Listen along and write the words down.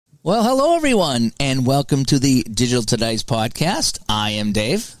Well, hello, everyone, and welcome to the Digital to Dice podcast. I am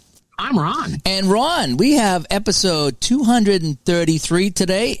Dave. I'm Ron. And Ron, we have episode 233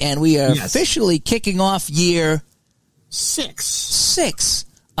 today, and we are officially kicking off year six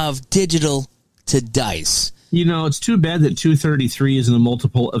of Digital to Dice. You know, it's too bad that 233 isn't a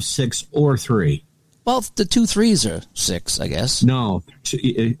multiple of 6 or 3. Well, the 2 3s are 6, I guess. No,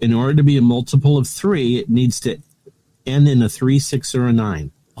 in order to be a multiple of 3, it needs to end in a 3, 6, or a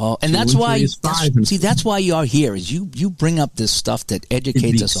 9. Oh, and that's why. That's why you're here. Is you bring up this stuff that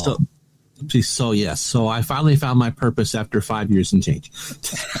educates us all. So I finally found my purpose after 5 years and change.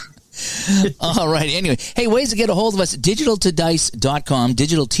 All right. Anyway, hey, ways to get a hold of us. Digitaltodice.com.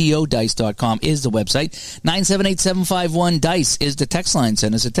 Digitaltodice.com is the website. 978-751-DICE is the text line.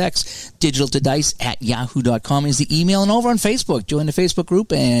 Send us a text. Digitaltodice@yahoo.com is the email. And over on Facebook, join the Facebook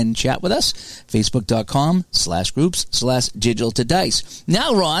group and chat with us. Facebook.com/groups/digitaltodice.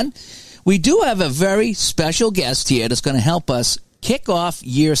 Now, Ron, we do have a very special guest here that's going to help us kick off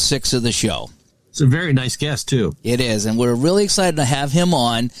year 6 of the show. It's a very nice guest, too. It is, and we're really excited to have him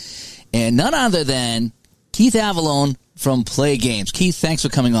on, and none other than Keith Avallone from Plaay Games. Keith, thanks for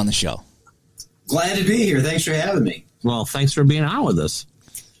coming on the show. Glad to be here. Thanks for having me. Well, thanks for being on with us.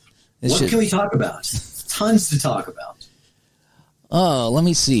 What can we talk about? Tons to talk about. Oh, let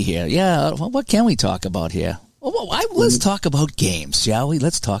me see here. Yeah, what can we talk about here? Let's talk about games, shall we?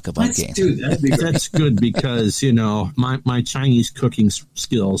 Let's talk about games. Dude, that's good because, my Chinese cooking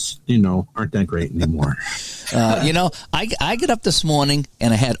skills, aren't that great anymore. I get up this morning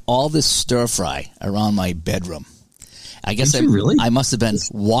and I had all this stir fry around my bedroom. I guess I must have been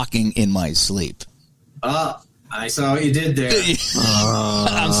walking in my sleep. I saw what you did there.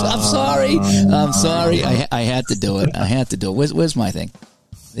 I'm sorry. I'm sorry. I had to do it. Where's my thing?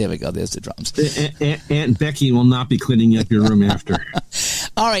 There we go. There's the drums. Aunt Becky will not be cleaning up your room after.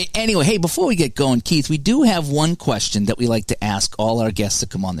 All right. Anyway, hey, before we get going, Keith, we do have one question that we like to ask all our guests that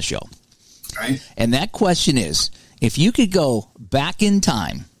come on the show. All right. And that question is, if you could go back in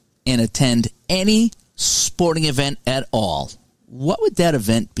time and attend any sporting event at all, what would that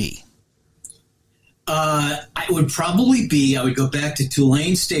event be? I would go back to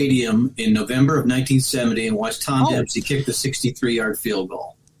Tulane Stadium in November of 1970 and watch Tom Dempsey kick the 63-yard field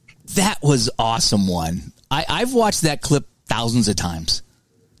goal. That was awesome one. I've watched that clip thousands of times.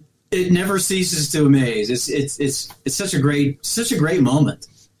 It never ceases to amaze. It's such a great moment.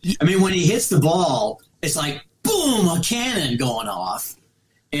 I mean, when he hits the ball, it's like boom, a cannon going off,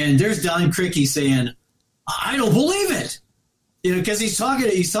 and there's Don Criqui saying, "I don't believe it," because he's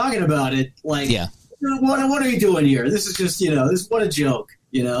talking about it like, What are you doing here? This is just what a joke.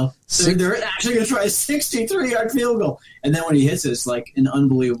 So they're actually going to try a 63-yard field goal. And then when he hits it, it's like an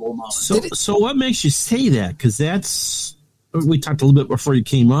unbelievable moment. So what makes you say that? Because we talked a little bit before you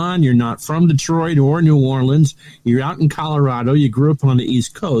came on. You're not from Detroit or New Orleans. You're out in Colorado. You grew up on the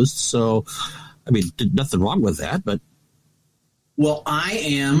East Coast. So, I mean, nothing wrong with that. But well, I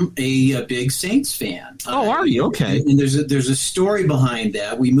am a big Saints fan. Oh, are you? Okay. And there's a story behind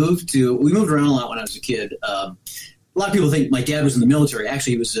that. We moved around a lot when I was a kid. A lot of people think my dad was in the military.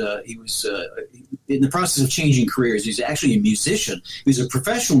 Actually, he was in the process of changing careers. He's actually a musician. He was a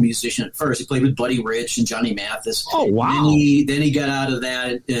professional musician at first. He played with Buddy Rich and Johnny Mathis. Oh, wow. Then he got out of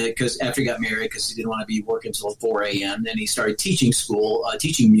that because after he got married, because he didn't want to be working until 4 a.m. Then he started teaching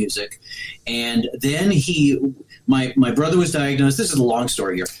music. And then my brother was diagnosed. This is a long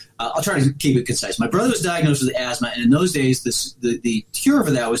story here. I'll try to keep it concise. My brother was diagnosed with asthma, and in those days, the cure for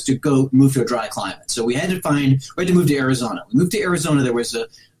that was to go move to a dry climate. So we had to move to Arizona. We moved to Arizona. There was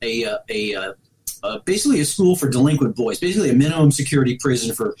basically a school for delinquent boys, basically a minimum security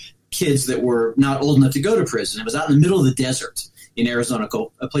prison for kids that were not old enough to go to prison. It was out in the middle of the desert in Arizona,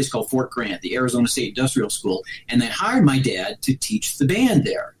 a place called Fort Grant, the Arizona State Industrial School, and they hired my dad to teach the band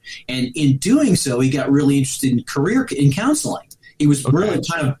there. And in doing so, he got really interested in counseling. He was really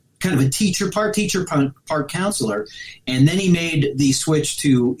kind of a teacher, part counselor, and then he made the switch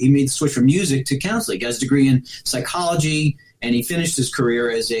from music to counseling. He got his degree in psychology, and he finished his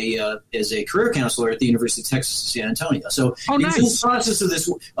career as a career counselor at the University of Texas at San Antonio. So nice. In the process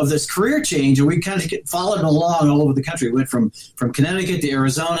of this career change, and we kind of followed him along all over the country. We went from Connecticut to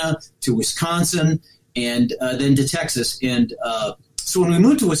Arizona to Wisconsin, and then to Texas. And so when we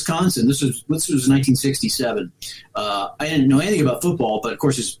moved to Wisconsin, this was 1967. I didn't know anything about football, but of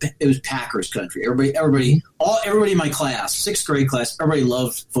course it was Packers country. Everybody in my class, 6th grade class, everybody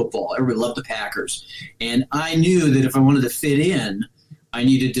loved football. Everybody loved the Packers, and I knew that if I wanted to fit in, I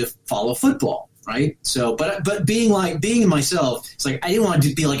needed to follow football, right? So, but being myself, it's like I didn't want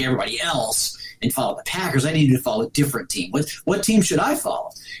to be like everybody else. and follow the Packers. I needed to follow a different team. What team should I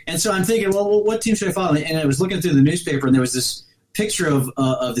follow? And so I'm thinking, well, what team should I follow? And I was looking through the newspaper, and there was this picture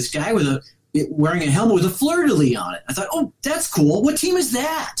of this guy wearing a helmet with a fleur-de-lis on it. I thought, oh, that's cool. What team is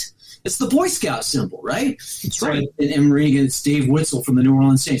that? It's the Boy Scout symbol, right? That's right. And reading it's Dave Witzel from the New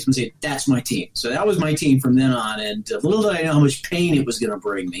Orleans Saints. I'm saying, that's my team. So that was my team from then on. And little did I know how much pain it was going to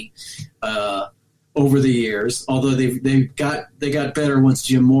bring me over the years. Although they got better once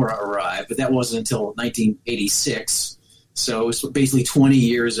Jim Mora arrived, but that wasn't until 1986. So it was basically 20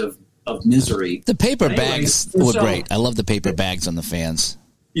 years of misery. The paper bags were great. I love the paper bags on the fans.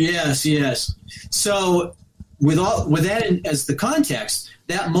 Yes. So with that as the context,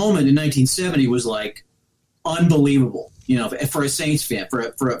 that moment in 1970 was like unbelievable. For a Saints fan, for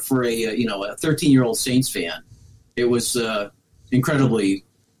a 13-year-old Saints fan, it was incredibly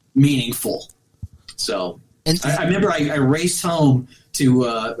meaningful. So I remember I raced home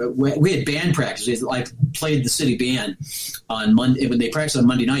to we had band practice. I played the city band on Monday when they practiced on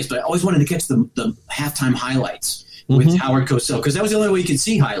Monday nights, but I always wanted to catch the halftime highlights with Howard Cosell, because that was the only way you could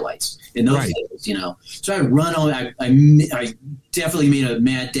see highlights in those days, So I run on. I definitely made a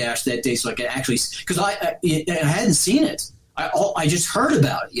mad dash that day, so I could actually, because I hadn't seen it. I just heard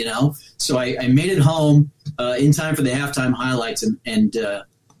about it, So I made it home in time for the halftime highlights and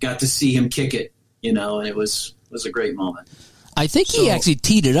got to see him kick it, and it was a great moment. I think he actually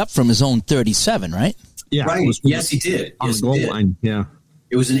teed it up from his own 37, right? Yeah, right. Yes, he did. On the goal line. Yeah.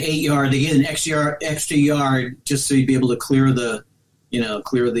 It was an 8-yard. They get an extra yard just so you'd be able to clear the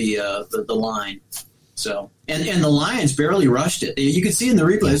line. So and the Lions barely rushed it. You could see in the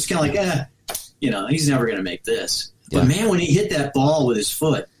replay. It's kind of like, he's never going to make this. But man, when he hit that ball with his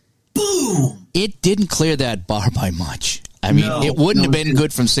foot, boom! It didn't clear that bar by much. I mean, it wouldn't have been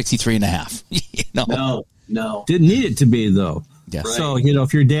good from 63.5. No. Didn't need it to be, though. Yeah. Right. So,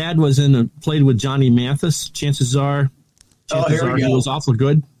 if your dad was played with Johnny Mathis, chances are he was awful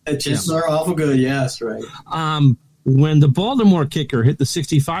good. Chances are awful good, yes, right. When the Baltimore kicker hit the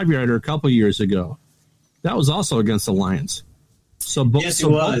 65-yarder a couple years ago, that was also against the Lions. So both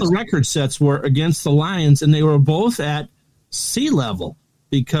the record sets were against the Lions, and they were both at sea level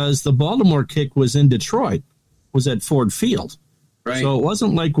because the Baltimore kick was in Detroit, was at Ford Field. Right. So it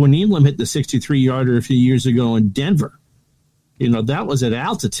wasn't like when Elam hit the 63-yarder a few years ago in Denver. That was at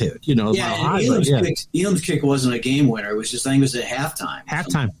altitude. Elam's kick wasn't a game winner. It was just, I think it was at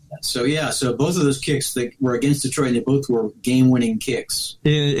halftime. So both of those kicks that were against Detroit, and they both were game-winning kicks.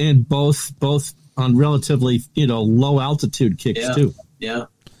 And both on relatively, low altitude kicks too. Yeah.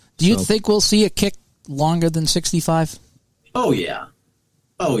 Do you think we'll see a kick longer than 65? Oh yeah.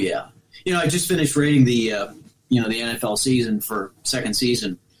 I just finished rating the NFL season for second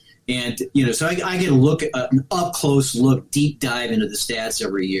season. And, so I get an up-close look, deep dive into the stats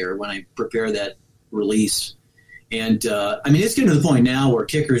every year when I prepare that release. And, it's getting to the point now where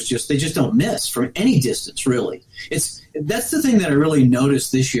kickers they just don't miss from any distance, really. That's the thing that I really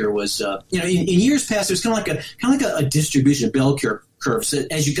noticed this year was, in years past, it was kind of like a distribution, a bell curve. So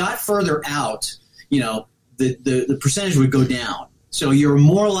as you got further out, the percentage would go down. So you're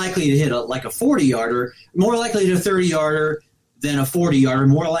more likely to hit a 40-yarder, more likely to hit a 30-yarder than a 40-yarder,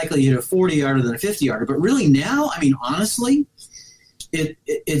 more likely to hit a 40-yarder than a 50-yarder. But really now, honestly,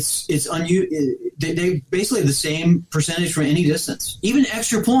 it's they basically have the same percentage from any distance, even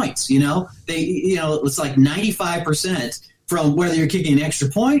extra points. It's like 95% from whether you're kicking an extra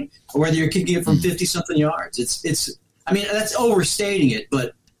point or whether you're kicking it from 50-something yards. It's that's overstating it,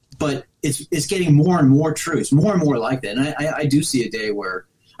 but it's getting more and more true. It's more and more like that. And I do see a day where,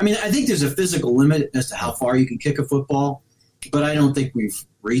 I think there's a physical limit as to how far you can kick a football, but I don't think we've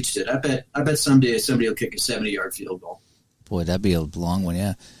reached it. I bet someday somebody will kick a 70-yard field goal. Boy, that'd be a long one,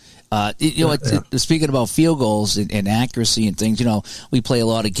 yeah. Speaking about field goals and accuracy and things, we play a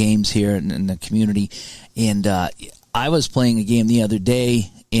lot of games here in the community. And I was playing a game the other day,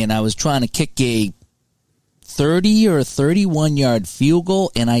 and I was trying to kick a 30 or 31-yard field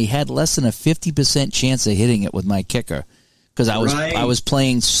goal, and I had less than a 50% chance of hitting it with my kicker because I was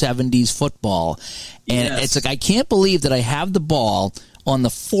playing 70s football. And it's like, I can't believe that I have the ball on the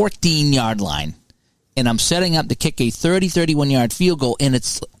 14-yard line, and I'm setting up to kick a 31-yard field goal, and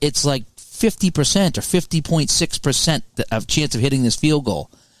it's like 50% or 50.6% of chance of hitting this field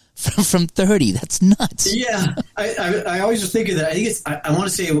goal from 30. That's nuts. Yeah, I always was thinking that. I think I want to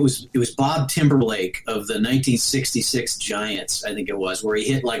say it was Bob Timberlake of the 1966 Giants. I think it was where he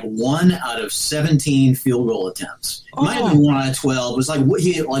hit like 1 out of 17 field goal attempts. It might have been 1 out of 12. It was like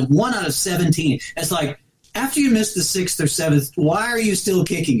he hit like 1 out of 17. It's like, after you missed the 6th or 7th, why are you still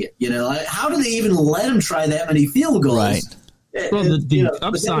kicking it? How do they even let him try that many field goals? Right. Well, the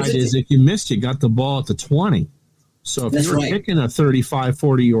upside is if you missed, you got the ball at the 20. So if you were kicking a 35,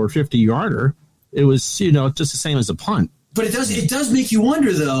 40, or 50-yarder, it was, just the same as a punt. But it does make you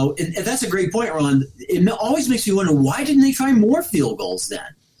wonder, though, and that's a great point, Ron. It always makes you wonder, why didn't they try more field goals then?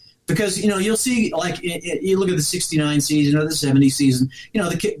 Because, you'll see, like, you look at the 69 season or the 70 season,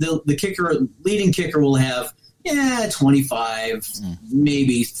 the kicker, leading kicker will have, 25,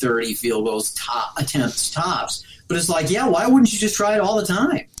 maybe 30 field goals attempts tops. But it's like, why wouldn't you just try it all the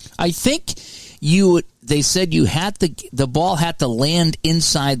time? I think they said you had the ball had to land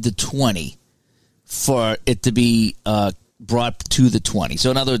inside the 20 for it to be brought to the 20. So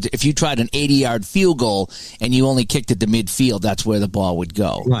in other words, if you tried an 80-yard field goal and you only kicked it to midfield, that's where the ball would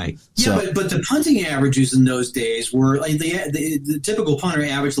go. Right. Yeah, but the punting averages in those days were like the typical punter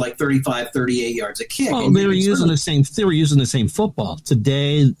averaged like 35, 38 yards a kick. Well, they were using the same football.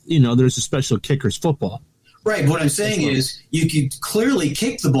 Today, there's a special kickers football. Right. What I'm saying is you could clearly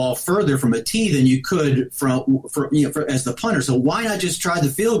kick the ball further from a tee than you could from as the punter. So why not just try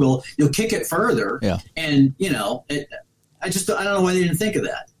the field goal? You'll kick it further. Yeah. And, I don't know why they didn't think of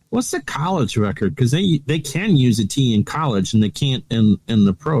that. What's the college record? Because they can use a tee in college and they can't in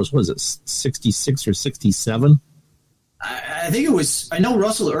the pros. What is it, 66 or 67? I think it was – I know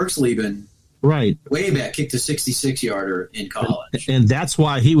Russell Erxleben way back kicked a 66-yarder in college. And that's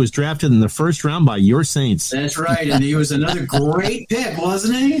why he was drafted in the first round by your Saints. That's right. And he was another great pick,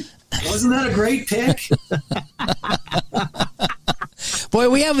 wasn't he? Wasn't that a great pick? Boy,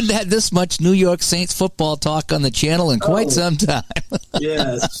 we haven't had this much New York Saints football talk on the channel in quite some time.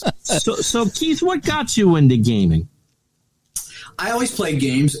 Yes. So, Keith, what got you into gaming? I always played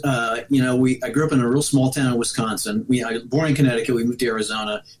games. I grew up in a real small town in Wisconsin. I was born in Connecticut. We moved to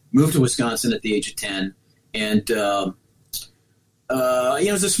Arizona, moved to Wisconsin at the age of 10. And, it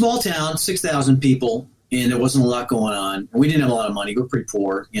was a small town, 6,000 people, and there wasn't a lot going on. And we didn't have a lot of money. We were pretty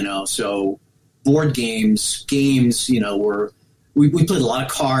poor, so board games, were – we played a lot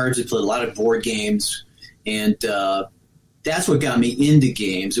of cards. We played a lot of board games, and that's what got me into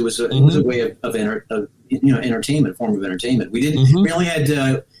games. It was a way of entertainment, form of entertainment. We didn't. We only had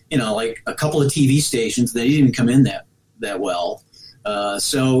like a couple of TV stations. They didn't even come in that well.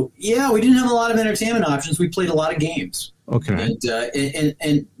 So we didn't have a lot of entertainment options. We played a lot of games. Okay,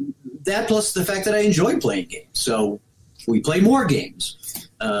 and that plus the fact that I enjoyed playing games. So we played more games.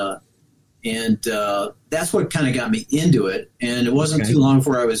 And that's what kind of got me into it. And it wasn't too long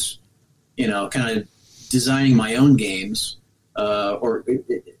before I was, kind of designing my own games. Or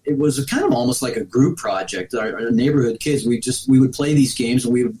it was kind of almost like a group project. Our neighborhood kids, we would play these games,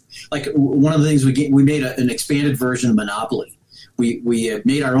 and we would, like, one of the things we made an expanded version of Monopoly. We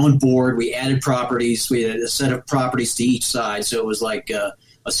made our own board. We added properties. We had a set of properties to each side, so it was like a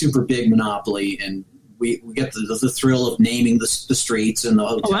super big Monopoly, and we get the thrill of naming the streets and the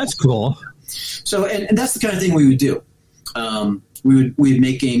hotels. Oh, that's cool. So, and that's the kind of thing we would do. We would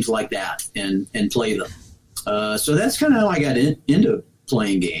make games like that and play them. So that's kind of how I got into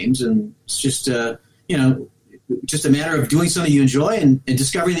playing games, and it's just just a matter of doing something you enjoy and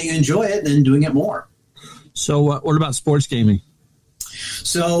discovering that you enjoy it, and then doing it more. So, what about sports gaming?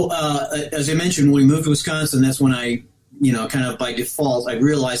 So, as I mentioned, when we moved to Wisconsin, that's when I, kind of by default, I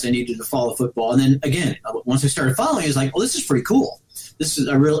realized I needed to follow football. And then again, once I started following, I was like, "Oh, this is pretty cool.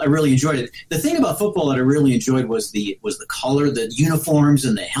 I really enjoyed it." The thing about football that I really enjoyed was the color, the uniforms,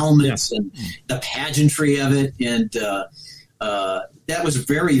 and the helmets, and the pageantry of it, and that was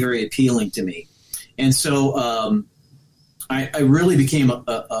very, very appealing to me. And so I really became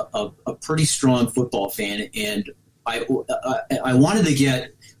a pretty strong football fan, and I wanted to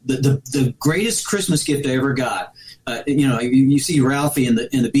get the greatest Christmas gift I ever got. You see Ralphie in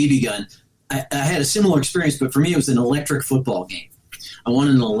the BB gun. I had a similar experience, but for me, it was an electric football game. I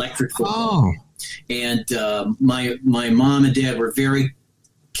wanted an electric football game. And my mom and dad were very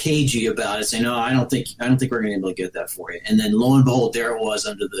cagey about it, saying, "No, I don't think we're going to be able to get that for you." And then lo and behold, there it was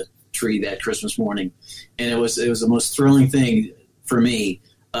under the tree that Christmas morning, and it was the most thrilling thing for me.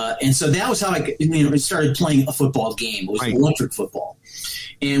 And so that was how I started playing a football game. It was electric football,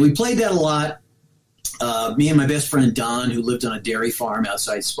 and we played that a lot. Me and my best friend Don, who lived on a dairy farm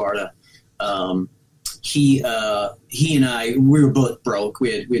outside Sparta, he and I, we were both broke.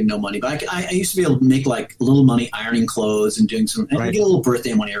 We had no money, but I used to be able to make like a little money ironing clothes and doing some. And I get a little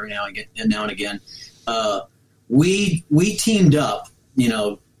birthday money every now and again. We teamed up. We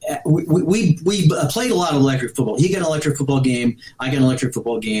played a lot of electric football. He got an electric football game. I got an electric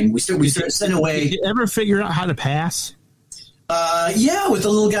football game. We started sending away. Did you ever figure out how to pass? Yeah, with the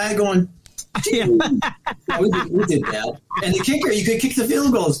little guy going Yeah. Yeah, we did that. And the kicker, you could kick the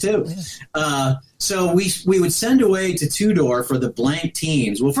field goals too. So we would send away to two-door for the blank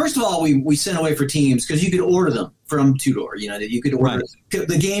teams. Well, first of all, we sent away for teams because you could order them from two-door. You know, that you could order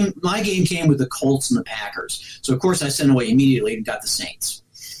the game. My game came with the Colts and the Packers. So of course I sent away immediately and got the Saints.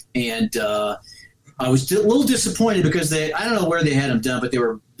 And I was a little disappointed because I don't know where they had them done, but they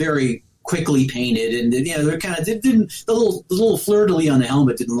were very quickly painted, and they're kind of the little fleur-de-lis on the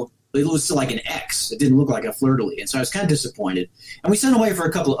helmet didn't look. It was like an X. It didn't look like a fleur-de-lis, and so I was kind of disappointed. And we sent away for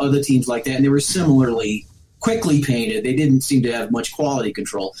a couple of other teams like that, and they were similarly quickly painted. They didn't seem to have much quality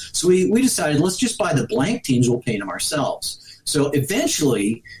control. So we decided, let's just buy the blank teams. We'll paint them ourselves. So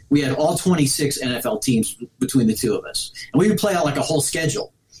eventually, we had all 26 NFL teams between the two of us, and we would play out like a whole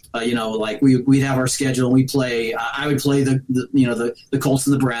schedule. Like we'd have our schedule, and we'd play. I would play the Colts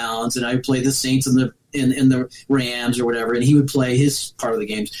and the Browns, and I would play the Saints and the Rams or whatever, and he would play his part of the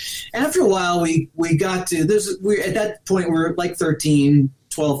games. And after a while, we got to this. At that point, we were like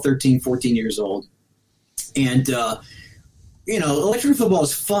 12, 13, 14 years old, and electric football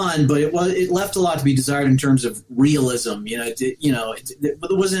is fun, but it left a lot to be desired in terms of realism. There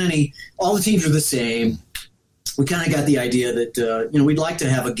wasn't any. All the teams were the same. We kind of got the idea that we'd like to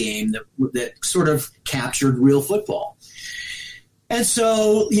have a game that sort of captured real football. And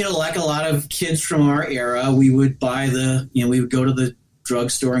so, like a lot of kids from our era, we would buy we would go to the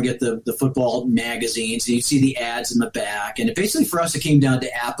drugstore and get the football magazines, and you'd see the ads in the back. And basically for us, it came down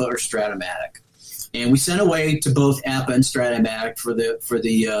to APA or Stratomatic. And we sent away to both APA and Stratomatic for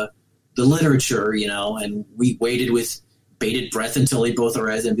the literature, and we waited with bated breath until they both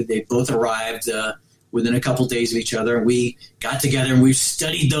arrived. And they both arrived within a couple days of each other. And we got together and we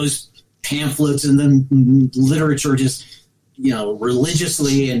studied those pamphlets and then literature just,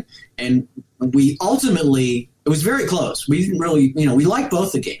 religiously. And we ultimately, it was very close. We didn't really, we liked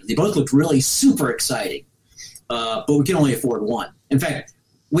both the games. They both looked really super exciting, but we could only afford one. In fact,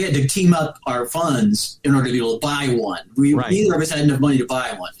 we had to team up our funds in order to be able to buy one. Neither of us had enough money to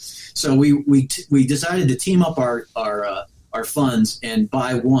buy one. So we decided to team up our funds and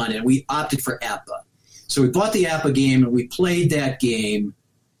buy one, and we opted for APA. So we bought the APA game, and we played that game.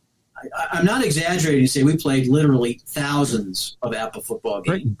 I'm not exaggerating to say we played literally thousands of APA football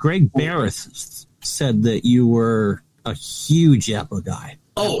games. Greg Barrett said that you were a huge APA guy.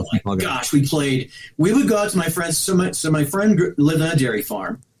 Oh, my gosh. We would go out to my friends. So my friend lived on a dairy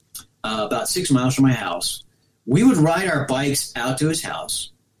farm about 6 miles from my house. We would ride our bikes out to his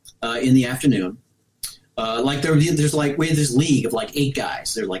house in the afternoon. We had this league of like 8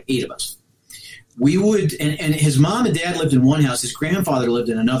 guys. There were like 8 of us. We would, and his mom and dad lived in one house. His grandfather lived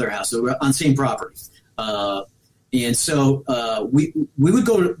in another house, so we're on the same property. And so we would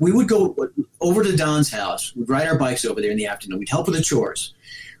go over to Don's house. We'd ride our bikes over there in the afternoon. We'd help with the chores.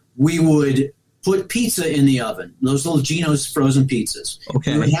 We would put pizza in the oven, those little Geno's frozen pizzas.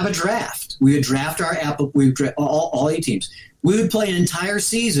 Okay. We would have a draft. We would draft our Apple. We would draft all 8 teams. We would play an entire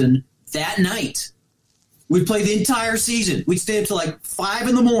season that night. We'd play the entire season. We'd stay up till like 5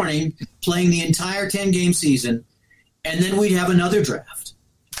 a.m. playing the entire 10-game season, and then we'd have another draft.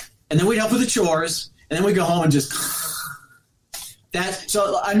 And then we'd help with the chores, and then we'd go home and just that.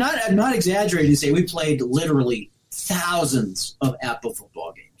 So I'm not exaggerating to say we played literally thousands of APA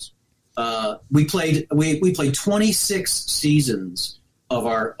football games. We played 26 seasons of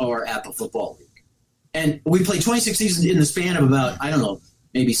our APA football league, and we played 26 seasons in the span of about, I don't know,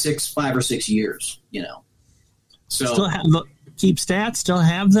 maybe 5 or 6 years. So still keep stats. Still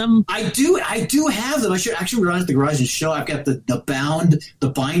have them. I do have them. I should actually run at the garage and show. I've got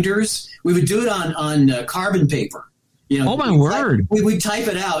the binders. We would do it on carbon paper. Oh my word! We type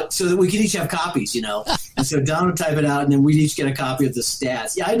it out so that we could each have copies. And so Don would type it out, and then we'd each get a copy of the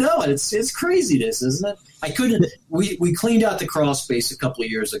stats. Yeah, I know it. It's craziness, isn't it? I couldn't. We cleaned out the crawl space a couple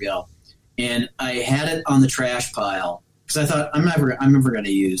of years ago, and I had it on the trash pile because I thought I'm never going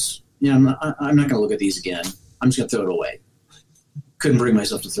to use. I'm not going to look at these again. I'm just going to throw it away. Couldn't bring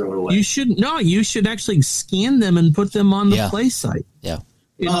myself to throw it away. You should actually scan them and put them on the Play site. Yeah.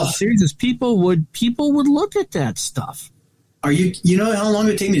 Seriously, people would look at that stuff. Are you know how long it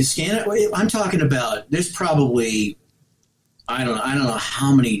would take me to scan it? I'm talking about, there's probably, I don't know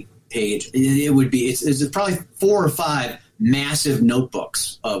how many pages it would be. It's probably 4 or 5 massive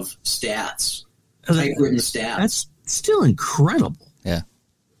notebooks of stats, typewritten stats. That's still incredible. Yeah.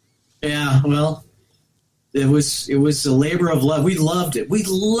 Yeah. Well, it was a labor of love. We loved it.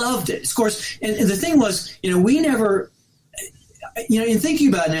 Of course. And the thing was, we never, in thinking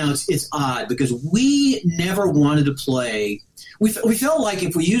about it now, it's odd because we never wanted to play. We felt like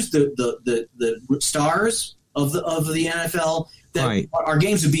if we used the stars of the NFL, that our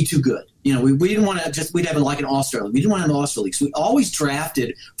games would be too good. You know, we didn't want to we'd have like an all-star league. We didn't want to have an all-star league. So we always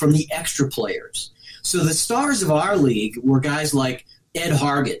drafted from the extra players. So the stars of our league were guys like Ed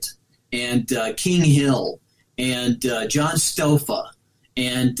Hargett and King Hill and John Stofa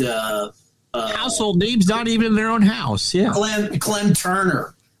and household names not even in their own house. Yeah. Clem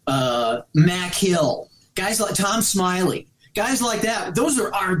Turner, Mac Hill, guys like Tom Smiley, guys like that. Those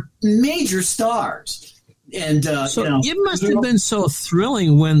are our major stars. And so it must have been so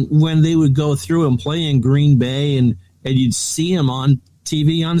thrilling when they would go through and play in Green Bay, and you'd see them on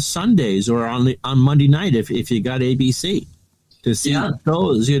TV on Sundays or on Monday night if you got ABC to see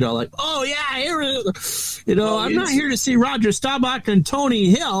those. You know, like, oh yeah, here, you know, I'm not here to see Roger Staubach and Tony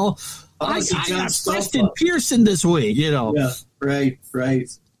Hill. I got Preston Pearson this week. You know, yeah, right.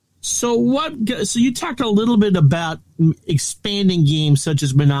 So so you talked a little bit about expanding games such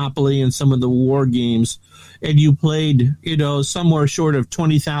as Monopoly and some of the war games, and you played, you know, somewhere short of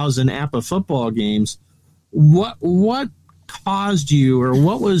 20,000 APA football games. What caused you, or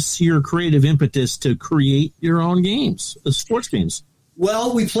what was your creative impetus to create your own games, sports games?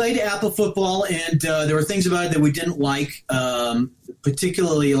 Well, we played APA football, and there were things about it that we didn't like.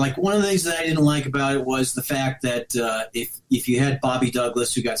 Particularly, like one of the things that I didn't like about it was the fact that if you had Bobby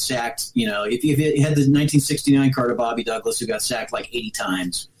Douglas who got sacked, you know, if you had the 1969 card of Bobby Douglas who got sacked like 80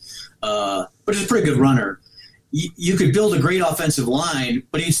 times, but he's a pretty good runner, you could build a great offensive line,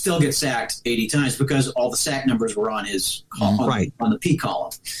 but he'd still get sacked 80 times because all the sack numbers were on his column, on the P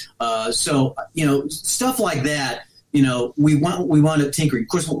column. So, you know, stuff like that. You know, we wanted tinkering. Of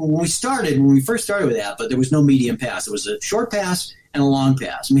course, when we first started with APA, there was no medium pass. There was a short pass and a long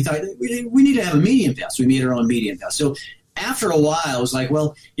pass. And we thought, we need to have a medium pass. We made our own medium pass. So after a while, I was like,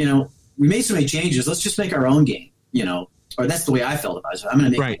 well, you know, we made so many changes. Let's just make our own game, you know, or that's the way I felt about it. So I'm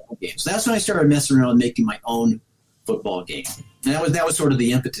going to make my own game. So that's when I started messing around making my own football game. And that was sort of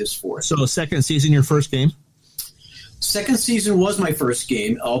the impetus for it. So second season, your first game? Second season was my first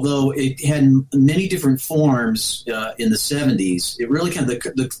game, although it had many different forms in the 70s. It really kind of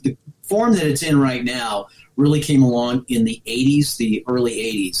the form that it's in right now really came along in the 80s, the early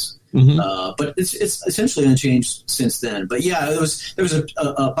 80s. Mm-hmm. But it's essentially unchanged since then. But yeah, there was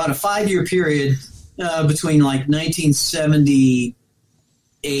about a 5-year period between like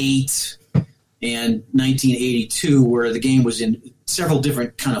 1978 and 1982 where the game was in several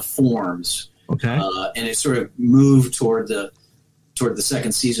different kind of forms. Okay. And it sort of moved toward the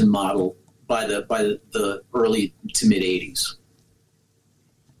second season model by the early to mid 80s.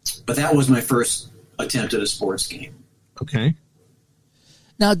 But that was my first attempt at a sports game. Okay.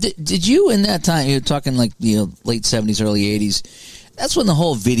 Now, did you in that time, you're talking like, you know, late 70s, early 80s, that's when the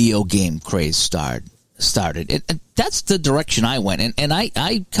whole video game craze started. And that's the direction I went. And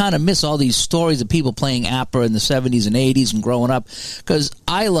I kind of miss all these stories of people playing APA in the 70s and 80s and growing up, because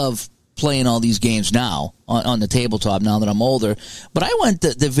I love playing all these games now on the tabletop now that I'm older. But I went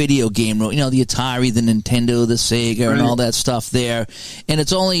the video game route, you know, the Atari, the Nintendo, the Sega, and all that stuff there. And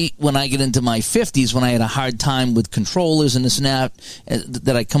it's only when I get into my 50s when I had a hard time with controllers and this and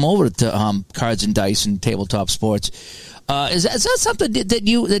that I come over to cards and dice and tabletop sports. Is that something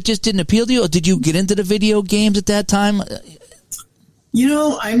that just didn't appeal to you, or did you get into the video games at that time? You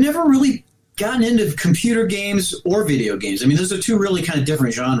know, I've never really gotten into computer games or video games. I mean, those are two really kind of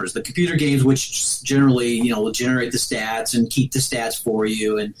different genres. The computer games, which generally, you know, will generate the stats and keep the stats for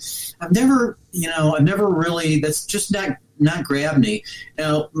you. And I've never really, that's just not grabbed me.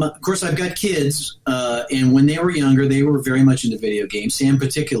 Now, of course, I've got kids, and when they were younger, they were very much into video games. Sam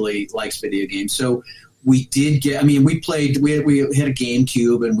particularly likes video games. So we did we had a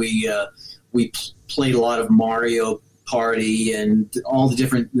GameCube, and we played a lot of Mario Party and all the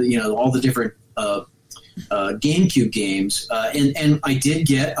different GameCube games. And I did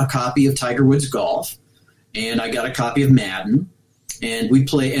get a copy of Tiger Woods Golf, and I got a copy of Madden, and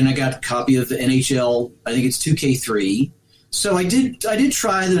I got a copy of the NHL, I think it's 2K3. So I did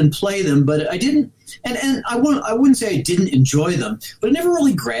try them and play them, but I didn't, and I wouldn't say I didn't enjoy them, but it never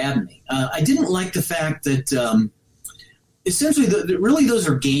really grabbed me. I didn't like the fact that, essentially, really, those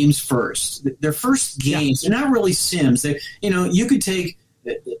are games first. They're first games. They're not really sims. You could take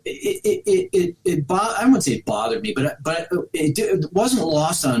it. I wouldn't say it bothered me, but it wasn't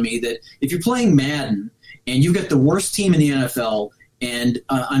lost on me that if you're playing Madden and you've got the worst team in the NFL, and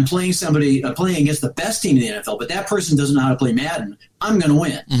I'm playing against the best team in the NFL, but that person doesn't know how to play Madden, I'm going to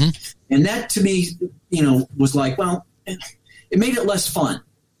win. Mm-hmm. And that to me, was like, well, it made it less fun.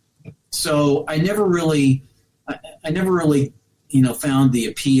 So I never really, found the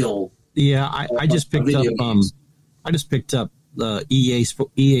appeal. Yeah, I just picked up EA's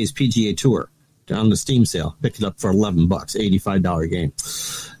PGA Tour on the Steam sale. Picked it up for $11, $85 game.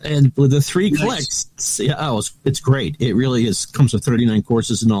 And with the 3 clicks, it's great. It really is. Comes with 39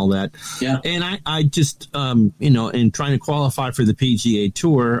 courses and all that. Yeah. And I just, in trying to qualify for the PGA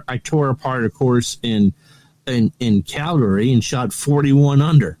Tour, I tore apart a course in Calgary and shot 41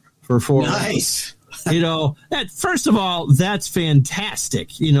 under for 4. Nice. That first of all, that's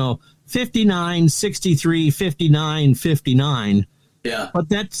fantastic. 59, 63, 59, 59. Yeah, but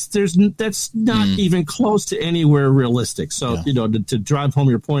that's not even close to anywhere realistic. So to drive home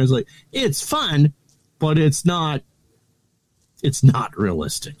your point is like, it's fun, but it's not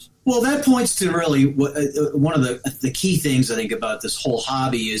realistic. Well, that points to really one of the key things I think about this whole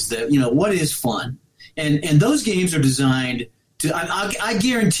hobby is that what is fun, and those games are designed to. I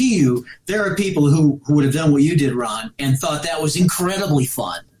guarantee you, there are people who would have done what you did, Ron, and thought that was incredibly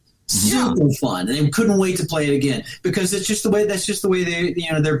fun. Super fun, and they couldn't wait to play it again because it's just the way. That's just the way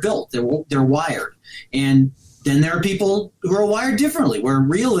they're built. They're wired, and then there are people who are wired differently, where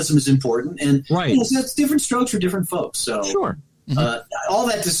realism is important, and so that's different strokes for different folks. So sure, all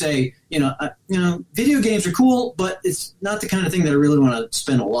that to say, video games are cool, but it's not the kind of thing that I really want to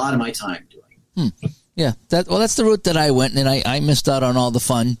spend a lot of my time doing. Yeah, that's the route that I went, and I missed out on all the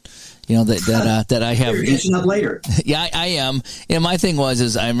fun. That I have. You're catching up later. Yeah, I am. My thing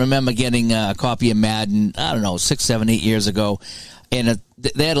was I remember getting a copy of Madden, I don't know, 6, 7, 8 years ago, and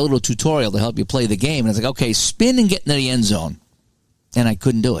they had a little tutorial to help you play the game. And I was like, okay, spin and get into the end zone. And I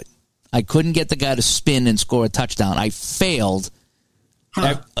couldn't do it. I couldn't get the guy to spin and score a touchdown. I failed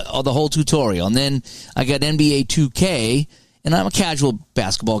the whole tutorial. And then I got NBA 2K, and I'm a casual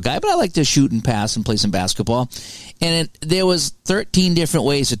basketball guy, but I like to shoot and pass and play some basketball. And there was 13 different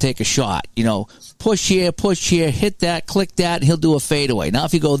ways to take a shot. Push here, hit that, click that, and he'll do a fadeaway. Now,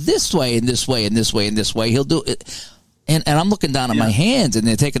 if you go this way and this way and this way and this way, he'll do it. And I'm looking down at my hands, and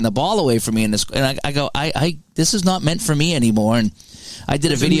they're taking the ball away from me. And I go, this is not meant for me anymore. And I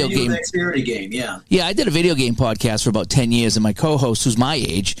did a video game. Dexterity game, yeah. Yeah, I did a video game podcast for about 10 years, and my co-host, who's my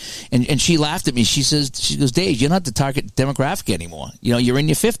age, and she laughed at me. She goes, Dave, you're not the target demographic anymore. You're in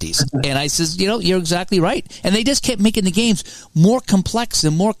your 50s. And I says, you're exactly right. And they just kept making the games more complex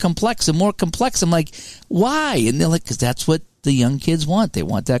and more complex and more complex. I'm like, why? And they're like, because that's what the young kids want. They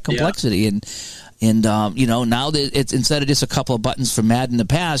want that complexity. Yeah. And now that it's instead of just a couple of buttons for Madden in the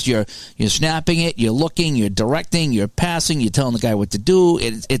past, you're snapping it, you're looking, you're directing, you're passing, you're telling the guy what to do.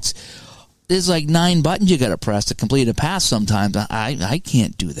 There's like 9 buttons you got to press to complete a pass sometimes. I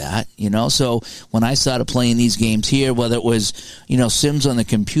can't do that, So when I started playing these games here, whether it was, Sims on the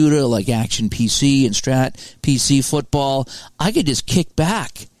computer like Action PC and Strat PC Football, I could just kick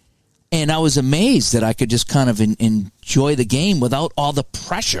back. And I was amazed that I could just kind of enjoy the game without all the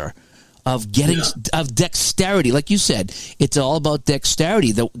pressure of getting of dexterity. Like you said, it's all about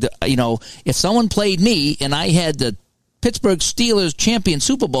dexterity. If someone played me and I had the Pittsburgh Steelers champion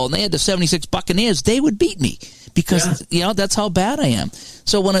Super Bowl and they had the 76 Buccaneers, they would beat me because that's how bad I am.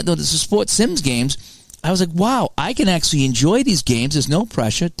 So when the sports Sims games, I was like, wow, I can actually enjoy these games. There's no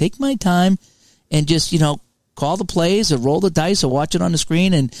pressure. Take my time and just call the plays or roll the dice or watch it on the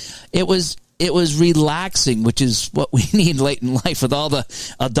screen. And it was relaxing, which is what we need late in life with all the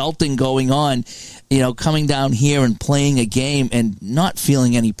adulting going on, coming down here and playing a game and not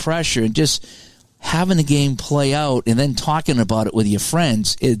feeling any pressure and just having the game play out and then talking about it with your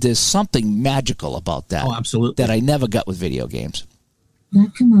friends. There's something magical about that. Oh, absolutely. That I never got with video games.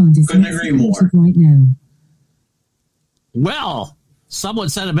 That command is couldn't agree more. Right now. Well, someone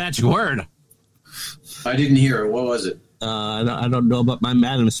said a magic word. I didn't hear it. What was it? I don't know, but my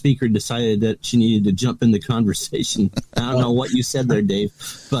madam speaker decided that she needed to jump in the conversation. I don't know what you said there, Dave,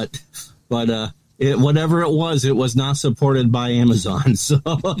 but whatever it was not supported by Amazon. So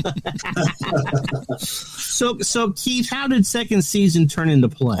Keith, how did second season turn into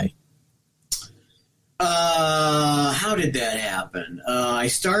play? How did that happen? I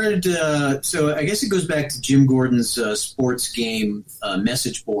started, so I guess it goes back to Jim Gordon's sports game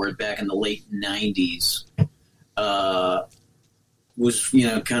message board back in the late 90s. Was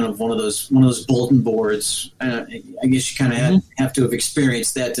kind of one of those bulletin boards. I guess you kind of have to have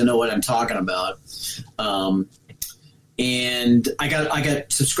experienced that to know what I'm talking about. And I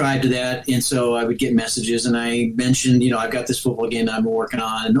got subscribed to that, and so I would get messages, and I mentioned, I've got this football game that I'm working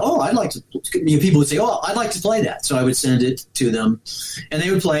on, and I'd like to. People would say, I'd like to play that, so I would send it to them, and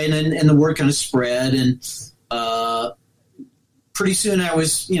they would play, and the word kind of spread, and pretty soon I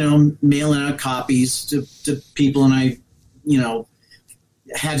was, mailing out copies to people, and I,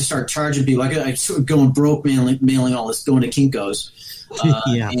 had to start charging people. I sort of going broke mailing all this, going to Kinko's,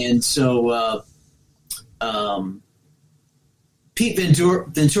 and so Pete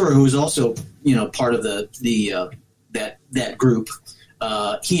Ventura, who was also part of the that group,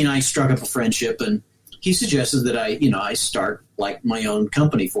 he and I struck up a friendship, and he suggested that I start like my own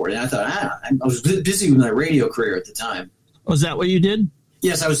company for it. And I thought, I was busy with my radio career at the time. Was that what you did?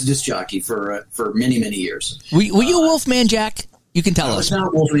 Yes, I was a disc jockey for many, many years. Were you Wolfman Jack? You can tell us. I was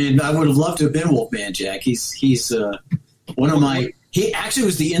not Wolfman. I would have loved to have been Wolfman Jack. He's one of my. He actually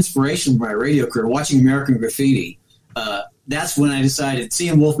was the inspiration for my radio career. Watching American Graffiti, that's when I decided.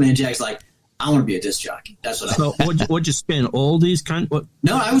 Seeing Wolfman Jack's like, I want to be a disc jockey. That's what. So what'd you spin? Oldies kind? What?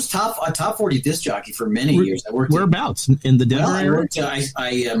 No, I was a top 40 disc jockey for many years. I worked whereabouts in the Denver area.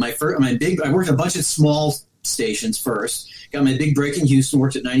 I worked a bunch of small stations first. Got my big break in Houston.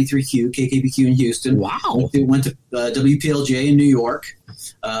 Worked at 93Q, KKBQ in Houston. Wow. Went to WPLJ in New York.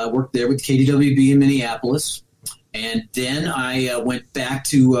 Worked there with KDWB in Minneapolis. And then I went back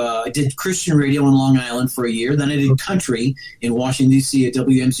to, I did Christian radio in Long Island for a year. Then I did country in Washington, D.C. at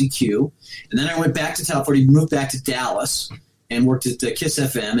WMCQ. And then I went back to Top 40, moved back to Dallas, and worked at Kiss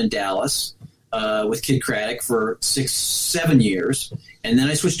FM in Dallas with Kid Craddock for 6-7 years. And then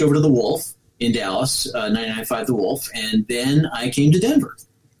I switched over to The Wolf in Dallas, 99.5 The Wolf. And then I came to Denver.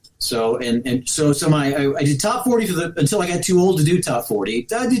 So I did Top 40 until I got too old to do Top 40.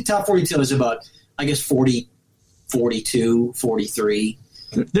 I did Top 40 until I was about, I guess, 42, 43.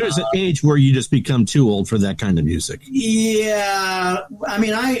 There's an age where you just become too old for that kind of music. Yeah. I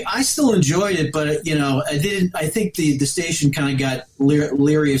mean, I still enjoyed it, but, I think the station kind of got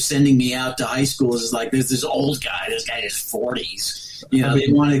leery of sending me out to high schools. It's like, there's this old guy, this guy is 40s.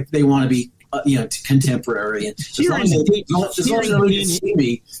 They want to be, contemporary. And as long as they see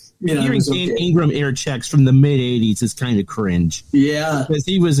me, hearing Dan Ingram air checks from the mid 80s is kind of cringe. Yeah, because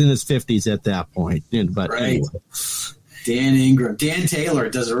he was in his 50s at that point. But right. Anyway. Dan Ingram, Dan Taylor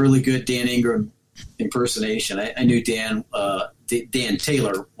does a really good Dan Ingram impersonation. I knew Dan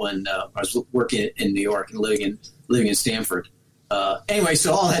Taylor when I was working in New York and living in Stanford. Anyway,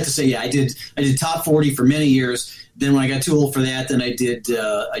 so all that to say, I did Top 40 for many years. Then when I got too old for that, then I did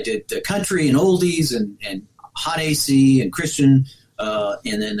country and oldies and hot AC and Christian.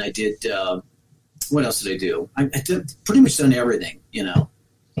 And then I did, what else did I do? I did pretty much done everything, And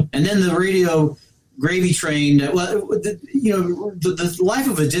then the radio gravy train. The life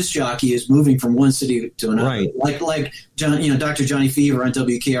of a disc jockey is moving from one city to another. Right. Like John, Dr. Johnny Fever on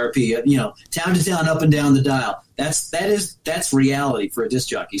WKRP. Town to town, up and down the dial. That's reality for a disc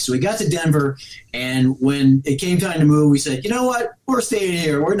jockey. So we got to Denver, and when it came time to move, we said, you know what? We're staying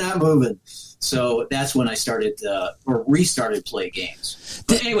here. We're not moving. So that's when I started or restarted Plaay Games.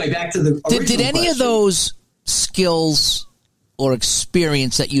 But anyway, back to the original Did any question. of those skills or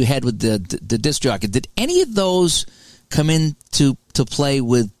experience that you had with the disc jockey, did any of those come into play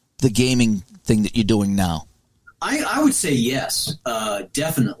with the gaming thing that you're doing now? I would say yes,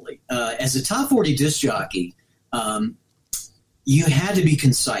 definitely. As a top 40 disc jockey, you had to be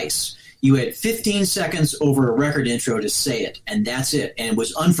concise. You had 15 seconds over a record intro to say it, and that's it. And it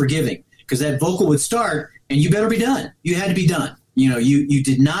was unforgiving because that vocal would start, and you better be done. You had to be done. You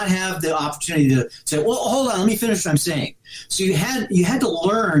did not have the opportunity to say, well, hold on, let me finish what I'm saying. So you had to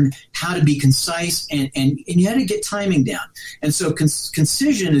learn how to be concise, and you had to get timing down. And so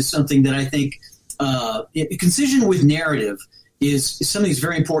concision is something that I think concision with narrative is something that's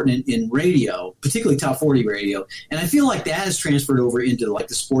very important in radio, particularly top 40 radio. And I feel like that has transferred over into like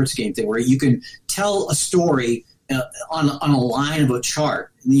the sports game thing where you can tell a story on a line of a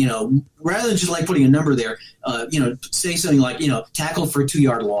chart, rather than just like putting a number there, say something like, tackled for a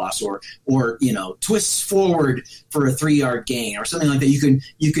 2-yard loss or twists forward for a 3-yard gain or something like that.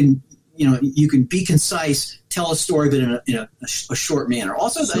 You can be concise, tell a story, but in a short manner.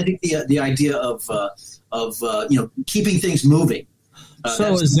 Also, I think the idea of keeping things moving.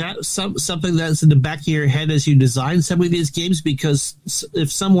 So is that something that's in the back of your head as you design some of these games? Because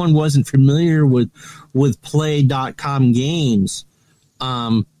if someone wasn't familiar with Play.com games,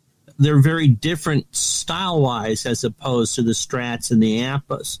 they're very different style-wise as opposed to the Strats and the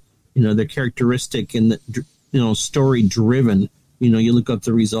Appas. They're characteristic and story-driven. You look up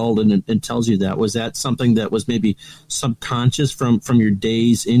the result and it tells you that. Was that something that was maybe subconscious from your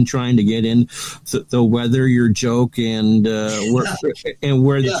days in trying to get in the weather, your joke, and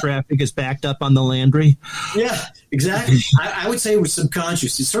where the traffic is backed up on the Landry? Yeah, exactly. I would say it was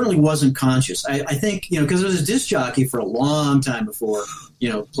subconscious. It certainly wasn't conscious. I think, because I was a disc jockey for a long time before,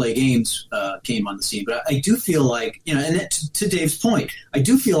 Plaay Games came on the scene. But I do feel like, and that, to Dave's point, I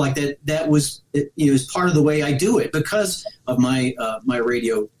do feel like that was, is part of the way I do it because of my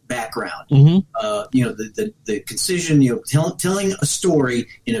radio background. Mm-hmm. The concision, telling a story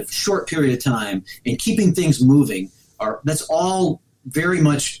in a short period of time and keeping things moving that's all very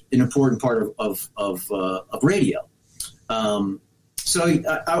much an important part of radio. So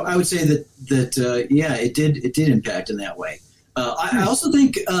I would say that yeah, it did impact in that way. I also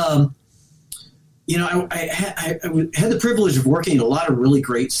think you know, I had the privilege of working at a lot of really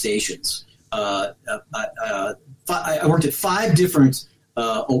great stations. I worked at 5 different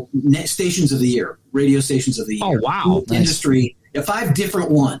stations of the year, radio stations of the year. Oh, wow. Industry, 5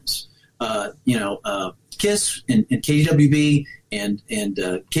 different ones. You know, KISS and KWB and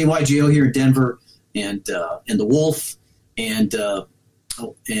KYGO here in Denver and the Wolf and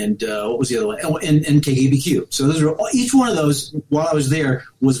what was the other one? Oh, and KKBQ. So those are each one of those. While I was there,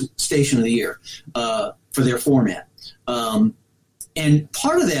 was station of the year for their format. And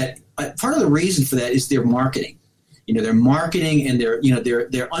part of the reason for that is their marketing. You know, their marketing and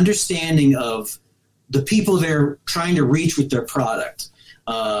their understanding of the people they're trying to reach with their product.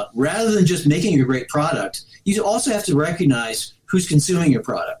 Rather than just making a great product, you also have to recognize who's consuming your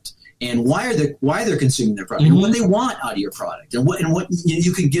product and why they're consuming their product, and what they want out of your product, and what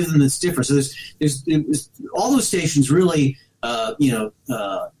you can give them that's different. So there's all those stations really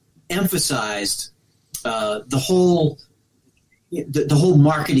emphasized the whole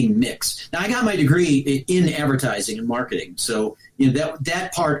marketing mix. Now, I got my degree in advertising and marketing, so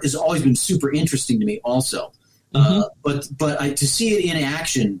that part has always been super interesting to me also. But to see it in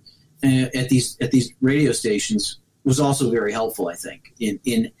action at these radio stations was also very helpful, I think,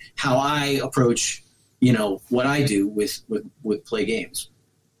 in how I approach, what I do with Plaay Games.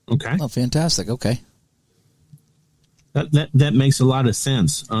 Okay. Oh, fantastic. Okay. That makes a lot of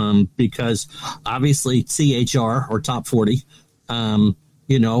sense, because obviously CHR or Top 40,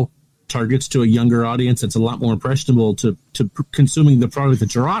 targets to a younger audience. It's a lot more impressionable to consuming the product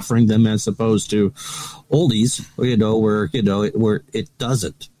that you're offering them as opposed to oldies, where it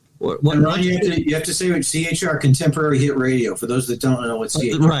doesn't. And Ron, you have to say what CHR, Contemporary Hit Radio, for those that don't know what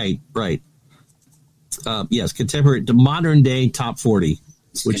CHR. Right. Yes, contemporary, the modern day Top 40,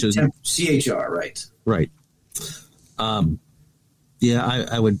 which is CHR, right. Right. I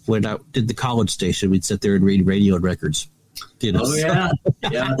would, when I did the college station, we'd sit there and read radio and records. Oh, yeah.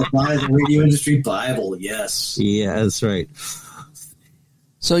 The radio industry Bible, yes. Yeah, that's right.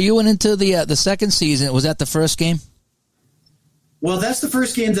 So you went into the second season. Was that the first game? Well, that's the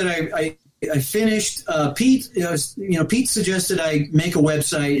first game that I finished. Pete, Pete suggested I make a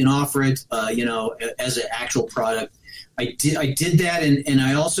website and offer it, as an actual product. I did that, and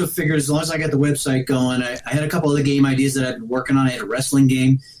I also figured as long as I got the website going, I had a couple other game ideas that I've been working on. I had a wrestling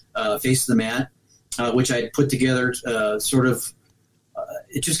game, Face of the Mat, which I put together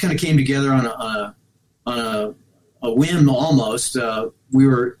it just kind of came together on a whim almost. I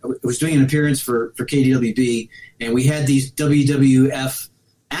was doing an appearance for KDWB, and we had these WWF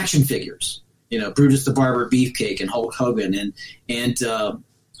action figures, Brutus the Barber Beefcake and Hulk Hogan, and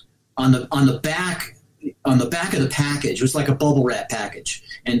on the back of the package, it was like a bubble wrap package,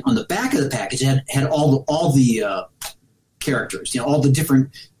 and on the back of the package it had all the characters, all the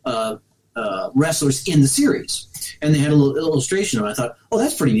different wrestlers in the series, and they had a little illustration of it. I thought, oh,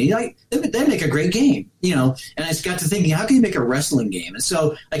 that's pretty neat. That'd make a great game, and I got to thinking, how can you make a wrestling game? And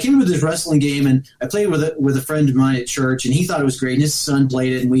so I came up with this wrestling game, and I played with a friend of mine at church, and he thought it was great, and his son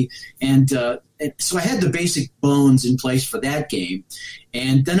played it, and so I had the basic bones in place for that game.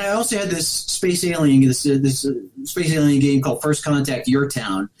 And then I also had this space alien game called First Contact Your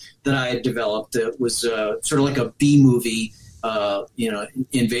Town that I had developed. That was sort of like a B movie,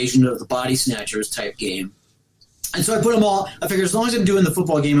 Invasion of the Body Snatchers type game. And so I put them all. I figured as long as I'm doing the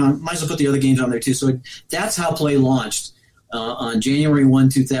football game, I might as well put the other games on there too. So that's how Play launched on January 1,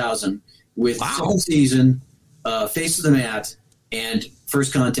 2000, with second season, Face of the Mat, and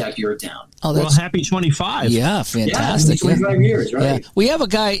First Contact Your Town. Oh, well, happy 25. Yeah, fantastic. Yeah, 25 years, right? Yeah. We have a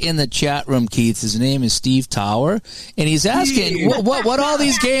guy in the chat room, Keith. His name is Steve Tower, and he's asking what all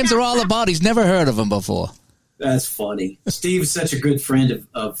these games are all about. He's never heard of them before. That's funny. Steve's such a good friend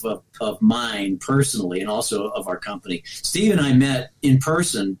of mine personally, and also of our company. Steve and I met in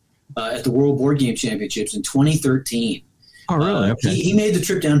person at the World Board Game Championships in 2013. Oh, really? Okay. He made the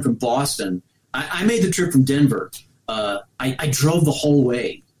trip down from Boston. I made the trip from Denver. I drove the whole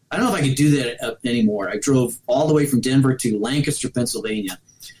way. I don't know if I could do that anymore. I drove all the way from Denver to Lancaster, Pennsylvania,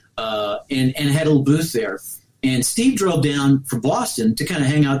 and had a little booth there. And Steve drove down from Boston to kind of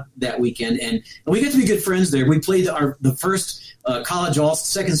hang out that weekend, and we got to be good friends there. We played the first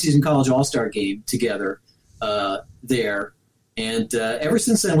second season college all-star game together there, and ever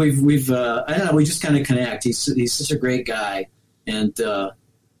since then we've I don't know, we just kind of connect. He's such a great guy, and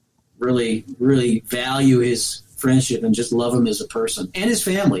really really value his friendship and just love him as a person, and his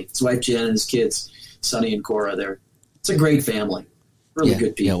family, his wife Jen and his kids Sonny and Cora. It's a great family. Really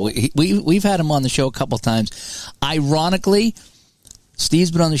good people. Yeah, we've had him on the show a couple times. Ironically,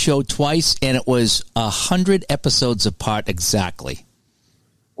 Steve's been on the show twice, and it was 100 episodes apart exactly.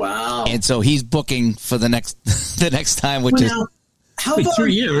 Wow! And so he's booking for the next time, which is. How about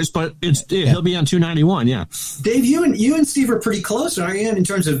 3 years, but he'll be on 291. Yeah, Dave, you and Steve are pretty close, aren't you? In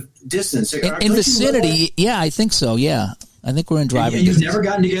terms of distance, in vicinity, yeah, I think so. Yeah, I think we're in driving. You've distance. never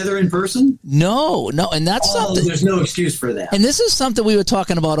gotten together in person? No, and that's something. There's no excuse for that. And this is something we were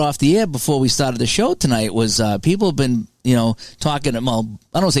talking about off the air before we started the show tonight. Was people have been talking? Well,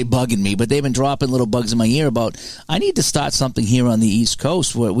 I don't say bugging me, but they've been dropping little bugs in my ear about I need to start something here on the East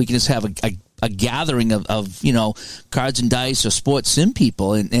Coast where we can just have a gathering of cards and dice or sports sim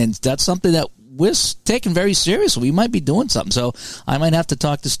people, and that's something that we're taking very seriously. We might be doing something, so I might have to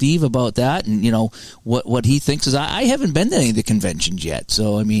talk to Steve about that, and what he thinks. Is I haven't been to any of the conventions yet,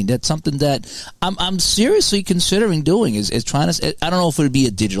 so I mean that's something that I'm seriously considering doing. Is trying to. I don't know if it would be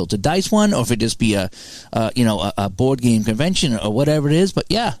a digital to dice one, or if it just be a board game convention or whatever it is. But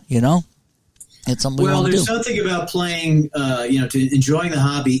yeah, it's something we want to do. There's something about playing, to enjoying the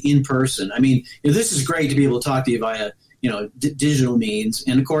hobby in person. I mean, this is great to be able to talk to you via, digital means.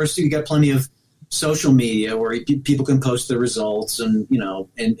 And of course, you got plenty of social media where people can post their results and,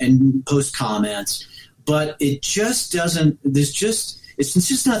 and post comments. But it just doesn't, it's just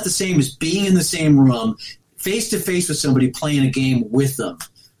not the same as being in the same room, face to face with somebody playing a game with them.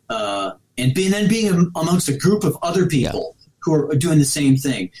 And being amongst a group of other people. Yeah. Who are doing the same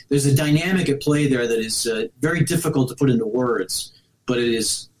thing. There's a dynamic at play there that is very difficult to put into words, but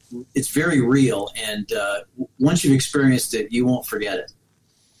it's very real. And once you've experienced it, you won't forget it.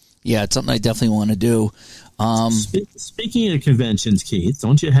 Yeah, it's something I definitely want to do. Speaking of conventions, Keith,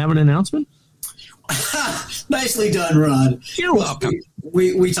 don't you have an announcement? Nicely done, Ron. You're welcome.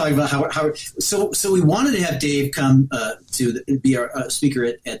 We talked about how so we wanted to have Dave come to be our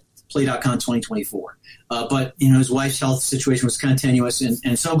speaker at Play.con 2024. But, his wife's health situation was kind of tenuous,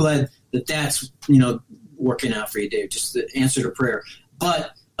 and so glad that's, working out for you, Dave, just the answer to prayer.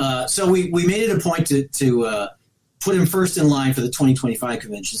 But so we made it a point to put him first in line for the 2025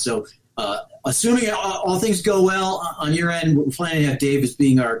 convention. So assuming all things go well on your end, we're planning to have Dave as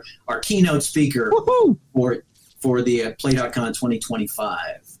being our keynote speaker for the Play.con 2025.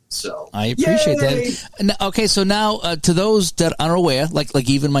 So I appreciate that. Okay, so now to those that are aware, like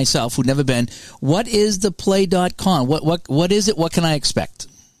even myself who've never been, what is the Play.con? What is it? What can I expect?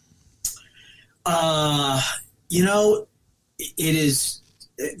 It is.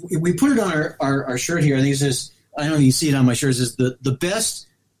 We put it on our shirt here. I think it says. I don't know if you see it on my shirt. It says the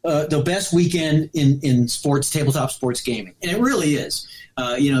best weekend in sports, tabletop sports gaming, and it really is.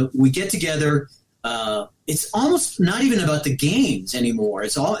 We get together. It's almost not even about the games anymore.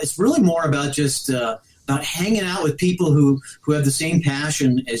 It's really more about just about hanging out with people who have the same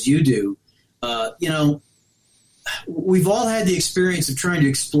passion as you do. We've all had the experience of trying to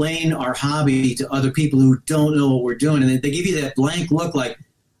explain our hobby to other people who don't know what we're doing, and they give you that blank look like,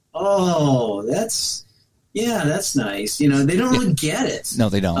 "Oh, that's nice." They don't really get it. No,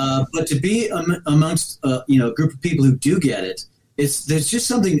 they don't. But to be amongst a group of people who do get it, there's just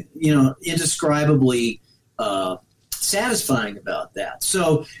something indescribally satisfying about that.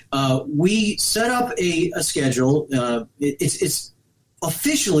 So we set up a schedule. It's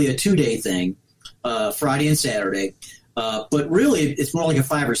officially a 2-day thing, Friday and Saturday, but really it's more like a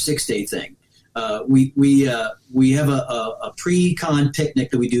 5 or 6 day thing. We have a pre-con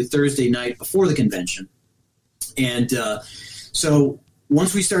picnic that we do Thursday night before the convention, and so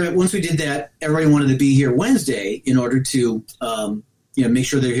once we did that, everybody wanted to be here Wednesday in order to make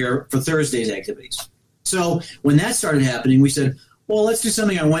sure they're here for Thursday's activities. So when that started happening, we said, well, let's do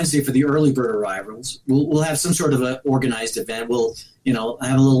something on Wednesday for the early bird arrivals. We'll have some sort of an organized event. We'll,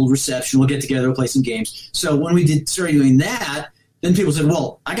 have a little reception. We'll get together, we'll play some games. So when we started doing that, then people said,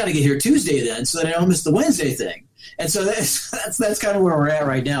 well, I got to get here Tuesday then so that I don't miss the Wednesday thing. And so that's kind of where we're at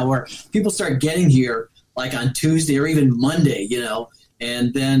right now, where people start getting here like on Tuesday or even Monday,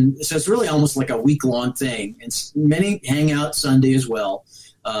 and then so it's really almost like a week-long thing. And many hang out Sunday as well.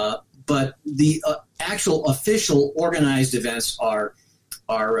 But the actual official organized events are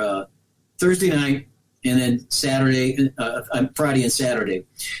Thursday night and then Friday and Saturday.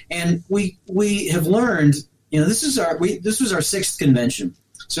 And we have learned, this was our 6th convention.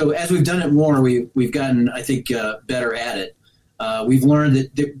 So as we've done it more, we've gotten, I think, better at it. We've learned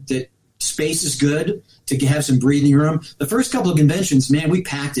that space is good to have some breathing room. The first couple of conventions, man, we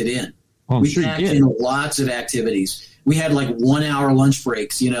packed it in. We packed in lots of activities. We had like 1 hour lunch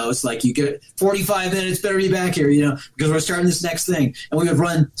breaks, it's like you get 45 minutes, better be back here, because we're starting this next thing. And we would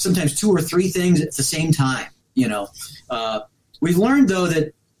run sometimes 2 or 3 things at the same time, We've learned though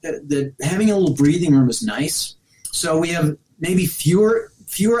that having a little breathing room is nice. So we have maybe fewer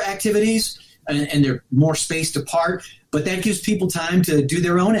activities, and they're more spaced apart, but that gives people time to do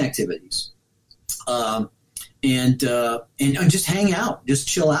their own activities, and just hang out, just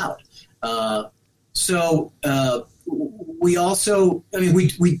chill out. We also,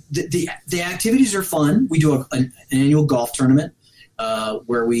 the activities are fun. We do an annual golf tournament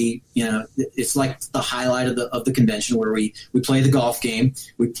where it's like the highlight of the convention, where we play the golf game.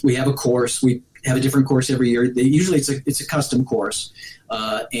 We have a course. We have a different course every year. Usually it's a custom course,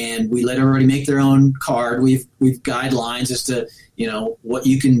 and we let everybody make their own card. We've guidelines as to what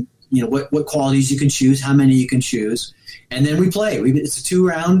you can what qualities you can choose, how many you can choose, and then we play. It's a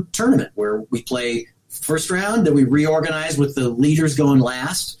 2-round tournament where we play first round, then we reorganize with the leaders going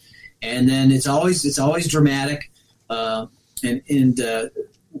last, and then it's always dramatic. So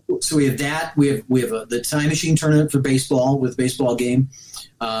we have that. We have the time machine tournament for baseball with baseball game,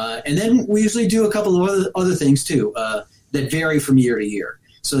 and then we usually do a couple of other things too that vary from year to year.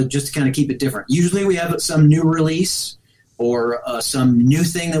 So just to kind of keep it different. Usually we have some new release or some new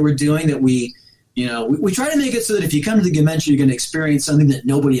thing that we're doing that we try to make it so that if you come to the convention, you're going to experience something that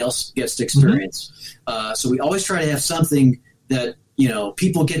nobody else gets to experience. Mm-hmm. So we always try to have something that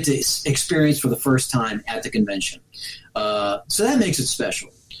people get to experience for the first time at the convention. So that makes it special.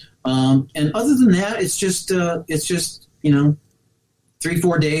 And other than that, it's just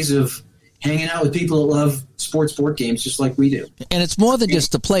 3-4 days of hanging out with people that love board games just like we do. And it's more than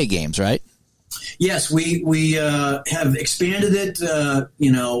just the Plaay Games, right? Yes, we have expanded it,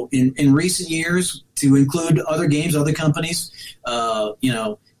 in recent years to include other games, other companies.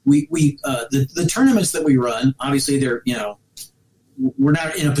 The tournaments that we run, obviously we're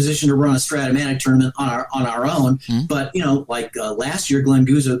not in a position to run a Stratomatic tournament on our own, mm-hmm. But last year, Glenn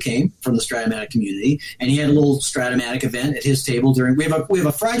Guzzo came from the Stratomatic community, and he had a little Stratomatic event at his table we have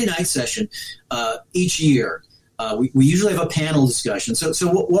a Friday night session each year. We usually have a panel discussion.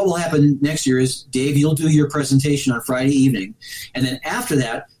 So what will happen next year is, Dave, you'll do your presentation on Friday evening, and then after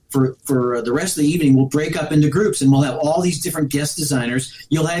that, for the rest of the evening, we'll break up into groups, and we'll have all these different guest designers.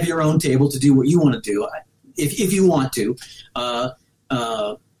 You'll have your own table to do what you want to do, if you want to.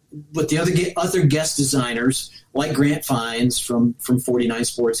 But the other guest designers, like Grant Fines from 49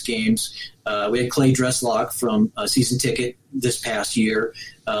 Sports Games, we had Clay Dresslock from Season Ticket this past year.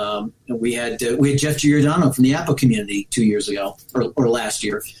 We had Jeff Giordano from the Apple community 2 years ago or last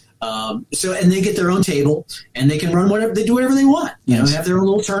year. And they get their own table, and they can run whatever they want. Have their own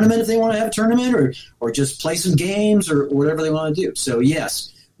little tournament if they want to have a tournament, or just play some games or whatever they want to do. So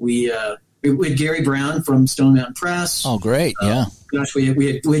yes, we had Gary Brown from Stone Mountain Press. Oh, great! Yeah. Gosh, we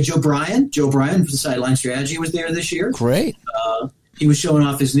had Joe Bryan. Joe Bryan from Sideline Strategy was there this year. Great. He was showing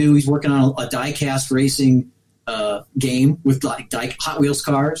off he's working on a die-cast racing game with Hot Wheels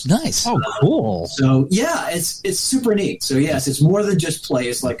cars. Nice. Oh, cool. So yeah, it's super neat. So yes, it's more than just play.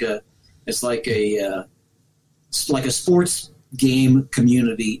 It's like a sports game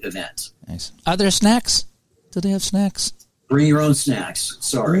community event. Nice. Are there snacks? Do they have snacks? Bring your own snacks.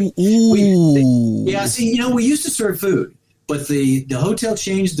 Sorry. Ooh. We used to serve food, but the hotel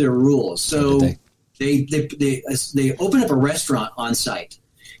changed their rules. So they opened up a restaurant on site.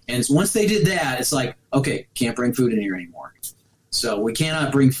 And once they did that, it's like, okay, can't bring food in here anymore. So we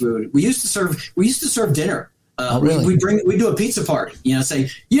cannot bring food. We used to serve dinner. Really? We do a pizza party. Say,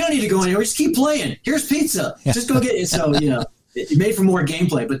 you don't need to go anywhere. Just keep playing. Here's pizza. Just go get it. So it made for more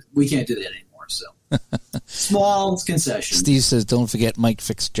gameplay, but we can't do that anymore. So small concession. Steve says, don't forget Mike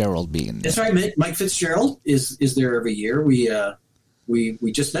Fitzgerald being there. That's right. Mike Fitzgerald is there every year. We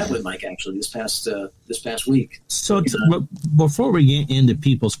just met with Mike actually this past week. So before we get into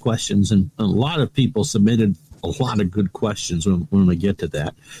people's questions, and a lot of people submitted a lot of good questions when we get to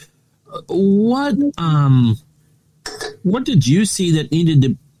that. What did you see that needed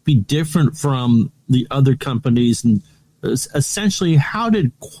to be different from the other companies, and essentially how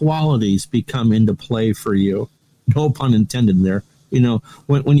did qualities become into play for you? No pun intended there.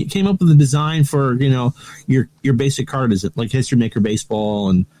 When you came up with the design for, your basic card, is it like History Maker Baseball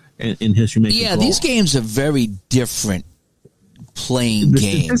and History Maker Golf? These games are very different playing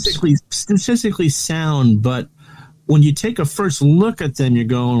games. Statistically sound, but when you take a first look at them, you're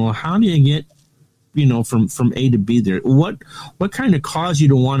going, well, how do you get, from A to B there? What kind of caused you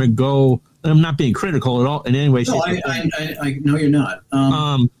to want to go? I'm not being critical at all in any way. No, I know you're not.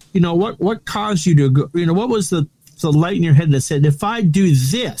 What caused you to go? What was the light in your head that said, if I do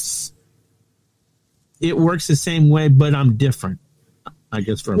this, it works the same way, but I'm different, I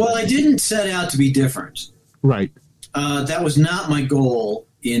guess. I didn't set out to be different. Right. That was not my goal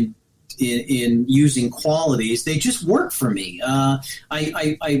in using qualities. They just work for me. I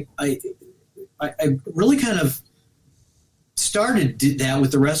really kind of started that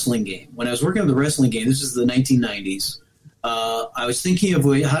with the wrestling game. When I was working on the wrestling game, this is the 1990s. I was thinking of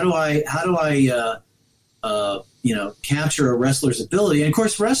how do I capture a wrestler's ability. And of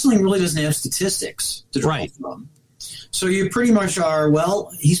course, wrestling really doesn't have statistics to draw from. So you pretty much are,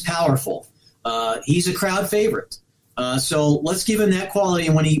 well, he's powerful. He's a crowd favorite. So let's give him that quality,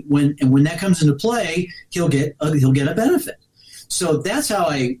 and when that comes into play, he'll get a benefit. So that's how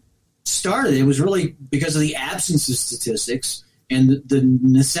I started. It was really because of the absence of statistics and the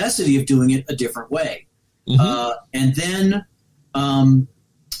necessity of doing it a different way. Mm-hmm. And then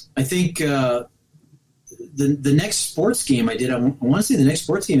I think the next sports game I did, I want to say the next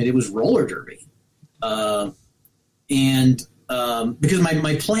sports game I did was roller derby. And because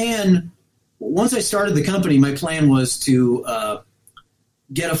my plan, once I started the company, my plan was to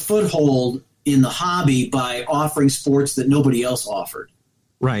get a foothold in the hobby by offering sports that nobody else offered.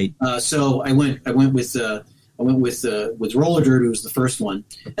 Right. So I went with roller derby was the first one,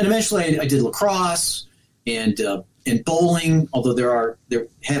 and eventually I did lacrosse and bowling. Although there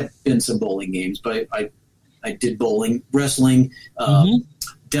have been some bowling games, but I did bowling, wrestling,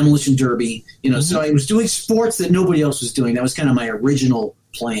 demolition derby. So I was doing sports that nobody else was doing. That was kind of my original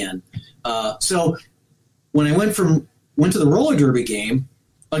plan. So when I went to the roller derby game,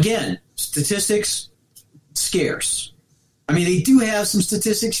 again, statistics scarce. I mean, they do have some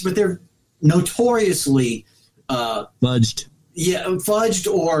statistics, but they're notoriously fudged. Yeah, fudged,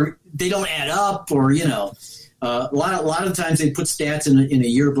 or they don't add up, or a lot of times they put stats in a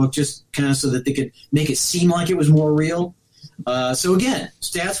yearbook just kind of so that they could make it seem like it was more real. So again,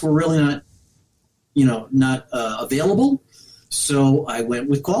 stats were really not available. So I went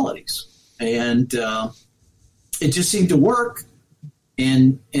with qualities, and it just seemed to work.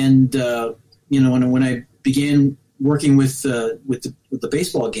 And when I began working with the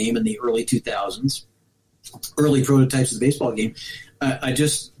baseball game in the early 2000s, early prototypes of the baseball game,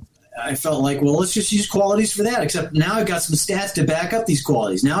 I felt like, well, let's just use qualities for that. Except now I've got some stats to back up these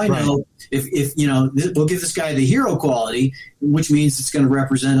qualities. Now I know if we'll give this guy the hero quality, which means it's going to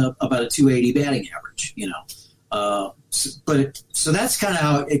represent about a 280 batting average. So that's kind of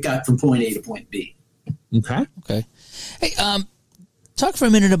how it got from point A to point B. Okay. Hey, talk for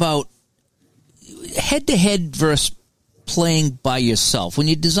a minute about head-to-head versus playing by yourself. When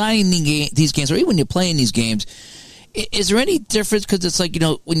you're designing these games, or even when you're playing these games, is there any difference? Because it's like,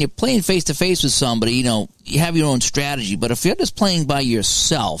 when you're playing face-to-face with somebody, you have your own strategy. But if you're just playing by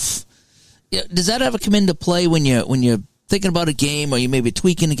yourself, does that ever come into play when you're thinking about a game, or you maybe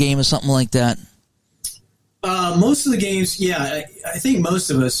tweaking a game or something like that? Most of the games, yeah. I think most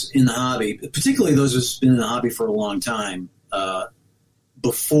of us in the hobby, particularly those who've been in the hobby for a long time,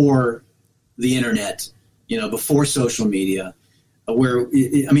 before the internet, before social media, where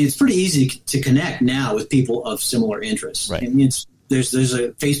it's pretty easy to connect now with people of similar interests. Right. I mean, there's a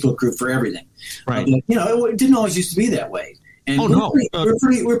Facebook group for everything. Right. But, it didn't always used to be that way. And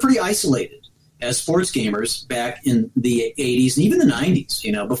we're pretty isolated as sports gamers back in the 80s and even the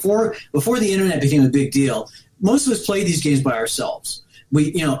 90s. Before the internet became a big deal, most of us played these games by ourselves.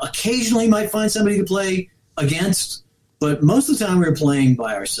 We, occasionally might find somebody to play against, but most of the time we were playing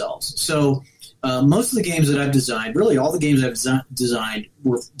by ourselves. So most of the games that I've designed, really all the games I've designed,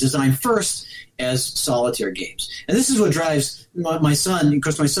 were designed first as solitaire games. And this is what drives my son,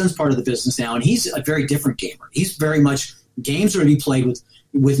 because my son's part of the business now, and he's a very different gamer. He's very much games are to be played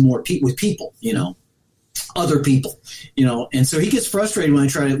with more with people, other people, and so he gets frustrated when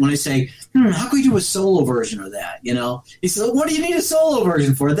I say, how can we do a solo version of that? He says, what do you need a solo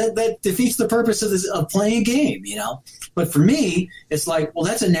version for? That defeats the purpose of playing a game, But for me, it's like, well,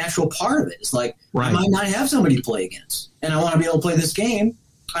 that's a natural part of it. It's like, I might not have somebody to play against, and I want to be able to play this game.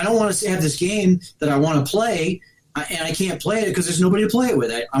 I don't want to have this game that I want to play, and I can't play it because there's nobody to play it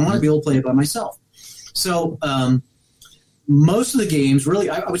with. I want to be able to play it by myself. So most of the games, really,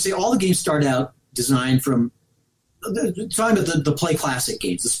 I would say all the games start out designed from talking about the Play Classic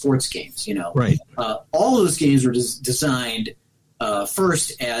games, the sports games, Right. All of those games were designed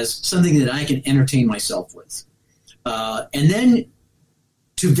first as something that I can entertain myself with. And then,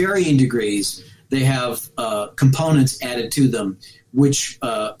 to varying degrees, they have components added to them which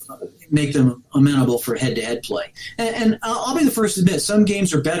make them amenable for head-to-head play. And I'll be the first to admit, some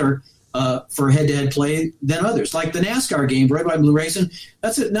games are better for head-to-head play than others. Like the NASCAR game, Red, White, Blue Racing,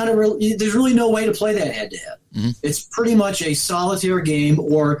 there's really no way to play that head-to-head. Mm-hmm. It's pretty much a solitaire game,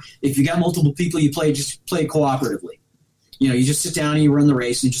 or if you got multiple people, just play cooperatively. You just sit down and you run the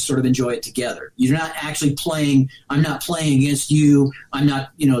race and you just sort of enjoy it together. You're not actually playing. I'm not playing against you. I'm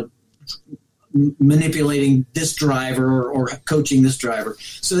not, manipulating this driver or coaching this driver.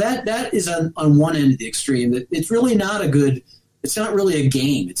 So that is on one end of the extreme. That it's really not a good it's not really a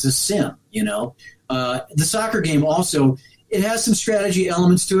game. It's a sim, you know. The soccer game also, it has some strategy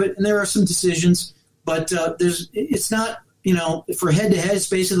elements to it, and there are some decisions, but it's not, you know, for head-to-head, it's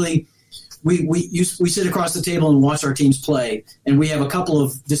basically we sit across the table and watch our teams play, and we have a couple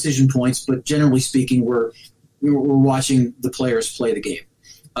of decision points, but generally speaking, we're watching the players play the game.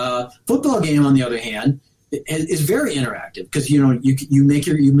 Football game, on the other hand, is very interactive because you make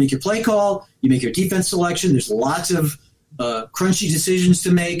your play call, you make your defense selection. There's lots of crunchy decisions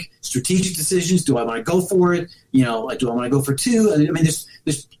to make, strategic decisions. Do I want to go for it? You know, do I want to go for two? I mean,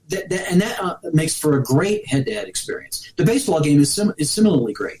 that makes for a great head-to-head experience. The baseball game is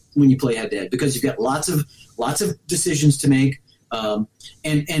similarly great when you play head-to-head because you've got lots of decisions to make, and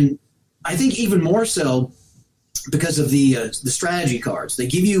I think even more so because of the strategy cards. They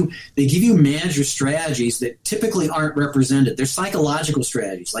give you manager strategies that typically aren't represented. They're psychological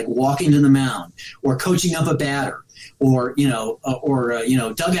strategies like walking to the mound or coaching up a batter or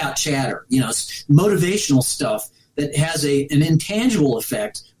dugout chatter, motivational stuff that has an intangible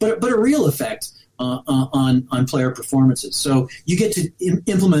effect, but a real effect on player performances. So you get to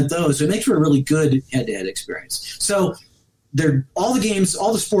implement those. So it makes for a really good head-to-head experience. So all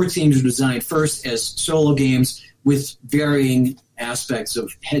the sports games are designed first as solo games with varying aspects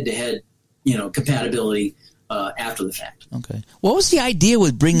of head-to-head, compatibility after the fact. Okay. What was the idea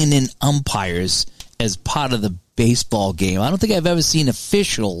with bringing in umpires as part of the baseball game? I don't think I've ever seen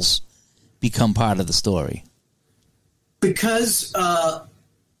officials become part of the story. Because I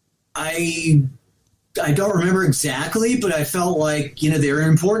don't remember exactly, but I felt like, they're an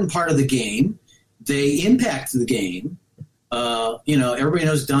important part of the game. They impact the game. Everybody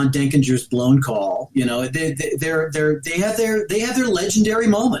knows Don Denkinger's blown call. They have their legendary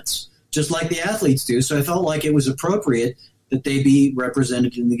moments, just like the athletes do. So I felt like it was appropriate that they be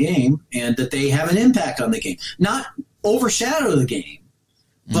represented in the game and that they have an impact on the game, not overshadow the game,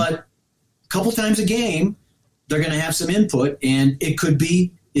 but a couple times a game they're going to have some input, and it could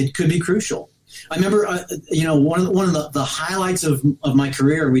be crucial. I remember, one of the highlights of my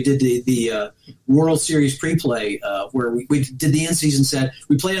career, we did the World Series pre-play where we did the in-season set.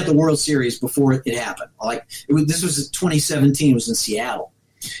 We played at the World Series before it happened. This was 2017. It was in Seattle,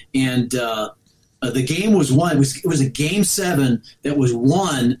 and the game was won. It was a Game 7 that was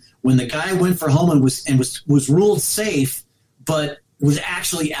won when the guy went for home and was ruled safe, but was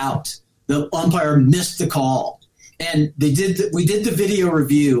actually out. The umpire missed the call. And we did the video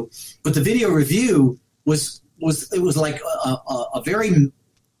review, but the video review was like a very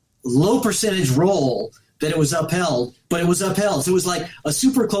low percentage roll that it was upheld, but it was upheld. So it was like a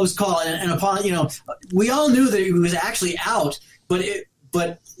super close call, and upon we all knew that it was actually out, but it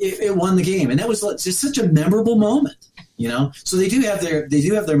won the game, and that was just such a memorable moment. So they do have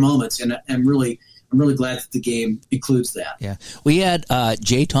their moments, and I'm really glad that the game includes that. Yeah, we had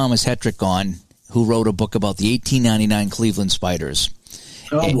J. Thomas Hetrick on, who wrote a book about the 1899 Cleveland Spiders.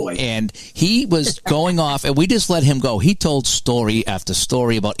 Oh, boy. And he was going off, and we just let him go. He told story after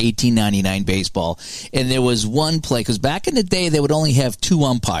story about 1899 baseball. And there was one play, because back in the day, they would only have two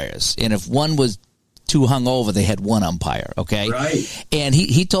umpires. And if one was too hungover, they had one umpire, okay? Right. And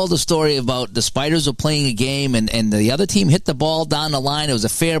he told a story about the Spiders were playing a game, and the other team hit the ball down the line. It was a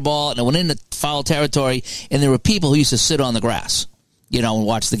fair ball, and it went into foul territory, and there were people who used to sit on the grass, and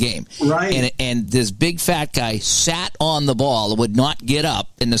watch the game. Right. And this big fat guy sat on the ball and would not get up,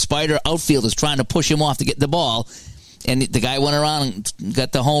 and the Spider outfield is trying to push him off to get the ball, and the guy went around and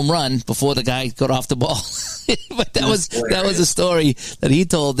got the home run before the guy got off the ball. But that was a story that he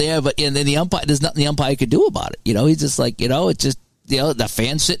told there. But and then the umpire, there's nothing the umpire could do about it. He's just like, it's just the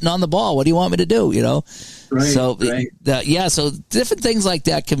fan's sitting on the ball. What do you want me to do? Right. So right. So different things like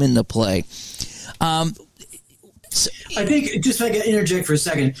that come into play. I think, just if I can interject for a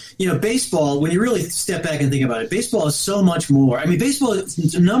second, baseball, when you really step back and think about it, baseball is so much more. I mean, baseball,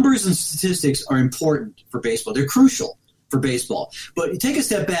 numbers and statistics are important for baseball. They're crucial for baseball. But you take a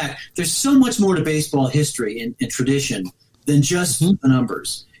step back, there's so much more to baseball history and tradition than just the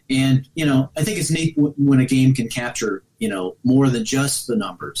numbers. And, I think it's neat when a game can capture, more than just the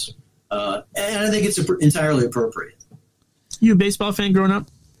numbers. And I think it's entirely appropriate. You a baseball fan growing up?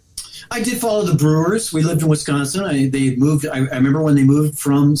 I did follow the Brewers. We lived in Wisconsin. They moved. I remember when they moved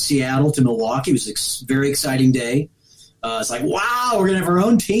from Seattle to Milwaukee. It was a very exciting day. It's like, wow, we're going to have our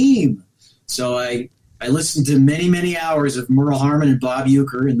own team. So I listened to many, many hours of Merle Harmon and Bob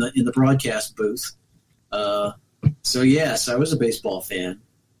Uecker in the broadcast booth. So yes, I was a baseball fan,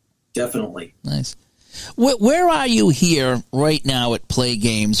 definitely. Nice. Where are you here right now at Plaay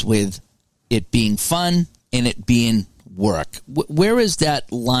Games with it being fun and it being work? Where is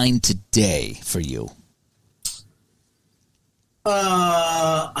that line today for you?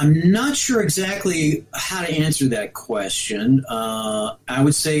 I'm not sure exactly how to answer that question. I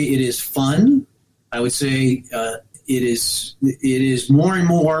would say it is fun. I would say it is more and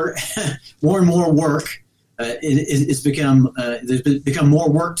more more and more work. It's become there's become more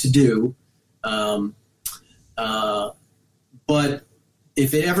work to do. But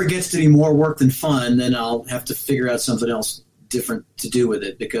if it ever gets to be more work than fun, then I'll have to figure out something else different to do with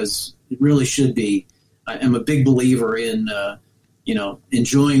it, because it really should be. I'm a big believer in,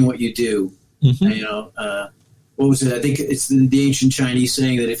 enjoying what you do. Mm-hmm. What was it? I think it's the ancient Chinese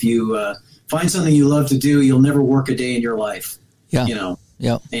saying that if you find something you love to do, you'll never work a day in your life. Yeah.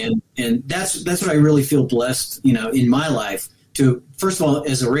 Yeah. And that's what I really feel blessed, in my life to, first of all,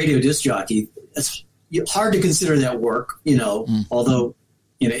 as a radio disc jockey, it's hard to consider that work, although,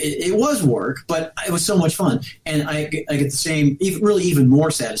 it was work, but it was so much fun. And I get the same, even more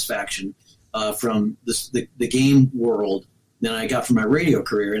satisfaction from the game world than I got from my radio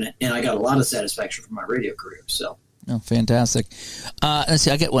career. And I got a lot of satisfaction from my radio career. So. Oh, fantastic. Let's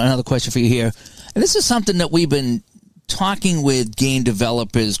see, I get another question for you here. And this is something that we've been talking with game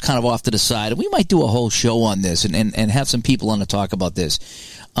developers kind of off to the side. And we might do a whole show on this and have some people on to talk about this.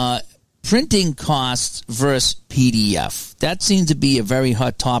 Printing costs versus PDF. That seems to be a very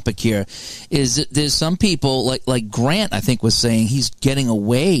hot topic here. There's some people, like Grant, I think, was saying he's getting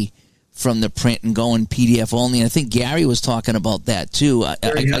away from the print and going PDF only. And I think Gary was talking about that too.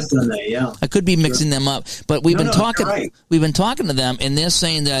 Gary has done that, yeah. I could be mixing them up, but we've been talking. Right. We've been talking to them, and they're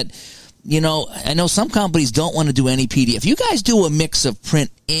saying that, I know some companies don't want to do any PDF. You guys do a mix of print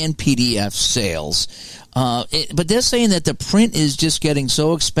and PDF sales, but they're saying that the print is just getting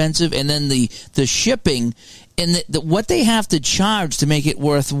so expensive, and then the shipping and what they have to charge to make it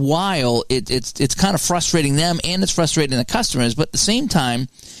worthwhile. It's kind of frustrating them, and it's frustrating the customers. But at the same time,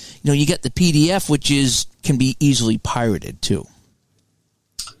 you get the PDF, which can be easily pirated too.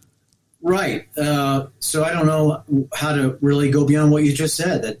 Right. So I don't know how to really go beyond what you just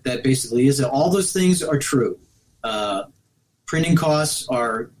said. That basically is that all those things are true. Printing costs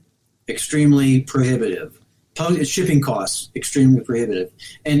are extremely prohibitive. Shipping costs extremely prohibitive,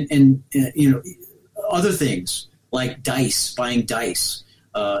 and other things like buying dice,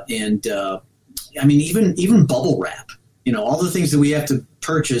 and even bubble wrap. All the things that we have to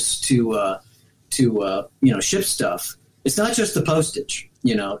purchase to ship stuff. It's not just the postage.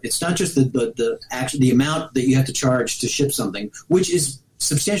 It's not just the amount that you have to charge to ship something, which is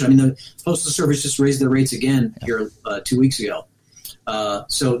substantial. The Postal Service just raised their rates again here 2 weeks ago.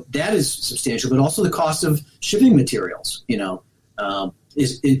 So that is substantial, but also the cost of shipping materials,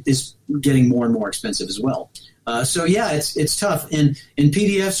 is getting more and more expensive as well. So yeah, it's tough, and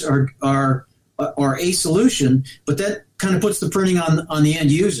PDFs are a solution, but that kind of puts the printing on the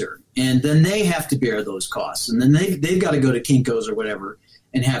end user, and then they have to bear those costs, and then they've got to go to Kinko's or whatever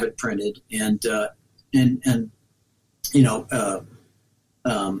and have it printed, and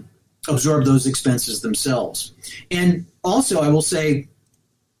absorb those expenses themselves. And also, I will say,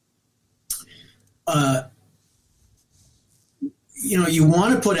 you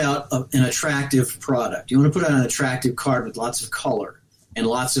want to put out an attractive product. You want to put out an attractive card with lots of color and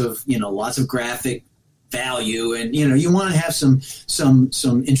lots of graphic value, and you want to have some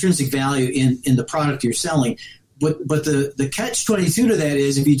intrinsic value in the product you're selling. But the catch-22 to that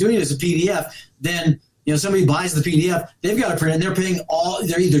is, if you're doing it as a PDF, then somebody buys the PDF, they've got to print it, and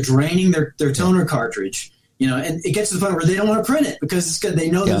they're either draining their toner cartridge, and it gets to the point where they don't want to print it because they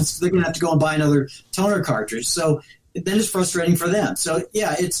know that they're going to have to go and buy another toner cartridge. So then it's frustrating for them. So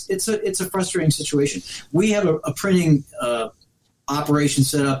yeah, it's a frustrating situation. We have a printing operation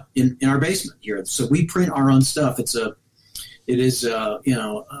set up in our basement here, so we print our own stuff. It is a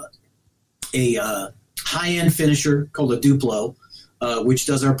high-end finisher called a Duplo, which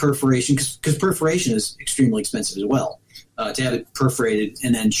does our perforation, because perforation is extremely expensive as well, to have it perforated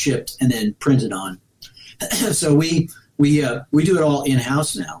and then shipped and then printed on. So we do it all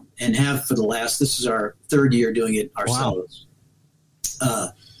in-house now, and have for this is our third year doing it ourselves.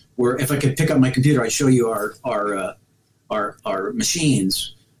 Wow. Where if I could pick up my computer, I'd show you our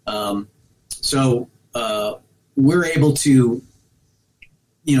machines. So we're able to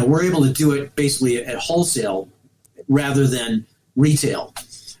do it basically at wholesale rather than retail.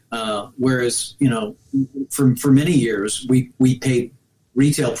 Whereas, for many years we paid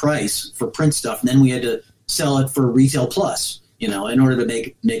retail price for print stuff, and then we had to sell it for retail plus, in order to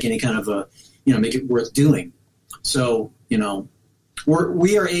make any kind of make it worth doing. So,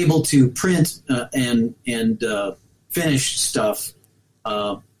 we are able to print and finish stuff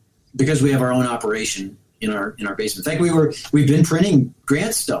because we have our own operation in our basement. In fact, we've been printing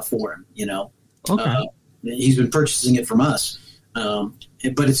Grant stuff for him. Okay. He's been purchasing it from us.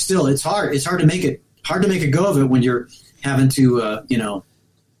 But it's hard. It's hard to make a go of it when you're having to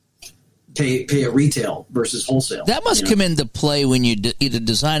pay at retail versus wholesale. That must come into play when you're either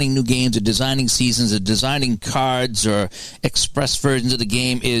designing new games or designing seasons or designing cards or express versions of the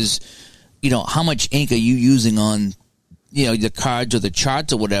game. Is how much ink are you using on the cards or the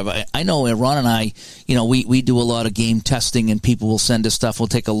charts or whatever. I know Ron and I, we do a lot of game testing, and people will send us stuff we'll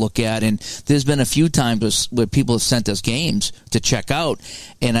take a look at. And there's been a few times where people have sent us games to check out,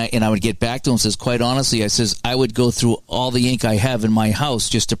 and I would get back to them and says, quite honestly, I would go through all the ink I have in my house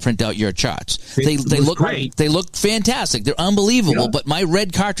just to print out your charts. They look great. They look fantastic. They're unbelievable, Yeah. but my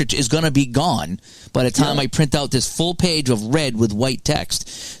red cartridge is going to be gone by the time I print out this full page of red with white text.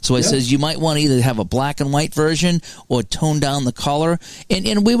 So it says you might want to either have a black and white version or tone down the color.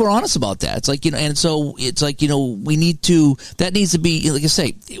 And we were honest about that. It's like, and so it's like, we need to, that needs to be, like I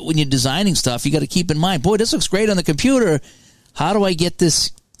say, when you're designing stuff, you got to keep in mind, boy, this looks great on the computer. How do I get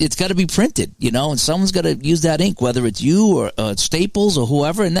this? It's got to be printed, and someone's got to use that ink, whether it's you or Staples or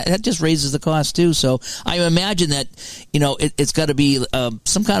whoever, and that just raises the cost too. So I imagine that, it's got to be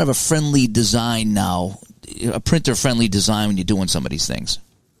some kind of a friendly design now, a printer-friendly design when you're doing some of these things.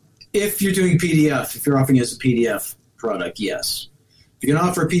 If you're doing PDF, if you're offering it as a PDF product, yes. If you're going to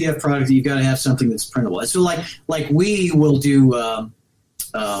offer a PDF product, you've got to have something that's printable. And so like we will do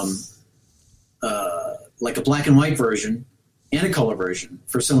like a black and white version and a color version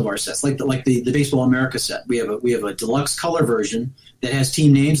for some of our sets, like the Baseball America set. We have a deluxe color version that has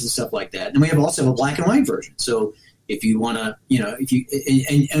team names and stuff like that, and we also have a black and white version. So if you want to,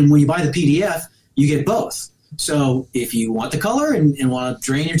 and when you buy the PDF, you get both. So if you want the color and want to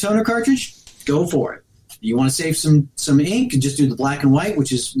drain your toner cartridge, go for it. You want to save some ink and just do the black and white,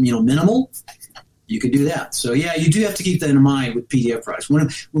 which is minimal. You can do that. So yeah, you do have to keep that in mind with PDF products. When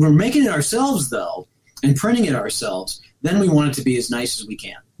we're making it ourselves though and printing it ourselves, then we want it to be as nice as we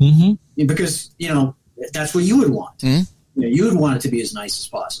can. Mm-hmm. Because that's what you would want. Mm-hmm. You would want it to be as nice as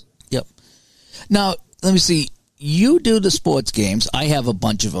possible. Yep. Now let me see. You do the sports games. I have a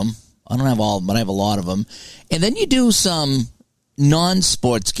bunch of them. I don't have all of them, but I have a lot of them. And then you do some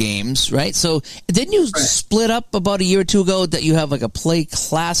non-sports games, right? So didn't you split up about a year or two ago that you have like a Play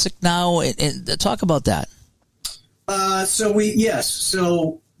Classic now? And talk about that.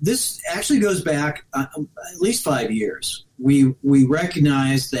 So this actually goes back at least 5 years. We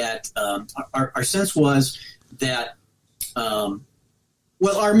recognized that our sense was that,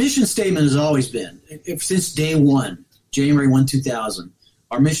 our mission statement has always been, since day one, January 1, 2000,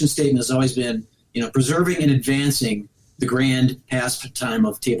 our mission statement has always been, preserving and advancing the grand pastime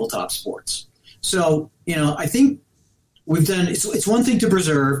of tabletop sports. So, I think we've done, it's one thing to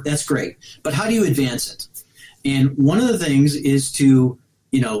preserve, that's great, but how do you advance it? And one of the things is to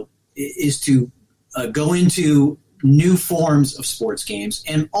go into new forms of sports games,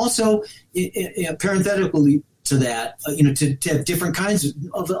 and also parenthetically to that, to have different kinds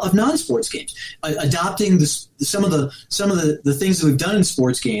of non-sports games, adopting some of the things that we've done in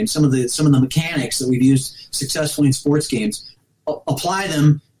sports games, some of the mechanics that we've used successfully in sports games, apply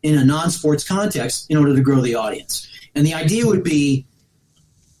them in a non-sports context in order to grow the audience. And the idea would be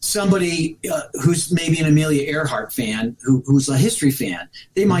somebody who's maybe an Amelia Earhart fan, who's a history fan.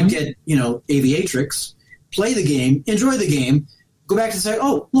 They might get Aviatrix, play the game, enjoy the game, go back and say,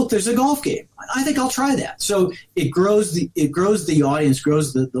 oh, look, there's a golf game. I think I'll try that. So it grows the audience,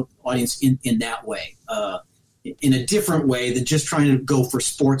 grows the audience in that way, in a different way than just trying to go for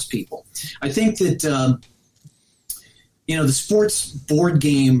sports people. I think that the sports board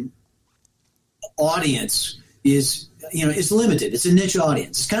game audience is limited. It's a niche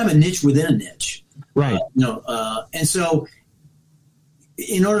audience. It's kind of a niche within a niche, right? And so,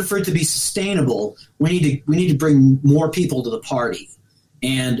 in order for it to be sustainable, we need to bring more people to the party.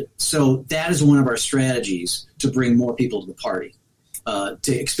 And so that is one of our strategies, to bring more people to the party, to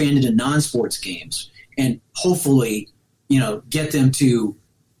expand into non-sports games, and hopefully, get them to,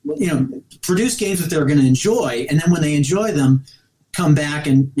 produce games that they're going to enjoy. And then when they enjoy them, come back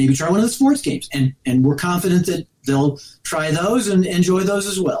and maybe try one of the sports games. And we're confident that they'll try those and enjoy those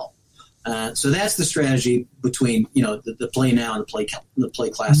as well. So that's the strategy between, the Play Now and the Play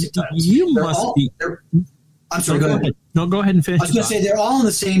Classic titles. I'm sorry, go ahead. No, go ahead and finish. I was going to say they're all on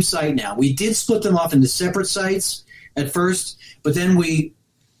the same site now. We did split them off into separate sites at first, but then we,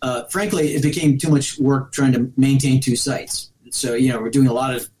 frankly, it became too much work trying to maintain two sites. So, we're doing a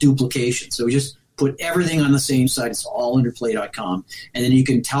lot of duplication. So we just put everything on the same site. It's all under play.com. And then you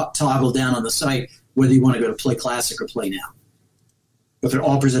can toggle down on the site whether you want to go to Play Classic or Play Now. But they're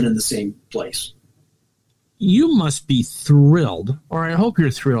all presented in the same place. You must be thrilled, or I hope you're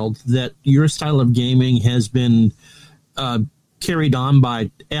thrilled, that your style of gaming has been carried on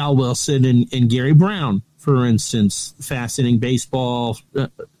by Al Wilson and Gary Brown, for instance. Fascinating baseball,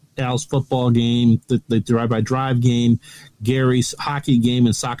 Al's football game, the drive-by-drive game, Gary's hockey game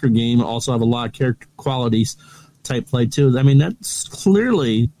and soccer game also have a lot of character qualities type play too. I mean, that's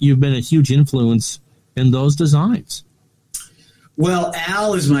clearly you've been a huge influence in those designs. Well,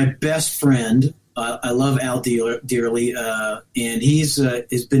 Al is my best friend. I love Al dearly, and he's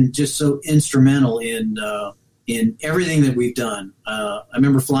has been just so instrumental in everything that we've done. I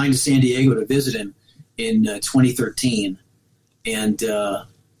remember flying to San Diego to visit him in 2013, and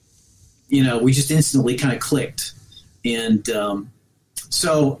we just instantly kind of clicked. And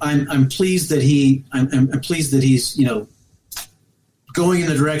so I'm pleased that I'm pleased that he's going in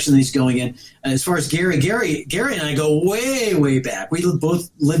the direction that he's going in. As far as Gary and I go way back. We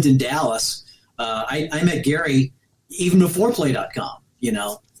both lived in Dallas. I met Gary even before Play.com.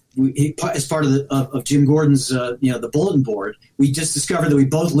 As part of Jim Gordon's the bulletin board. We just discovered that we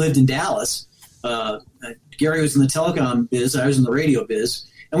both lived in Dallas. Gary was in the telecom biz, I was in the radio biz,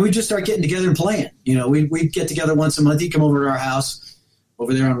 and we just started getting together and playing. We'd get together once a month. He'd come over to our house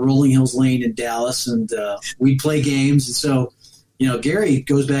over there on Rolling Hills Lane in Dallas, and we'd play games. And so, Gary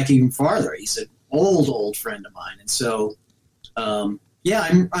goes back even farther. He's an old friend of mine, and so.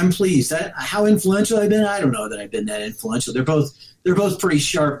 I'm pleased. How influential I've been, I don't know that I've been that influential. They're both pretty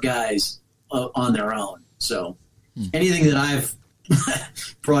sharp guys on their own. So anything that I've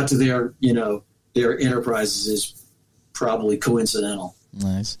brought to their enterprises is probably coincidental.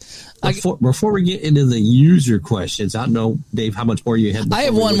 Nice. Before we get into the user questions, I don't know, Dave, how much more you had. I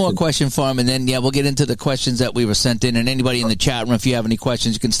have one more question for him, and then we'll get into the questions that we were sent in. And anybody in the chat room, if you have any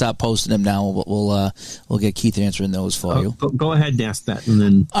questions, you can stop posting them now. We'll get Keith answering those for you. Go ahead and ask that, and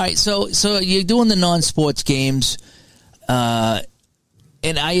then. All right, so you're doing the non-sports games, and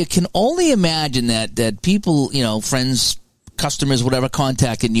I can only imagine that people, friends, customers, whatever,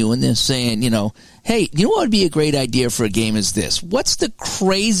 contacting you and they're saying, hey, what would be a great idea for a game is this? What's the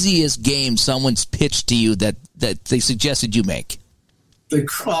craziest game someone's pitched to you that they suggested you make?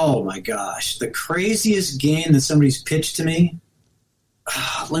 Oh my gosh, the craziest game that somebody's pitched to me.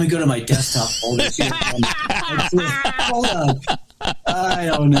 Let me go to my desktop folder. Hold on. I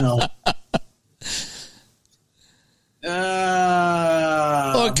don't know.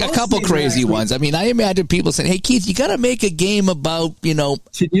 A couple crazy ones. I mean, I imagine people saying, "Hey, Keith, you got to make a game about Can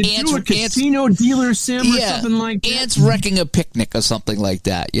you do a casino dealer sim or something like that? Ants wrecking a picnic or something like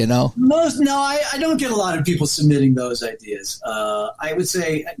that." I don't get a lot of people submitting those ideas. I would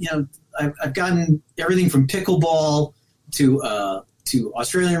say, I've gotten everything from pickleball to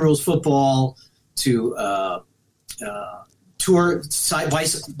Australian rules football to tour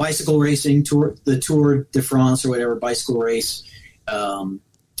bicycle racing, the Tour de France or whatever bicycle race.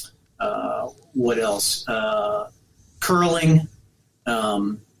 What else? Curling,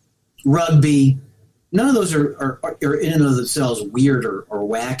 rugby. None of those are in and of themselves weird or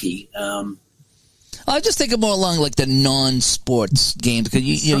wacky. I just think more along like the non-sports games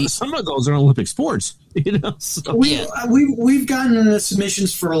because some of those are Olympic sports. So. We've gotten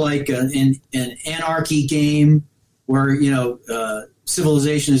submissions for like an anarchy game where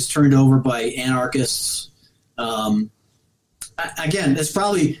civilization is turned over by anarchists. Again, that's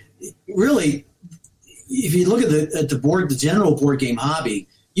probably really, if you look at the general board game hobby,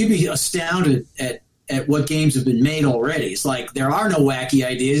 you'd be astounded at what games have been made already. It's like there are no wacky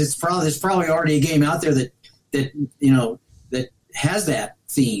ideas. There's probably already a game out there that has that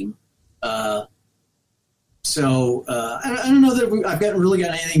theme. So I don't know that I've really got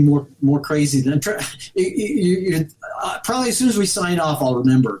anything more crazy than probably as soon as we sign off, I'll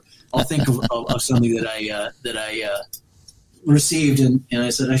think of something that I received and I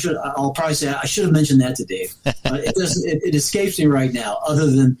said I'll probably say I should have mentioned that to Dave. It escapes me right now.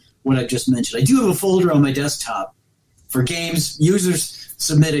 Other than what I just mentioned, I do have a folder on my desktop for games, users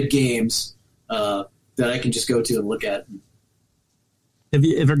submitted games that I can just go to and look at. Have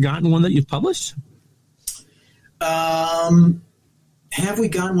you ever gotten one that you've published? Have we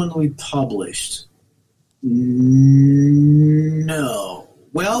gotten one that we published? No.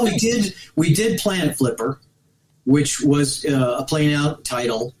 Well, we did Planet Flipper, which was a Play Now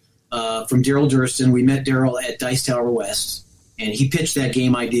title from Daryl Durston. We met Daryl at Dice Tower West, and he pitched that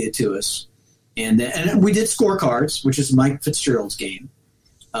game idea to us. And we did Scorecards, which is Mike Fitzgerald's game.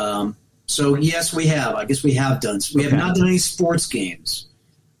 So, yes, we have. I guess we have done. We have not done any sports games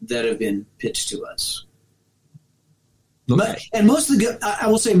that have been pitched to us. Okay. And I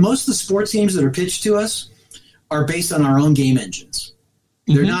will say most of the sports games that are pitched to us are based on our own game engines.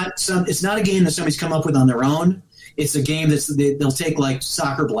 They're not it's not a game that somebody's come up with on their own. It's a game they'll take like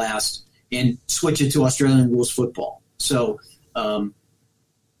Soccer Blast and switch it to Australian rules football. So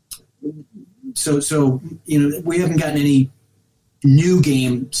So we haven't gotten any new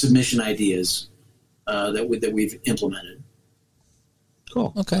game submission ideas that we've implemented.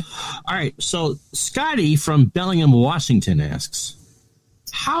 Cool. Okay. All right. So Scotty from Bellingham, Washington asks,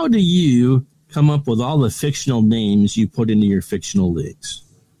 how do you come up with all the fictional names you put into your fictional leagues?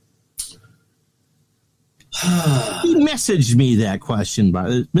 He messaged me that question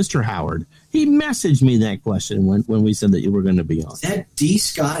by Mr. Howard. He messaged me that question when we said that you were going to be on. Is that D.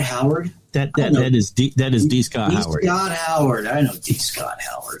 Scott Howard? That is D. Scott Howard. D. Scott Howard. I know D. Scott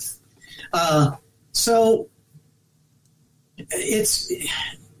Howard. So it's.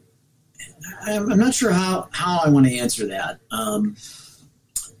 I'm not sure how I want to answer that.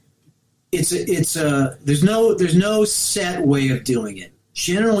 There's no set way of doing it.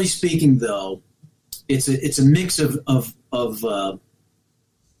 Generally speaking, though, it's a mix of what's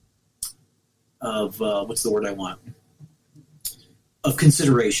the word I want? Of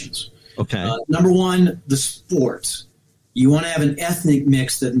considerations. Okay. Number one, the sport. You want to have an ethnic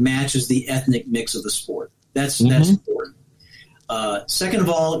mix that matches the ethnic mix of the sport. That's important. Second of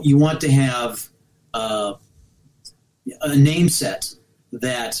all, you want to have a name set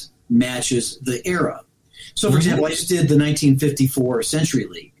that matches the era. So, for example, I just did the 1954 Century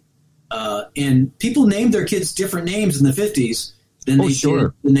League, and people named their kids different names in the 50s than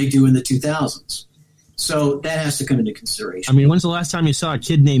they do in the 2000s. So that has to come into consideration. I mean, when's the last time you saw a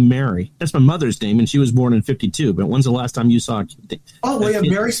kid named Mary? That's my mother's name, and she was born in 52. But when's the last time you saw a kid? Oh, we have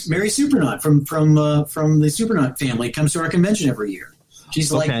Mary Supernaut from the Supernaut family. Comes to our convention every year.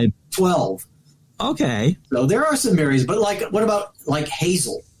 She's like 12. Okay. So there are some Marys, but what about like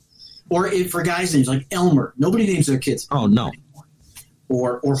Hazel? Or for guys' names like Elmer. Nobody names their kids. Oh no.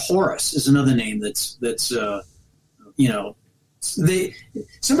 Or Horace is another name that's I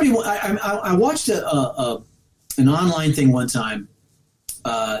watched an online thing one time.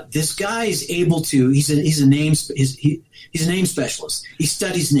 This guy is able to. He's a name specialist. He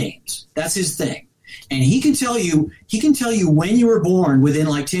studies names. That's his thing, and he can tell you when you were born within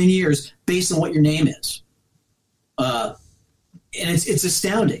like 10 years based on what your name is. And it's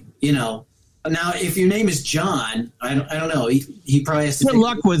astounding, Now, if your name is John, I don't know. He probably has to. Good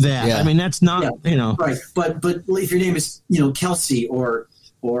luck with that. Yeah. I mean, that's not right. But if your name is Kelsey or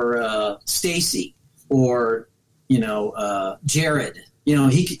Stacy or Jared,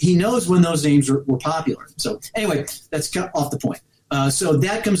 he knows when those names were popular. So anyway, that's off the point. So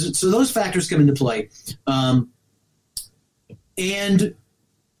those factors come into play, and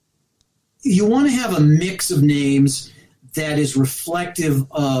you want to have a mix of names that is reflective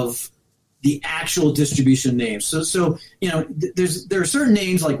of the actual distribution names. So there are certain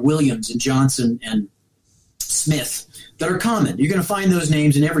names like Williams and Johnson and Smith that are common. You're going to find those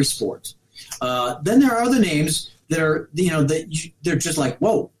names in every sport. Then there are other names that are they're just like,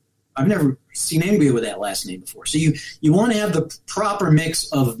 whoa, I've never seen anybody with that last name before. So you want to have the proper mix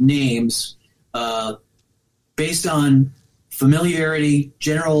of names based on familiarity,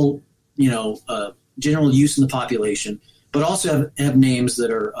 general use in the population, but also have names that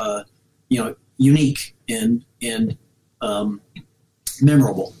are unique and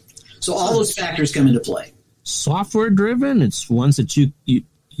memorable. So all those factors come into play. Software driven? It's ones that you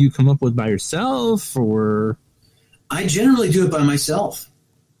come up with by yourself, or? I generally do it by myself.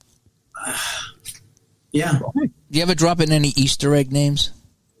 Yeah. Do you ever drop in any Easter egg names?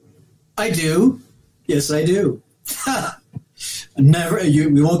 I do. Yes, I do. Never.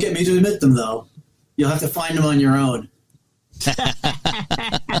 You won't get me to admit them, though. You'll have to find them on your own.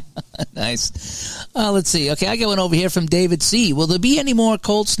 Nice. Let's see. Okay, I got one over here from David C. Will there be any more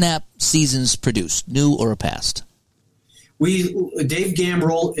Cold Snap seasons produced, new or past? Dave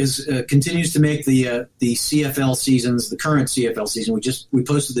Gambrell continues to make the CFL seasons, the current CFL season. We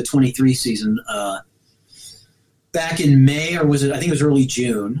posted the 23 season back in May, or was it? I think it was early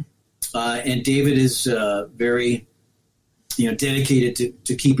June. And David is very, dedicated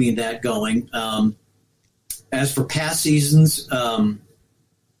to keeping that going. As for past seasons, I'm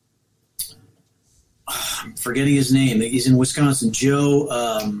forgetting his name. He's in Wisconsin. Joe,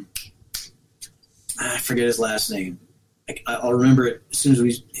 I forget his last name. I'll remember it as soon as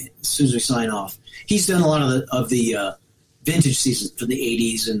we sign off. He's done a lot of the vintage seasons for the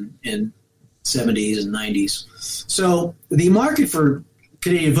 80s and 70s and 90s. So the market for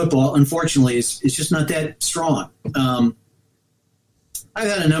Canadian football, unfortunately, is just not that strong. I've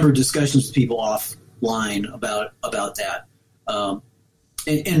had a number of discussions with people offline about that.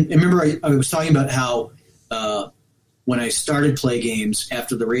 And remember, I was talking about how when I started Plaay Games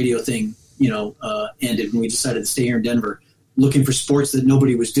after the radio thing, ended, and we decided to stay here in Denver, looking for sports that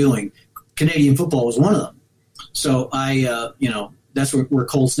nobody was doing, Canadian football was one of them. So that's where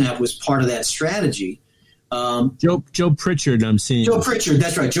Cold Snap was part of that strategy. Joe Pritchard, I'm seeing. Joe Pritchard,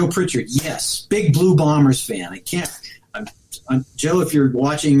 that's right. Joe Pritchard, yes. Big Blue Bombers fan. I'm Joe, if you're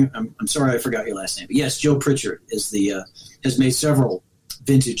watching, I'm sorry I forgot your last name. But yes, Joe Pritchard has made several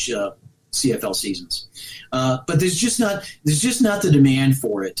vintage CFL seasons. But there's just not the demand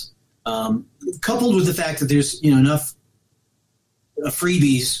for it. Coupled with the fact that there's enough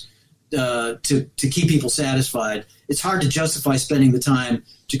freebies to keep people satisfied, it's hard to justify spending the time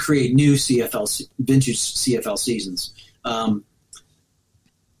to create new vintage CFL seasons. I'm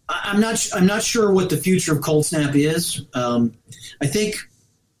not sure what the future of Cold Snap is. I think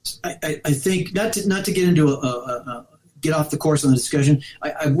not to get into get off the course on the discussion.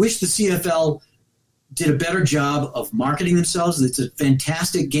 I wish the CFL did a better job of marketing themselves. It's a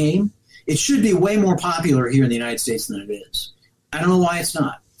fantastic game. It should be way more popular here in the United States than it is. I don't know why it's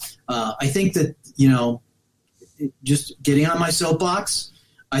not. I think that, just getting on my soapbox,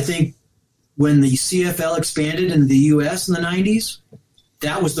 I think when the CFL expanded into the U.S. in the 90s,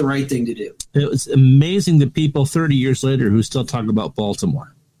 that was the right thing to do. It was amazing the people 30 years later who still talk about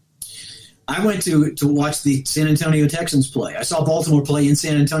Baltimore. I went to watch the San Antonio Texans play. I saw Baltimore play in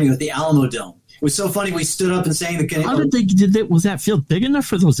San Antonio at the Alamo Dome. It was so funny. We stood up and sang the. How was that field big enough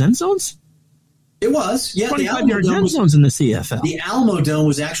for those end zones? It was, yeah. 25-yard end zones in the CFL. The Alamo Dome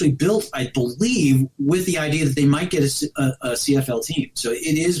was actually built, I believe, with the idea that they might get a CFL team. So it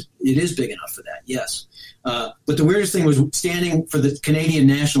is big enough for that, yes. But the weirdest thing was standing for the Canadian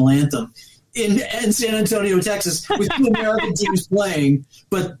national anthem in San Antonio, Texas, with two American teams playing.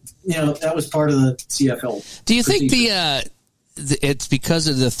 But that was part of the CFL. Do you think it's because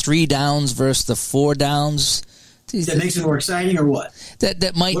of the 3 downs versus the 4 downs? That makes it more exciting, or what?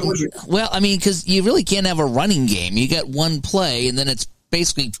 That might. Well, I mean, because you really can't have a running game. You got one play, and then it's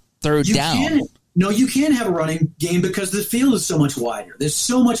basically third down. You can have a running game because the field is so much wider. There's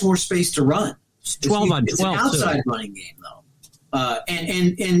so much more space to run. It's 12 on 12. It's an outside running game, though.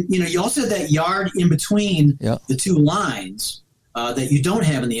 And you also have that yard in between the two lines that you don't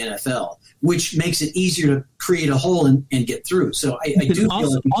have in the NFL, which makes it easier to create a hole and get through. So I do feel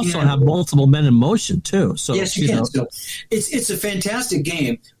like you also have multiple men in motion too. So yes, you can. So it's a fantastic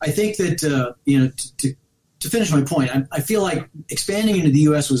game. I think that to finish my point, I feel like expanding into the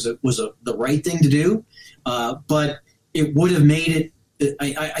U.S. was the right thing to do, but it would have made it.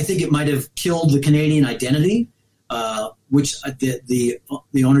 I think it might have killed the Canadian identity, which the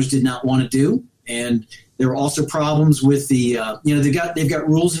owners did not want to do, and there were also problems with the they've got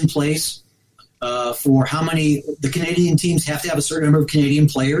rules in place. For how many the Canadian teams have to have a certain number of Canadian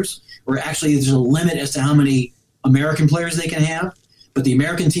players, or actually there's a limit as to how many American players they can have. But the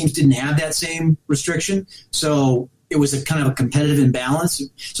American teams didn't have that same restriction, so it was a kind of a competitive imbalance.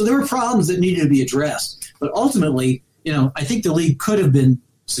 So there were problems that needed to be addressed. But ultimately, I think the league could have been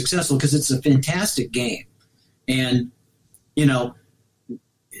successful because it's a fantastic game, and now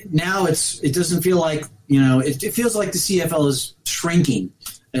it doesn't feel like it feels like the CFL is shrinking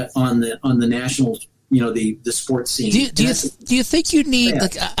on the national, the sports scene. Do you think you need?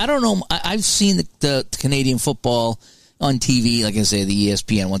 Like, I don't know. I've seen the Canadian football on TV. Like I say, the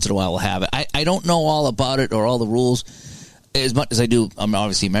ESPN once in a while will have it. I don't know all about it or all the rules as much as I do.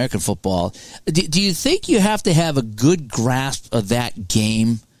 Obviously American football. Do you think you have to have a good grasp of that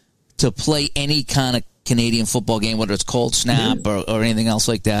game to play any kind of Canadian football game, whether it's Cold Snap or anything else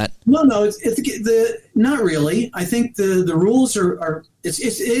like that? No, it's not really. I think the rules are it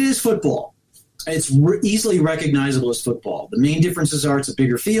is football. It's easily recognizable as football. The main differences are it's a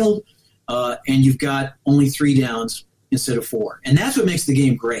bigger field, and you've got only 3 downs instead of 4, and that's what makes the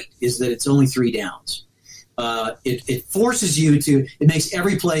game great. Is that it's only 3 downs. It forces you to. It makes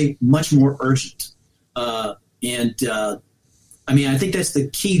every play much more urgent, I think that's the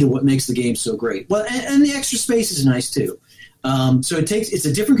key to what makes the game so great. Well, and the extra space is nice too. So it's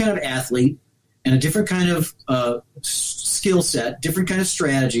a different kind of athlete and a different kind of skill set, different kind of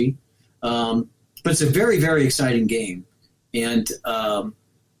strategy. But it's a very, very exciting game. And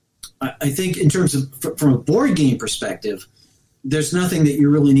I think in terms of from a board game perspective, there's nothing that you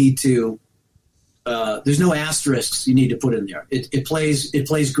really need to. There's no asterisks you need to put in there. It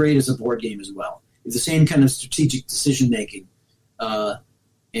plays great as a board game as well. It's the same kind of strategic decision making.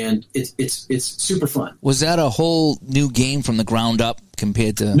 And it's super fun. Was that a whole new game from the ground up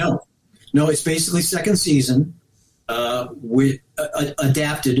compared to? No, it's basically second season,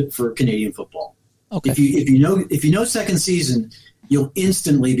 adapted for Canadian football. Okay. If you know second season, you'll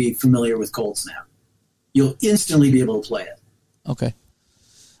instantly be familiar with Cold Snap. You'll instantly be able to play it. Okay.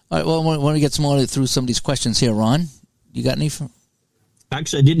 All right. Well, I want to get some more through some of these questions here, Ron. You got any?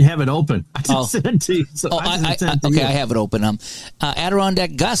 Actually, I didn't have it open. I just sent it to you. So I have it open.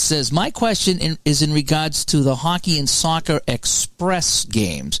 Adirondack Gus says, my question is in regards to the hockey and soccer express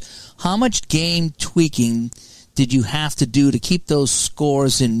games. How much game tweaking did you have to do to keep those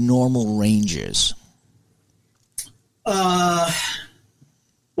scores in normal ranges? Well,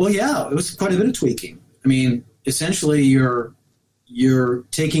 yeah, it was quite a bit of tweaking. I mean, essentially, you're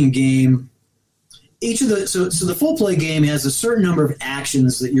taking a game. So the full play game has a certain number of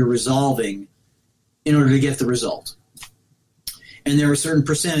actions that you're resolving in order to get the result, and there are certain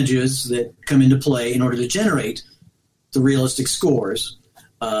percentages that come into play in order to generate the realistic scores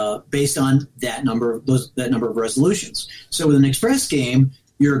based on that number of resolutions. So with an express game,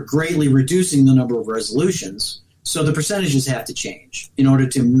 you're greatly reducing the number of resolutions, so the percentages have to change in order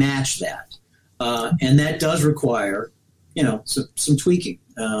to match that, and that does require some tweaking.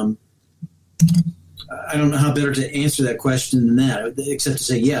 I don't know how better to answer that question than that, except to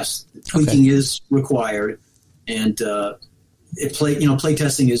say yes, tweaking is required, and play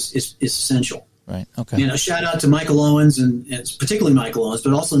testing is essential. Right. Okay. And a shout out to Michael Owens and particularly Michael Owens,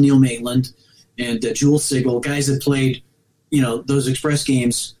 but also Neil Maitland and Jules Sigel, guys that played those express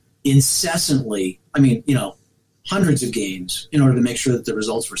games incessantly. I mean, hundreds of games in order to make sure that the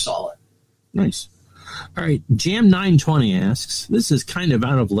results were solid. Nice. All right, Jam 920 asks, this is kind of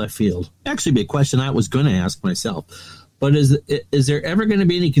out of left field. Actually, be a question I was going to ask myself. But is there ever going to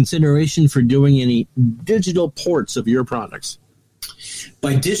be any consideration for doing any digital ports of your products?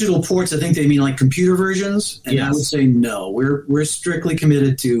 By digital ports, I think they mean like computer versions, and yes. I would say no. We're strictly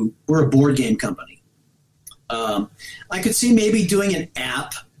committed to. We're a board game company. I could see maybe doing an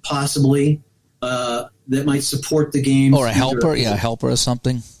app, possibly that might support the game, or a helper, a helper or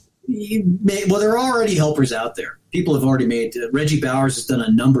something. Well, there are already helpers out there. People have already made. Reggie Bowers has done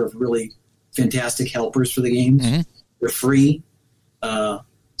a number of really fantastic helpers for the games. Mm-hmm. They're free,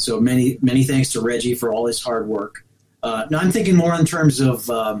 so many thanks to Reggie for all his hard work. Now I'm thinking more in terms of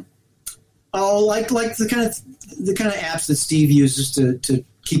like the kind of apps that Steve uses to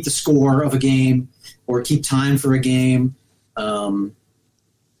keep the score of a game or keep time for a game.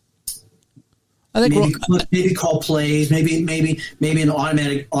 I think maybe call plays, maybe an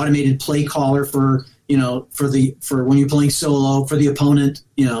automated play caller for when you're playing solo for the opponent.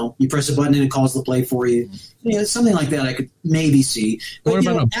 You press a button and it calls the play for you. Something like that I could maybe see. But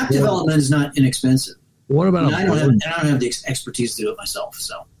app development is not inexpensive. What about I don't have the expertise to do it myself.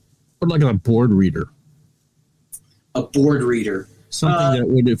 So, what like a board reader? A board reader, something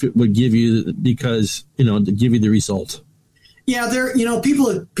that would give you to give you the result. Yeah,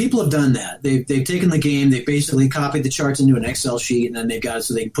 people have done that. They've taken the game, they basically copied the charts into an Excel sheet, and then they've got it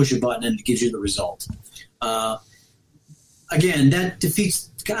so they can push a button and it gives you the result. Again,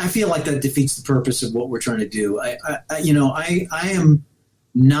 I feel like that defeats the purpose of what we're trying to do. I am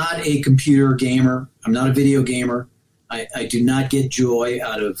not a computer gamer. I'm not a video gamer. I do not get joy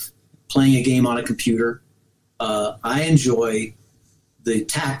out of playing a game on a computer. I enjoy the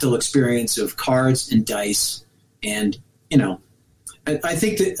tactile experience of cards and dice, and I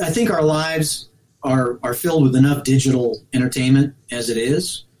think our lives are filled with enough digital entertainment as it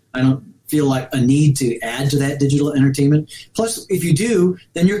is. I don't feel like a need to add to that digital entertainment. Plus, if you do,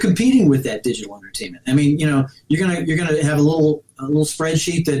 then you're competing with that digital entertainment. I mean, you're gonna have a little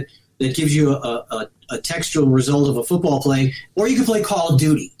spreadsheet that gives you a textual result of a football play, or you can play Call of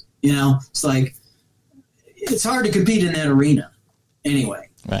Duty. It's like it's hard to compete in that arena anyway.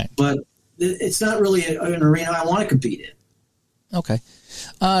 Right. But it's not really an arena I want to compete in. Okay.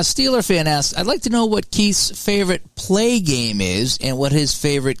 Steeler fan asks, I'd like to know what Keith's favorite play game is and what his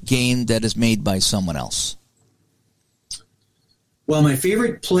favorite game that is made by someone else. Well, my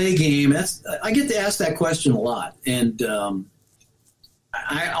favorite play game, I get to ask that question a lot. And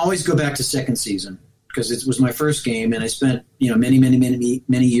I always go back to second season because it was my first game, and I spent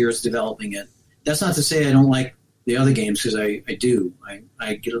many years developing it. That's not to say I don't like the other games, because I do.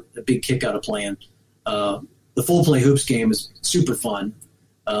 I get a big kick out of playing. The full play hoops game is super fun.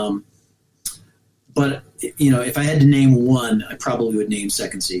 But if I had to name one, I probably would name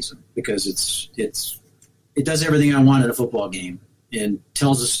second season, because it does everything I want in a football game and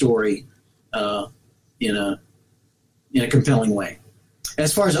tells a story in a compelling way.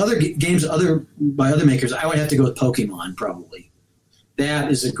 As far as other games by other makers, I would have to go with Pokemon probably.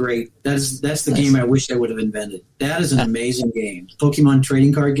 That's the game I wish I would have invented. That is an amazing game. Pokemon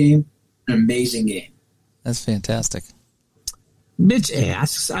trading card game, an amazing game. That's fantastic. Mitch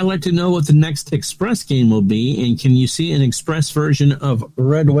asks, I'd like to know what the next Express game will be, and can you see an Express version of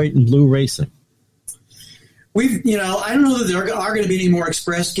Red, White, and Blue Racing? I don't know that there are going to be any more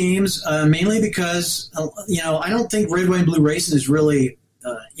Express games, mainly because, I don't think Red, White, and Blue Racing is really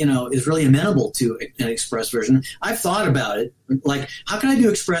is really amenable to an express version. I've thought about it, like, how can I do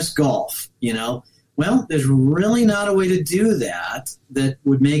express golf? Well, there's really not a way to do that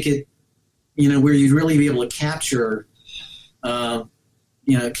would make it, where you'd really be able to capture,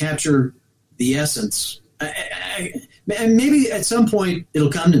 capture the essence. And maybe at some point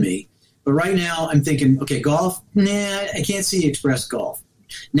it'll come to me, but right now I'm thinking, okay, golf, I can't see express golf.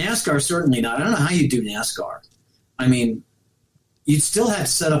 NASCAR, certainly not. I don't know how you do NASCAR. I mean, you'd still have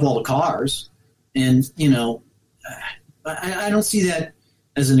to set up all the cars, and I don't see that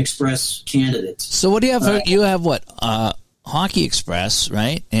as an express candidate. So what do you have? You have what? Hockey Express,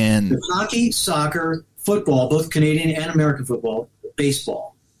 right? And hockey, soccer, football, both Canadian and American football,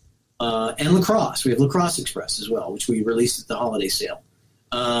 baseball, and lacrosse. We have Lacrosse Express as well, which we released at the holiday sale.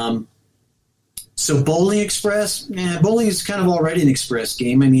 So Bowling Express, bowling is kind of already an express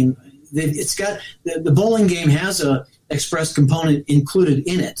game. I mean, it's got the bowling game has a express component included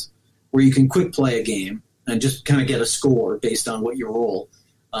in it, where you can quick play a game and just kind of get a score based on what you roll.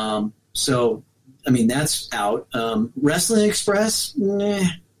 So, I mean, that's out. Wrestling Express,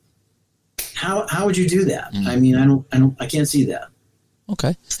 how would you do that? I mean, I can't see that.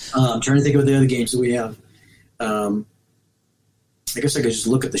 Okay. I'm trying to think of the other games that we have. I guess I could just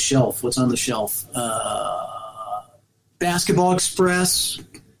look at the shelf. What's on the shelf? Basketball Express.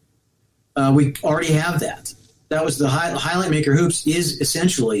 We already have that. That was the Highlight Maker Hoops is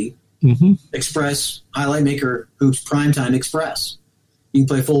essentially Express Highlight Maker Hoops Primetime Express. You can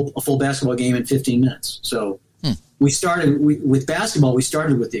play a full basketball game in 15 minutes. So we started with basketball. We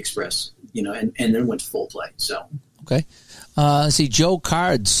started with the Express, and then went to full play. So okay. See, Joe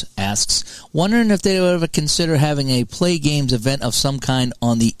Cards asks, wondering if they would ever consider having a Play Games event of some kind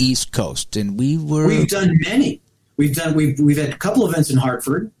on the East Coast. And we've done many. We've had a couple events in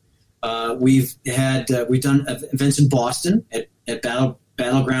Hartford. We've done events in Boston at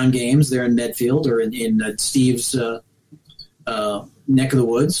Battleground Games there in Medfield, or in Steve's neck of the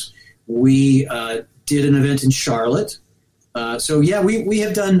woods. We did an event in Charlotte. So yeah, we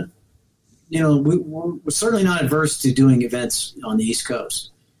have done. We're certainly not adverse to doing events on the East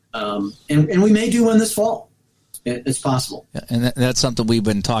Coast, and we may do one this fall. It's possible. Yeah, and that's something we've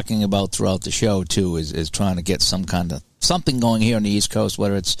been talking about throughout the show too. Is trying to get some kind of something going here on the East Coast,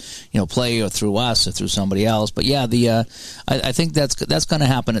 whether it's Play or through us or through somebody else. But yeah, I think that's going to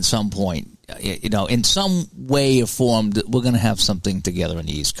happen at some point. In some way or form, we're going to have something together on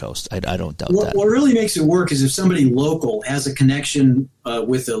the East Coast. I don't doubt that. What really makes it work is if somebody local has a connection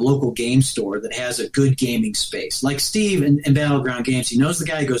with a local game store that has a good gaming space. Like Steve in Battleground Games, he knows the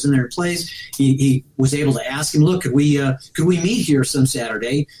guy, goes in there and plays. He was able to ask him, look, could we meet here some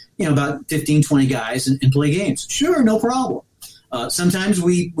Saturday, about 15, 20 guys and play games? Sure, no problem. Sometimes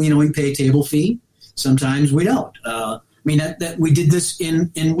we pay a table fee. Sometimes we don't. That we did this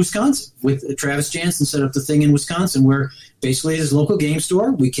in Wisconsin with Travis Jansen, set up the thing in Wisconsin where basically his local game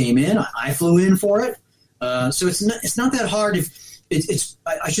store. We came in, I flew in for it. So it's not that hard.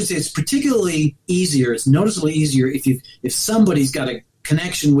 I should say it's particularly easier. It's noticeably easier if somebody's got a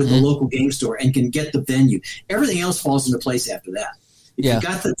connection with the local game store and can get the venue. Everything else falls into place after that. If you've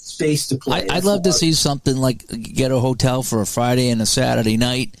got the space to play. I'd love to see something like get a hotel for a Friday and a Saturday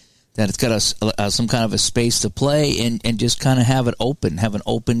night that it's got some kind of a space to play and just kind of have an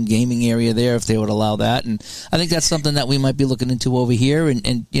open gaming area there if they would allow that. And I think that's something that we might be looking into over here.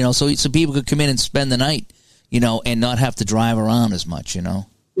 And so people could come in and spend the night, and not have to drive around as much,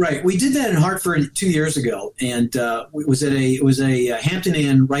 Right. We did that in Hartford 2 years ago, and it was a Hampton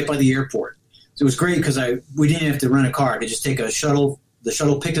Inn right by the airport. So it was great because we didn't have to rent a car. I could just take a shuttle. The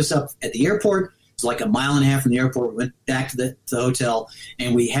shuttle picked us up at the airport. It's like a mile and a half from the airport. We went back to the hotel,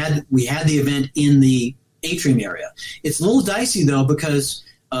 and we had the event in the atrium area. It's a little dicey though because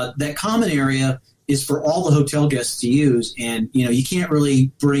that common area is for all the hotel guests to use, and you can't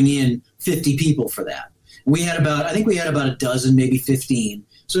really bring in 50 people for that. We had about a dozen, maybe 15.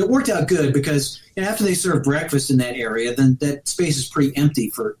 So it worked out good because after they serve breakfast in that area, then that space is pretty empty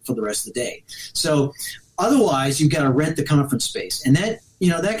for the rest of the day. So otherwise, you've got to rent the conference space, and that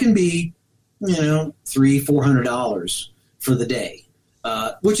can be $300-$400 for the day,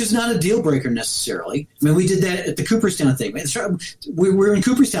 which is not a deal breaker necessarily. I mean, we did that at the Cooperstown thing. We were in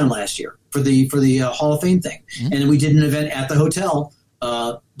Cooperstown last year for the Hall of Fame thing, and then we did an event at the hotel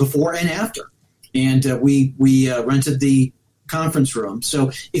before and after, and we rented the conference room.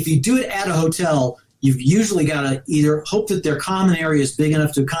 So if you do it at a hotel, you've usually got to either hope that their common area is big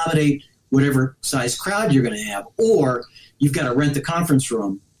enough to accommodate whatever size crowd you're going to have, or you've got to rent the conference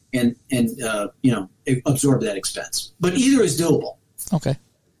room and absorb that expense. But either is doable. Okay.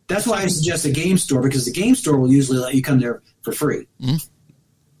 That's why I suggest a game store, because the game store will usually let you come there for free. Mm-hmm.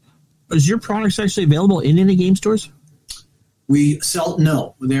 Is your products actually available in any game stores? We sell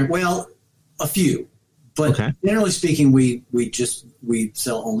a few, but generally speaking, we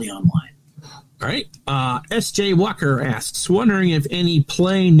sell only online. All right. S.J. Walker asks, wondering if any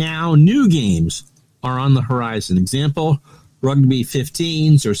Play Now new games are on the horizon. Example, rugby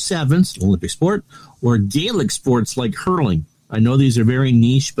 15s or 7s, Olympic sport, or Gaelic sports like hurling. I know these are very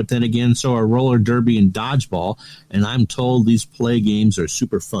niche, but then again, so are roller derby and dodgeball, and I'm told these Play games are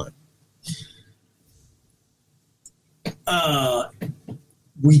super fun.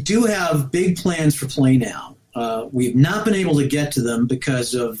 We do have big plans for Play Now. We've not been able to get to them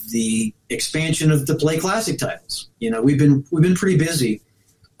because of the expansion of the Play Classic titles. We've been pretty busy.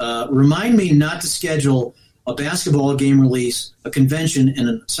 Remind me not to schedule a basketball game release, a convention, and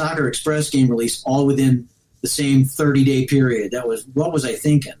a Soccer Express game release all within the same 30-day period. What was I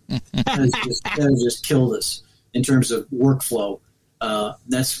thinking? That just killed us in terms of workflow.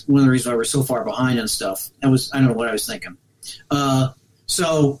 That's one of the reasons why we're so far behind on stuff. I don't know what I was thinking.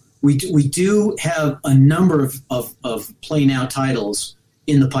 So we do have a number of Play Now titles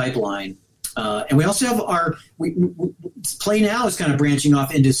in the pipeline. And we also have Play Now is kind of branching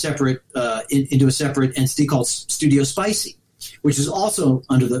off into a separate entity called Studio Spicy, which is also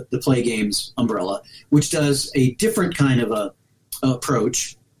under the Play Games umbrella, which does a different kind of a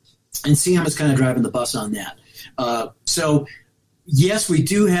approach. And CM is kind of driving the bus on that. So yes, we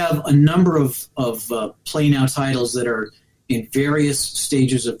do have a number of Play Now titles that are in various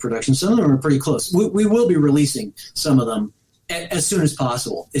stages of production. Some of them are pretty close. We will be releasing some of them as soon as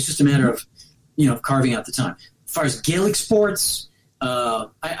possible. It's just a matter of carving out the time. As far as Gaelic sports,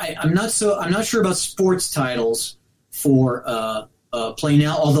 I'm not sure about sports titles for Play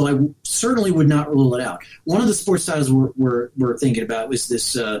Now, although I certainly would not rule it out. One of the sports titles we're thinking about was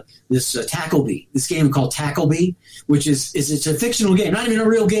this Tacklebee, this game called Tacklebee, which is a fictional game, not even a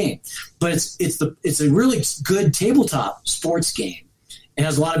real game, but it's a really good tabletop sports game. It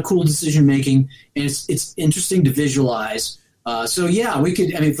has a lot of cool decision making, and it's interesting to visualize. So yeah, we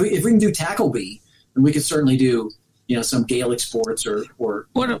could. I mean, if we can do Tacklebee, then we could certainly do some Gaelic sports or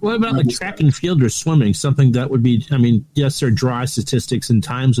what about like track and field or swimming? Something that would be. I mean, yes, there are dry statistics and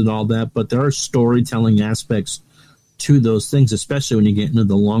times and all that, but there are storytelling aspects to those things, especially when you get into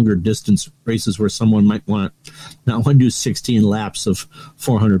the longer distance races where someone might not want to do 16 laps of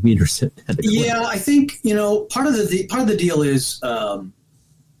 400 meters at a clip. Yeah, I think part of the deal is.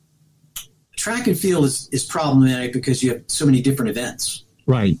 Track and field is problematic because you have so many different events.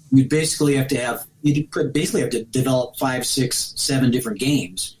 Right. You basically have to develop 5, 6, 7 different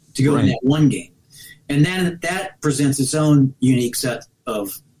games to go in that one game, and then that presents its own unique set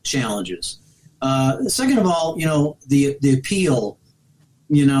of challenges. Second of all, the appeal,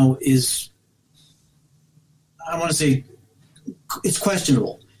 is, I want to say, it's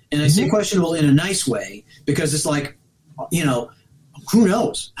questionable, and I say questionable in a nice way because it's like, who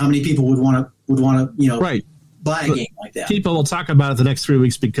knows how many people would want to right. buy a game like that. People will talk about it the next 3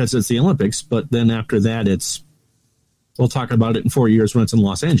 weeks because it's the Olympics, but then after that, we'll talk about it in 4 years when it's in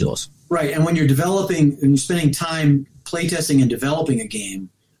Los Angeles. Right, and when you're spending time playtesting and developing a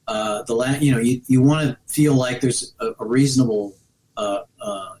game, you want to feel like there's a reasonable,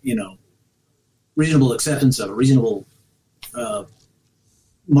 reasonable acceptance of a reasonable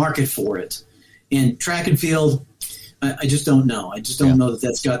market for it. And track and field, I just don't know. I just don't know that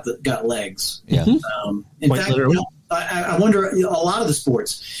that's got legs. Yeah. In fact, I wonder a lot of the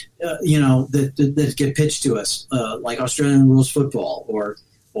sports, that get pitched to us, like Australian rules football or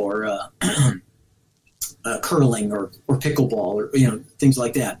curling or pickleball or things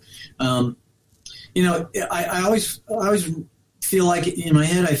like that. I always feel like in my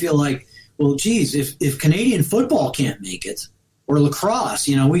head I feel like, well, geez, if Canadian football can't make it or lacrosse,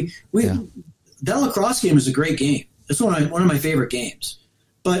 that lacrosse game is a great game. It's one of my favorite games,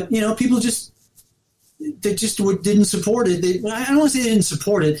 but people didn't support it. I don't want to say they didn't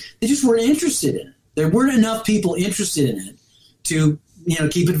support it. They just weren't interested in it. There weren't enough people interested in it to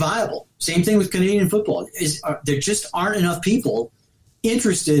keep it viable. Same thing with Canadian football. There just aren't enough people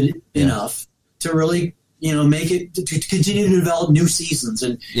interested enough to really make it to continue to develop new seasons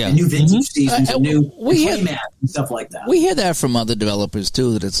and new vintage seasons and new playmats and stuff like that. We hear that from other developers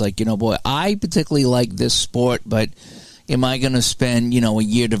too, that it's like, boy, I particularly like this sport, but am I going to spend, a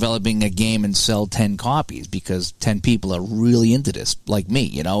year developing a game and sell 10 copies because 10 people are really into this, like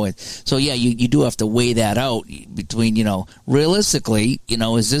me, And so, yeah, you do have to weigh that out between, realistically,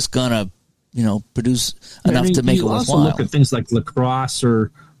 is this going to, produce enough to make it worthwhile? You also look at things like lacrosse or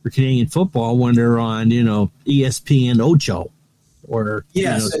Canadian football when they're on, ESPN Ocho or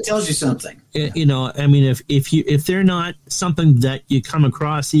yes, it tells you something. I mean, if they're not something that you come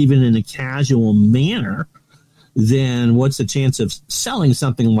across even in a casual manner, then what's the chance of selling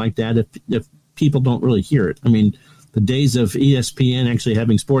something like that if people don't really hear it? I mean, the days of ESPN actually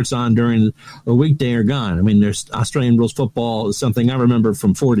having sports on during a weekday are gone. I mean, there's Australian rules football is something I remember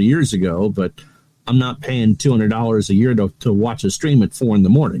from 40 years ago, but I'm not paying $200 a year to watch a stream at 4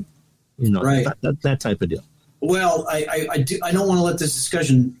 a.m. Right. That type of deal. Well, I don't want to let this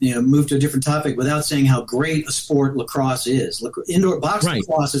discussion move to a different topic without saying how great a sport lacrosse is. Indoor box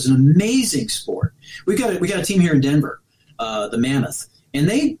lacrosse is an amazing sport. We got a team here in Denver, the Mammoth, and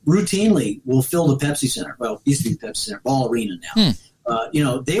they routinely will fill the Pepsi Center. Well, it used to be the Pepsi Center, Ball Arena now.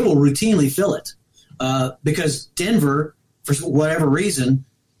 They will routinely fill it because Denver, for whatever reason,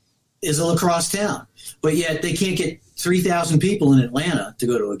 is a lacrosse town, but yet they can't get 3,000 people in Atlanta to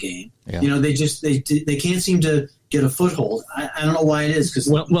go to a game. Yeah. They can't seem to get a foothold. I don't know why it is. Because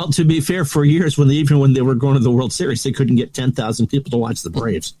well, to be fair, for years when they were going to the World Series, they couldn't get 10,000 people to watch the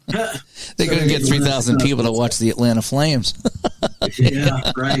Braves. They couldn't get 3,000 people to watch the Atlanta Flames.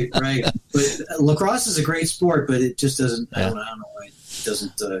 Yeah, right. But lacrosse is a great sport, but it just doesn't. I don't know why it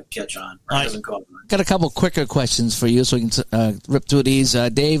doesn't catch on. Doesn't call on. Got a couple quicker questions for you, so we can rip through these.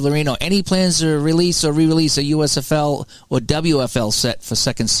 Dave Lorino, any plans to release or re-release a USFL or WFL set for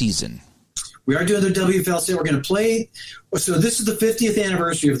second season? We are doing the WFL set. We're going to play. So this is the 50th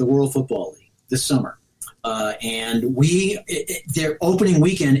anniversary of the World Football League this summer, and their opening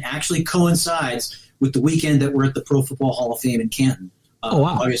weekend actually coincides with the weekend that we're at the Pro Football Hall of Fame in Canton.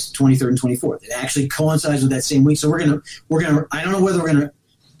 August 23rd and 24th. It actually coincides with that same week. So we're gonna. I don't know whether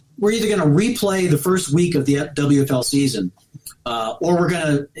we're either gonna replay the first week of the WFL season, or we're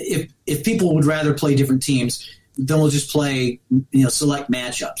gonna. If people would rather play different teams, then we'll just play select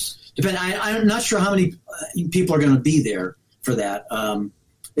matchups. I'm not sure how many people are going to be there for that.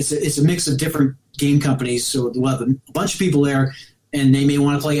 It's a mix of different game companies, so we'll have a bunch of people there, and they may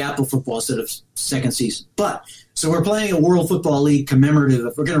want to play Apple football instead of second season. So we're playing a World Football League commemorative.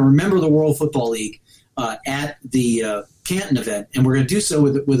 We're going to remember the World Football League at the Canton event, and we're going to do so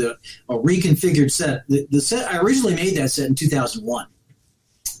with a reconfigured set. The set I originally made that set in 2001,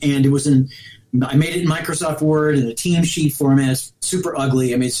 and it was I made it in Microsoft Word in a team sheet format. It's super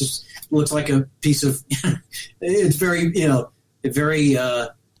ugly. I mean, it looks like a piece of. It's very very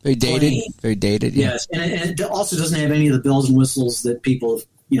dated. plain. Very dated. Yeah. Yes, and it also doesn't have any of the bells and whistles that people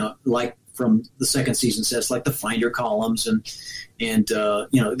like from the second season sets, like the Finder columns and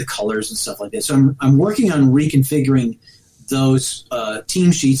the colors and stuff like that. So I'm working on reconfiguring those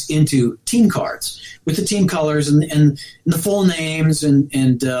team sheets into team cards with the team colors and the full names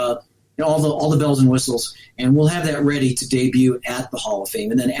and all the bells and whistles, and we'll have that ready to debut at the Hall of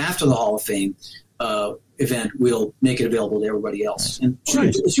Fame. And then after the Hall of Fame event, we'll make it available to everybody else. And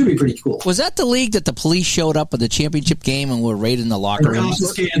it should be pretty cool. Was that the league that the police showed up at the championship game and were raiding the locker rooms?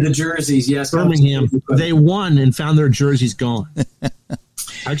 Confiscated the jerseys, yes. Birmingham. They won and found their jerseys gone.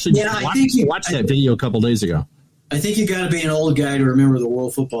 Actually, watched that video a couple days ago. I think you got to be an old guy to remember the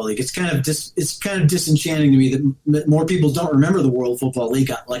World Football League. It's kind of disenchanting to me that more people don't remember the World Football League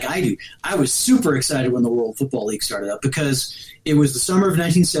like I do. I was super excited when the World Football League started up because it was the summer of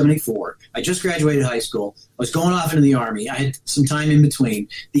 1974. I just graduated high school. I was going off into the Army. I had some time in between.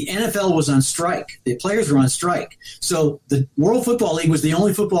 The NFL was on strike. The players were on strike. So the World Football League was the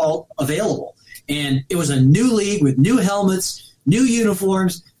only football available. And it was a new league with new helmets, new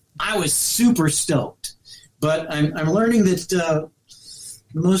uniforms. I was super stoked. But I'm learning that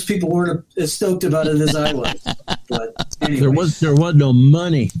most people weren't as stoked about it as I was. But anyway. There was no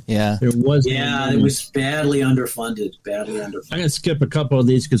money. Yeah, there was. Yeah, no money. It was badly underfunded. I'm going to skip a couple of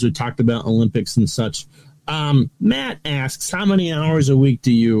these because we talked about Olympics and such. Matt asks, how many hours a week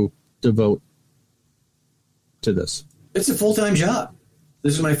do you devote to this? It's a full-time job.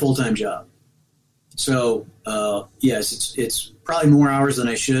 This is my full-time job. So yes, it's probably more hours than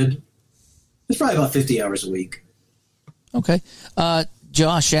I should. It's probably about 50 hours a week. Okay.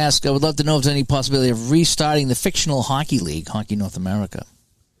 Josh asks, I would love to know if there's any possibility of restarting the fictional hockey league, Hockey North America.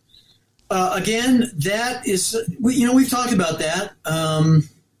 Again, that is, we've talked about that.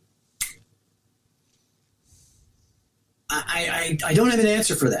 I don't have an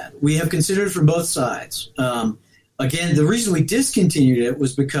answer for that. We have considered it from both sides. Again, the reason we discontinued it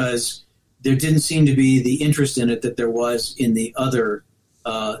was because there didn't seem to be the interest in it that there was in the other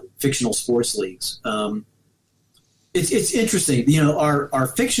fictional sports leagues. It's interesting. Our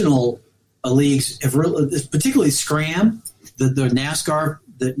fictional leagues have particularly Scram, the NASCAR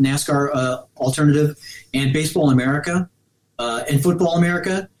alternative, and Baseball America and Football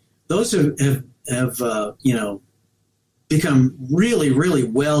America. Those have become really, really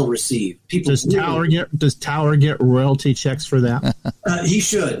well received. People does Tower get royalty checks for that? He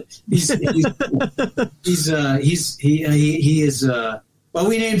should. He is. Well,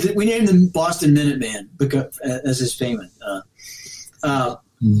 we named him Boston Minuteman because as his payment.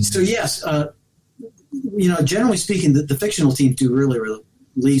 So yes, generally speaking, the fictional teams do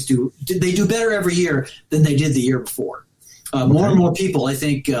leagues do better every year than they did the year before. More and more people, I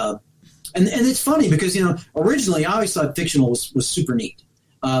think, and it's funny because originally I always thought fictional was super neat,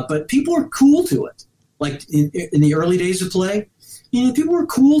 but people are cool to it. Like in the early days of Play, people were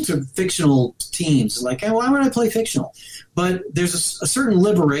cool to fictional teams. Like, hey, why would I play fictional? But there's a certain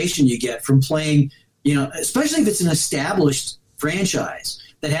liberation you get from playing, especially if it's an established franchise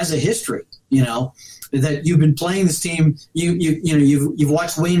that has a history. That you've been playing this team. You've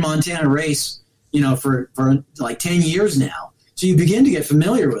watched Wayne Montana race, for like 10 years now. So you begin to get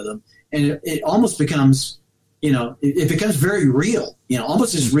familiar with them, and it almost becomes, it becomes very real.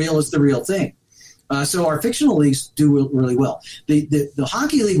 Almost as real as the real thing. So our fictional leagues do really well. The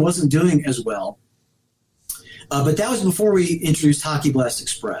hockey league wasn't doing as well, but that was before we introduced Hockey Blast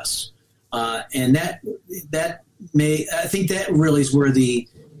Express, and I think that really is where the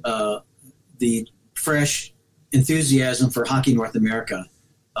fresh enthusiasm for Hockey North America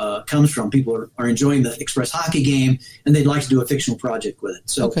comes from. People are enjoying the Express hockey game, and they'd like to do a fictional project with it.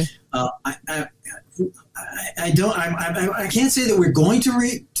 So okay. I can't say that we're going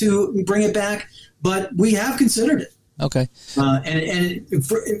to bring it back, but we have considered it. Okay. And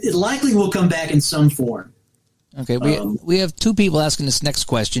it likely will come back in some form. Okay, we have two people asking this next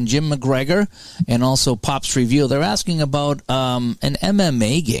question, Jim McGregor and also Pops Review. They're asking about an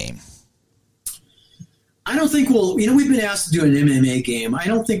MMA game. I don't think we've been asked to do an MMA game. I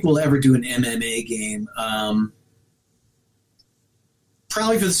don't think we'll ever do an MMA game.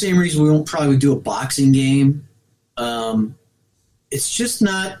 Probably for the same reason we won't probably do a boxing game. It's just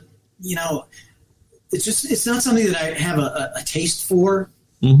not, it's not something that I have a taste for.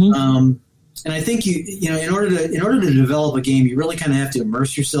 Mm-hmm. And I think in order to develop a game, you really kind of have to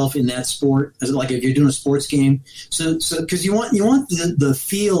immerse yourself in that sport, like if you're doing a sports game. So because you want the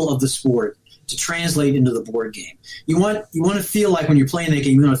feel of the sport to translate into the board game. You want to feel like when you're playing that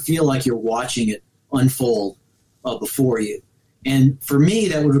game, you want to feel like you're watching it unfold before you. And for me,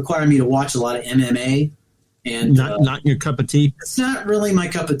 that would require me to watch a lot of MMA. And not your cup of tea. It's not really my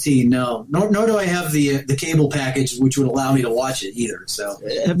cup of tea. No, nor do I have the cable package, which would allow me to watch it either. So,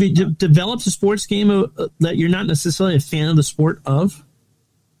 have you developed a sports game that you're not necessarily a fan of the sport of?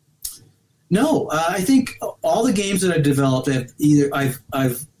 No, I think all the games that I've developed,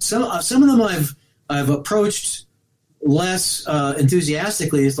 some of them I've approached less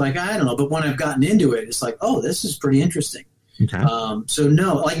enthusiastically. It's like I don't know, but when I've gotten into it, it's like, oh, this is pretty interesting. Okay. So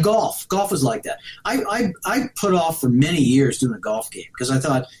no, like golf was like that. I put off for many years doing a golf game because I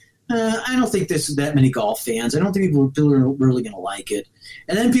thought, I don't think there's that many golf fans. I don't think people are really going to like it.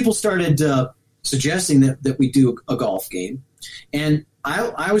 And then people started suggesting that we do a golf game, and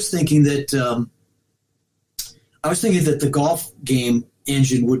I was thinking that the golf game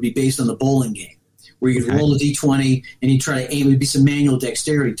engine would be based on the bowling game, where you'd roll a D20 and you'd try to aim. There'd be some manual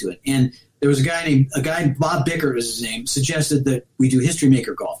dexterity to it, and there was a guy Bob Bickert was his name, suggested that we do History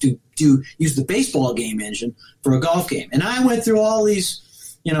Maker Golf, use the baseball game engine for a golf game. And I went through all these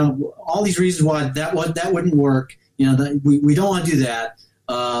reasons why that wouldn't work. That we don't want to do that.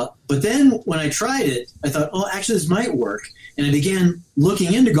 But then when I tried it, I thought, oh, actually this might work. And I began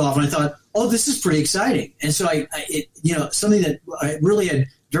looking into golf, and I thought, oh, this is pretty exciting. And so something that I really had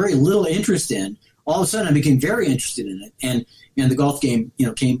very little interest in, all of a sudden I became very interested in it. And the golf game,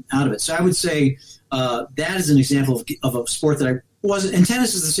 came out of it. So I would say that is an example of a sport that I wasn't. And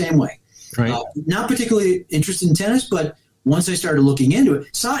tennis is the same way. Right. Not particularly interested in tennis, but once I started looking into it,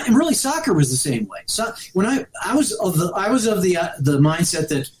 and really soccer was the same way. So when I was of the mindset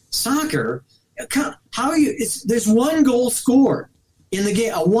that soccer, there's one goal scored in the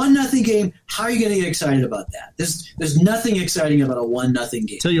game, a 1-0 game. How are you going to get excited about that? There's nothing exciting about a 1-0 game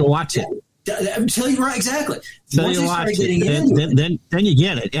until you watch it. Until you right, exactly. Once you watch it, then you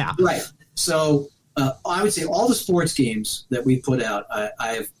get it. Yeah, right. So I would say all the sports games that we put out,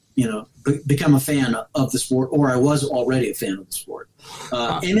 I've become a fan of the sport, or I was already a fan of the sport.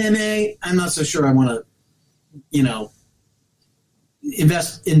 MMA, I'm not so sure I want to,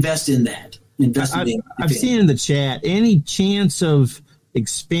 invest in that. I've seen in the chat, any chance of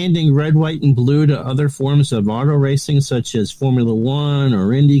expanding Red, White, and Blue to other forms of auto racing, such as Formula One or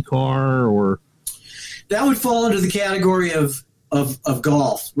IndyCar, or that would fall into the category of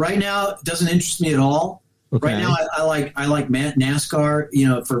golf. Right now, it doesn't interest me at all. Okay. Right now, I like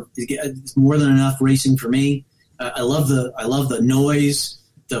NASCAR. For it's more than enough racing for me. I love the noise,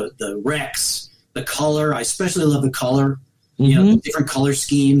 the wrecks, the color. I especially love the color. You know, the different color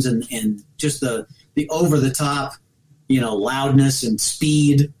schemes and just the over the top, you know, loudness and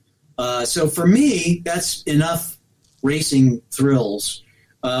speed. So for me, that's enough racing thrills.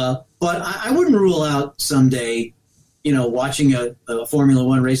 But I wouldn't rule out someday, you know, watching a Formula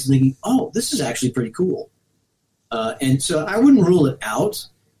One race and thinking, oh, this is actually pretty cool. And so I wouldn't rule it out,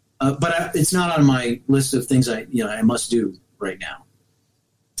 but it's not on my list of things I must do right now.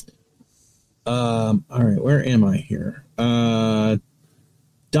 All right, where am I here? Don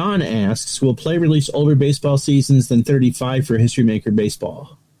asks, will Play release older baseball seasons than 35 for History Maker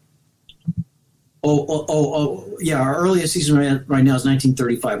Baseball? Yeah, our earliest season right now is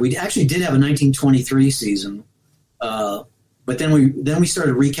 1935. We actually did have a 1923 season, but then we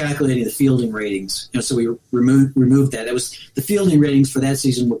started recalculating the fielding ratings. You know, so we removed that. It was the fielding ratings for that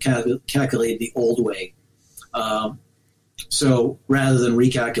season were calculated the old way. So rather than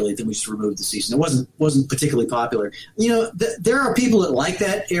recalculate them, we just removed the season. It wasn't particularly popular. You know, there are people that like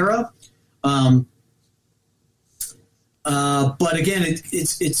that era, but again,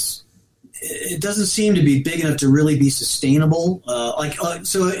 it doesn't seem to be big enough to really be sustainable.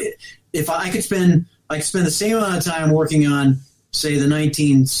 So if I could spend the same amount of time working on, say, the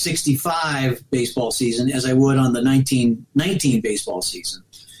 1965 baseball season as I would on the 1919 baseball season.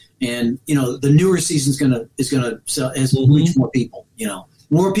 And, you know, the newer season is gonna sell as reach more people. You know,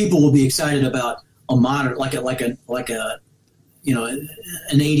 more people will be excited about a modern, like a you know, an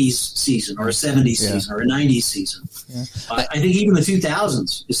 80s season or a 70s season or a 90s season. Yeah. I think even the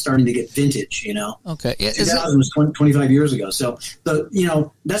 2000s is starting to get vintage. You know, okay, 2000 was 25 years ago. So you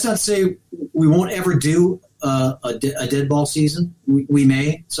know, that's not to say we won't ever do a dead ball season. We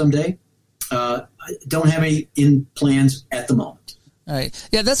may someday. I don't have any in plans at the moment. All right.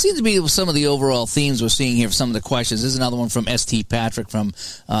 Yeah, that seems to be some of the overall themes we're seeing here for some of the questions. There's another one from St. Patrick from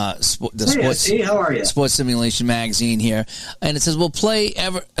how are you? Sports Simulation Magazine here. And it says, will Play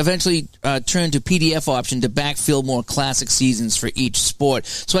eventually turn to PDF option to backfill more classic seasons for each sport?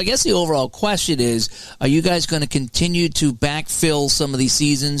 So I guess the overall question is, are you guys going to continue to backfill some of these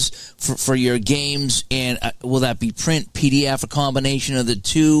seasons for your games? And will that be print, PDF, a combination of the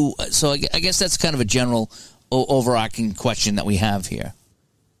two? So I guess that's kind of a general overarching question that we have here.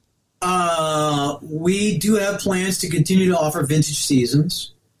 We do have plans to continue to offer vintage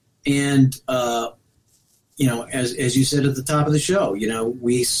seasons, and you know, as you said at the top of the show, you know,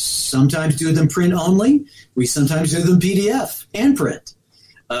 we sometimes do them print only. We sometimes do them PDF and print.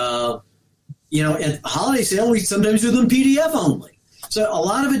 You know, at holiday sale, we sometimes do them PDF only. So a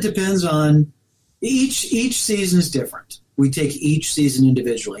lot of it depends on each season is different. We take each season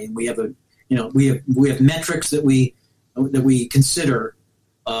individually, and we have we have metrics that we consider,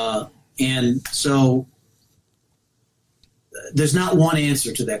 and so there's not one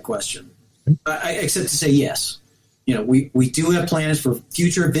answer to that question, except to say yes. You know, we do have plans for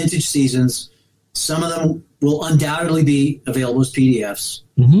future vintage seasons. Some of them will undoubtedly be available as PDFs.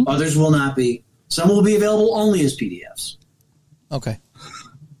 Mm-hmm. Others will not be. Some will be available only as PDFs. Okay.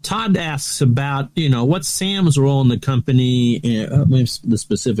 Todd asks about, you know, what's Sam's role in the company? Maybe the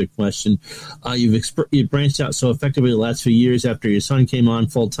specific question. You've branched out so effectively the last few years after your son came on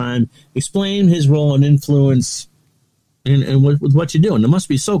full time. Explain his role and influence and with what you're doing. It must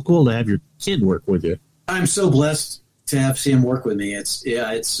be so cool to have your kid work with you. I'm so blessed to have Sam work with me.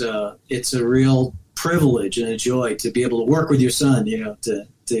 It's a real privilege and a joy to be able to work with your son. You know, to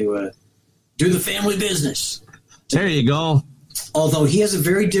do the family business. There you go. Although he has a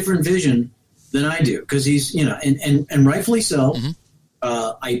very different vision than I do, because he's, you know, and rightfully so. Mm-hmm.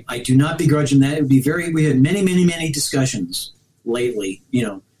 I do not begrudge him that. It would be we had many discussions lately, you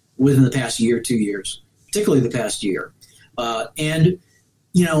know, within the past year, 2 years, particularly the past year. And,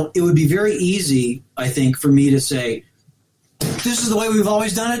 you know, it would be very easy, I think, for me to say, this is the way we've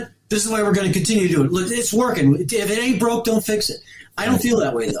always done it. This is the way we're going to continue to do it. Look, it's working. If it ain't broke, don't fix it. I don't feel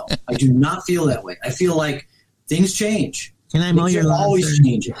that way, though. I do not feel that way. I feel like things change. Can I mow your lawn? Always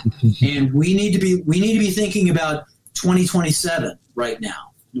changing, and we need to be thinking about 2027 right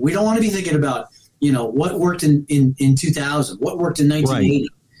now. We don't want to be thinking about, you know, what worked in 2000, what worked in 1980. Right.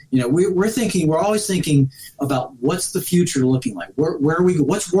 You know, we're always thinking about what's the future looking like. Where are we?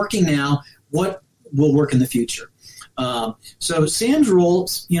 What's working now? What will work in the future? So Sam's role,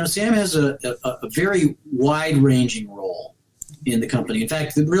 you know, Sam has a very wide ranging role in the company. In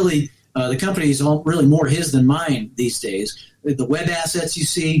fact, really. The company is really more his than mine these days. The web assets you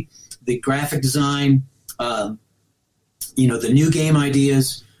see, the graphic design, you know, the new game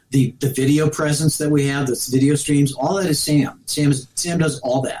ideas, the video presence that we have, the video streams, all that is Sam. Sam does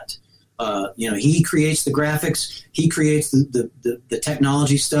all that. He creates the graphics, he creates the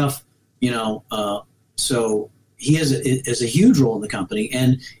technology stuff. So he has a huge role in the company,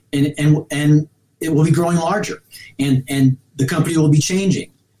 and it will be growing larger, and the company will be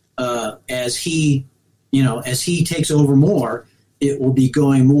changing as he takes over more. It will be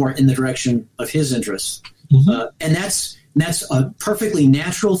going more in the direction of his interests, and that's a perfectly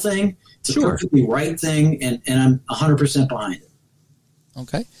natural thing. It's a perfectly right thing, and I'm 100% behind it.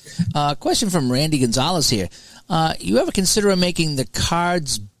 Okay. Question from Randy Gonzalez here. You ever consider making the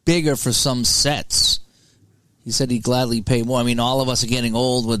cards bigger for some sets? He said he'd gladly pay more. I mean, all of us are getting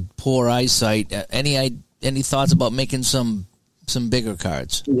old with poor eyesight. Any thoughts about making some bigger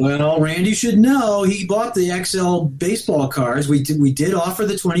cards? Well, Randy should know he bought the XL baseball cards. We did offer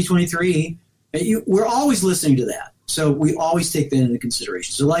the 2023. We're always listening to that. So we always take that into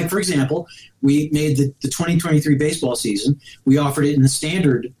consideration. So, like, for example, we made the 2023 baseball season. We offered it in the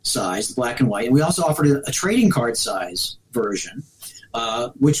standard size, the black and white, and we also offered a trading card size version,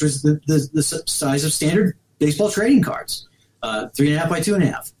 which was the size of standard baseball trading cards, 3.5 by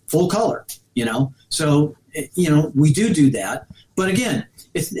 2.5, full color. So we do that. But again,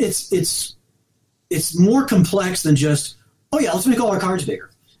 it's more complex than just, let's make all our cards bigger.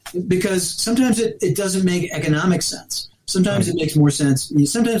 Because sometimes it doesn't make economic sense. Sometimes it makes more sense. A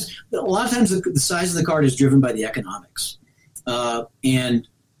lot of times the size of the card is driven by the economics, and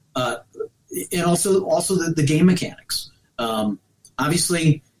also the game mechanics.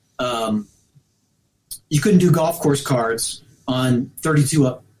 Obviously, you couldn't do golf course cards on 32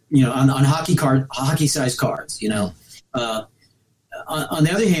 on hockey size cards. On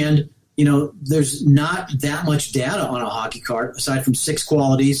the other hand, there's not that much data on a hockey card aside from 6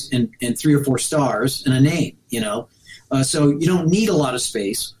 qualities and 3 or 4 stars and a name, so you don't need a lot of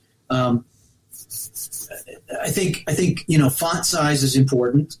space. I think font size is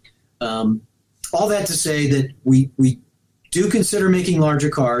important. All that to say that we do consider making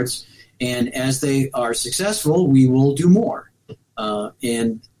larger cards, and as they are successful, we will do more. But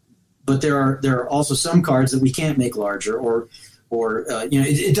there are also some cards that we can't make larger, or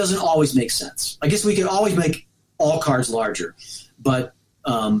it doesn't always make sense. I guess we could always make all cards larger, but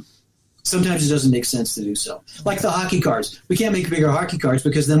sometimes it doesn't make sense to do so. Like the hockey cards. We can't make bigger hockey cards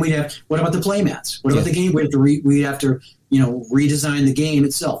because then what about the play mats? What about the game? We'd have to redesign the game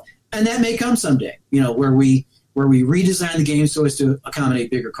itself. And that may come someday, where we redesign the game so as to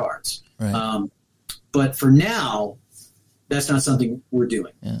accommodate bigger cards. Right. But for now, that's not something we're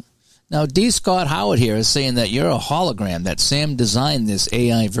doing. Yeah. Now, D. Scott Howard here is saying that you're a hologram, that Sam designed this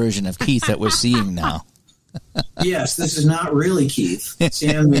AI version of Keith that we're seeing now. Yes, this is not really Keith.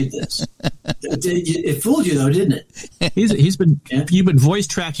 Sam made this. It fooled you, though, didn't it? You've been voice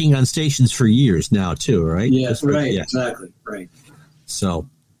tracking on stations for years now, too, right? Yes, right, yeah. Exactly, right. So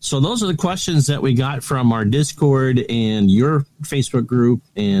those are the questions that we got from our Discord and your Facebook group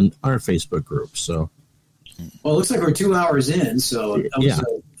and our Facebook group. So, well, it looks like we're 2 hours in, so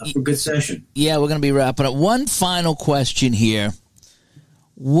that was a good session. Yeah, we're going to be wrapping up. One final question here.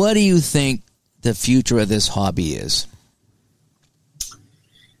 What do you think the future of this hobby is?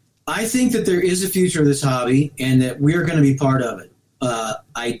 I think that there is a future of this hobby and that we're going to be part of it.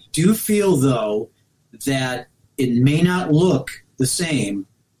 I do feel, though, that it may not look the same,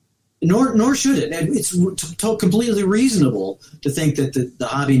 nor should it. And it's completely reasonable to think that the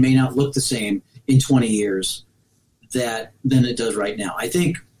hobby may not look the same in 20 years than it does right now. I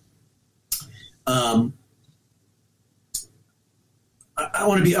think I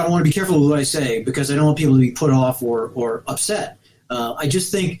want to be careful with what I say because I don't want people to be put off or upset. I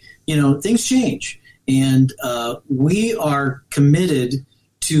just think things change, and we are committed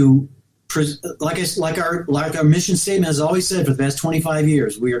to like our mission statement has always said for the past 25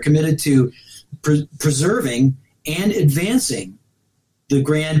 years. We are committed to preserving and advancing the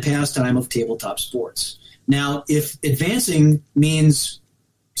grand pastime of tabletop sports. Now, if advancing means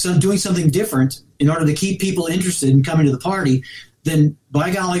doing something different in order to keep people interested in coming to the party, then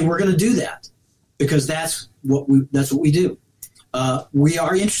by golly, we're going to do that because that's what we do. We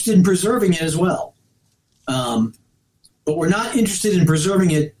are interested in preserving it as well, but we're not interested in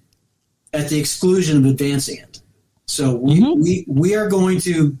preserving it at the exclusion of advancing it. So we are going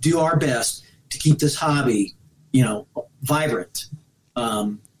to do our best to keep this hobby, vibrant.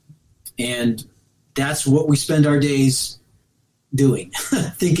 And that's what we spend our days doing,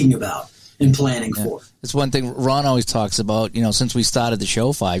 thinking about and planning for. It's one thing Ron always talks about, since we started the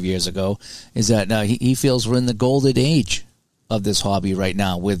show 5 years ago, is that he feels we're in the golden age of this hobby right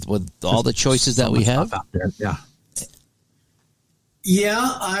now with all the choices that we have. Out there. Yeah. Yeah,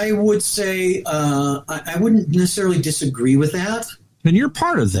 I would say I wouldn't necessarily disagree with that. And you're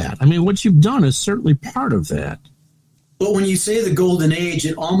part of that. I mean, what you've done is certainly part of that. But when you say the golden age,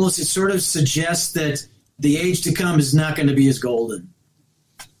 it sort of suggests that the age to come is not going to be as golden.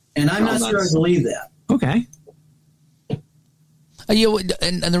 And I'm not sure I believe that. Okay.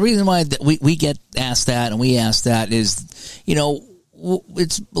 And the reason why we get asked that and we ask that is,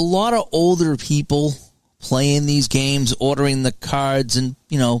 it's a lot of older people playing these games, ordering the cards and,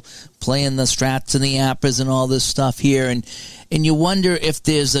 playing the strats and the appers and all this stuff here. And you wonder if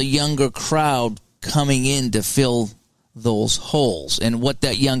there's a younger crowd coming in to fill those holes and what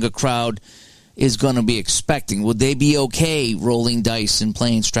that younger crowd is going to be expecting. Would they be okay rolling dice and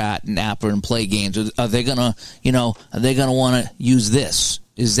playing strat and apper and play games? Or are they going to, want to use this?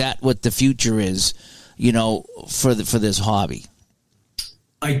 Is that what the future is, for this hobby?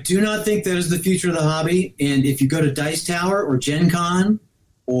 I do not think that is the future of the hobby. And if you go to Dice Tower or Gen Con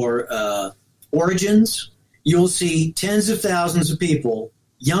or Origins, you'll see tens of thousands of people,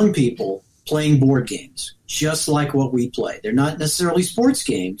 young people, playing board games, just like what we play. They're not necessarily sports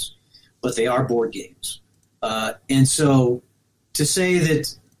games, but they are board games. And so to say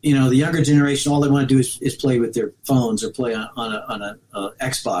that, the younger generation, all they want to do is play with their phones or play on a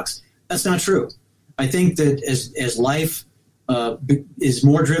Xbox, that's not true. I think that as life is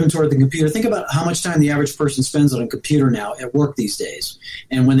more driven toward the computer. Think about how much time the average person spends on a computer now at work these days.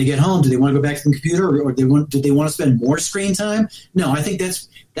 And when they get home, do they want to go back to the computer, or do they want to spend more screen time? No, I think that's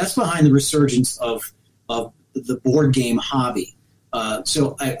behind the resurgence of the board game hobby.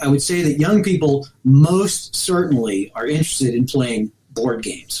 So I would say that young people most certainly are interested in playing board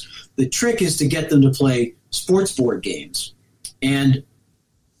games. The trick is to get them to play sports board games. And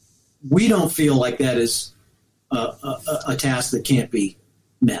we don't feel like that is a task that can't be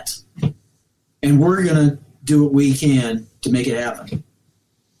met. And we're going to do what we can to make it happen.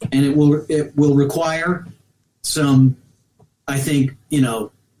 And it will require some, I think,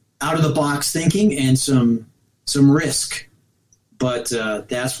 out of the box thinking and some risk. But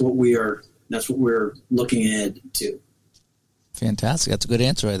that's what we're looking ahead to. Fantastic. That's a good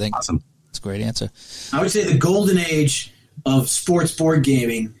answer, I think. Awesome. That's a great answer. I would say the golden age of sports board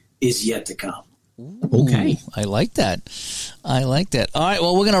gaming is yet to come. Okay. I like that. All right,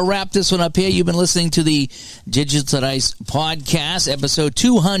 well, we're going to wrap this one up here. You've been listening to the Digital Dice Podcast, episode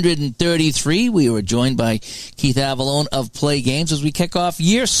 233. We were joined by Keith Avallone of Plaay Games as we kick off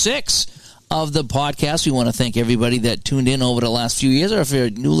year 6 of the podcast. We want to thank everybody that tuned in over the last few years, or if you're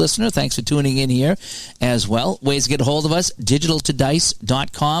a new listener, thanks for tuning in here as well. Ways to get a hold of us,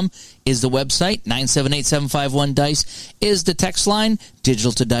 digitaltodice.com is the website. 978-751-DICE is the text line.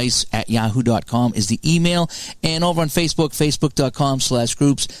 digitaltodice@yahoo.com is the email. And over on Facebook,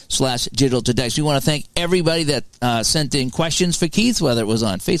 facebook.com/groups/digitaltodice. We want to thank everybody that sent in questions for Keith, whether it was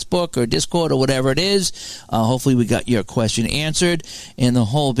on Facebook or Discord or whatever it is. Hopefully we got your question answered in the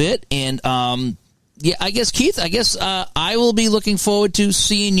whole bit. And yeah, I guess, Keith, I will be looking forward to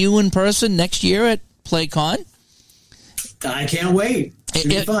seeing you in person next year at PlayCon. I can't wait. It's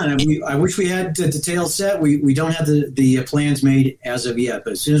going to be fun. I wish we had the details set. We don't have the plans made as of yet,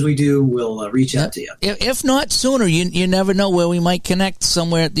 but as soon as we do, we'll reach out to you. If not sooner, you never know where we might connect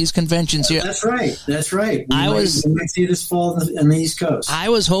somewhere at these conventions here. That's right. We might see this fall on the East Coast. I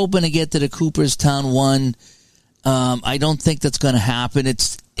was hoping to get to the Cooperstown one. I don't think that's going to happen.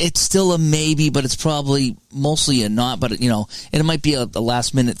 It's still a maybe, but it's probably mostly a not. But it might be a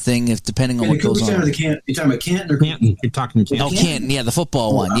last minute thing depending on what goes on. You're talking about Canton or Canton? You're talking Canton. Oh, Canton, yeah, the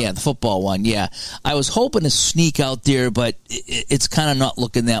football one. Yeah, the football one. Yeah, I was hoping to sneak out there, but it's kind of not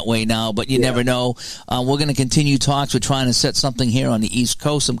looking that way now. But you never know. We're going to continue talks. We're trying to set something here on the East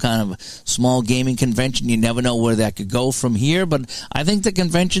Coast, some kind of small gaming convention. You never know where that could go from here. But I think the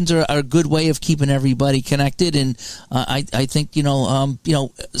conventions are a good way of keeping everybody connected, and I think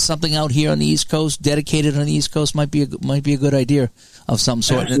something out here on the East Coast, dedicated on the East Coast, might be a good idea of some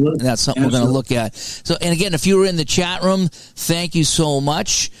sort. Absolutely. And that's something we're going to look at. So, and again, if you were in the chat room, thank you so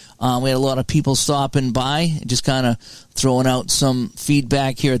much. We had a lot of people stopping by, just kind of throwing out some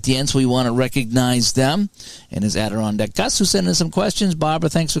feedback here at the end, so we want to recognize them. And his Adirondack Gus, who sent in some questions. Barbara,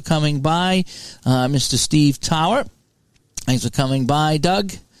 thanks for coming by. Mr. Steve Tower, thanks for coming by.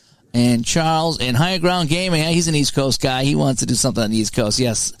 Doug. And Charles and Higher Ground Gaming, he's an East Coast guy. He wants to do something on the East Coast.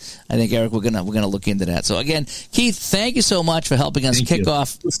 Yes, I think, Eric, we're gonna look into that. So again, Keith, thank you so much for helping us kick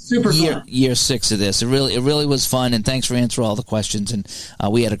off year 6 of this. It really was fun, and thanks for answering all the questions. And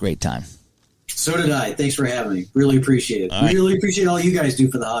we had a great time. So did I. Thanks for having me. Really appreciate it. Really appreciate all you guys do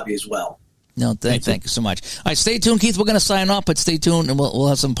for the hobby as well. No, thank you so much. All right, stay tuned, Keith. We're going to sign off, but stay tuned, and we'll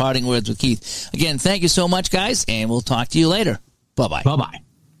have some parting words with Keith. Again, thank you so much, guys, and we'll talk to you later. Bye-bye. Bye-bye.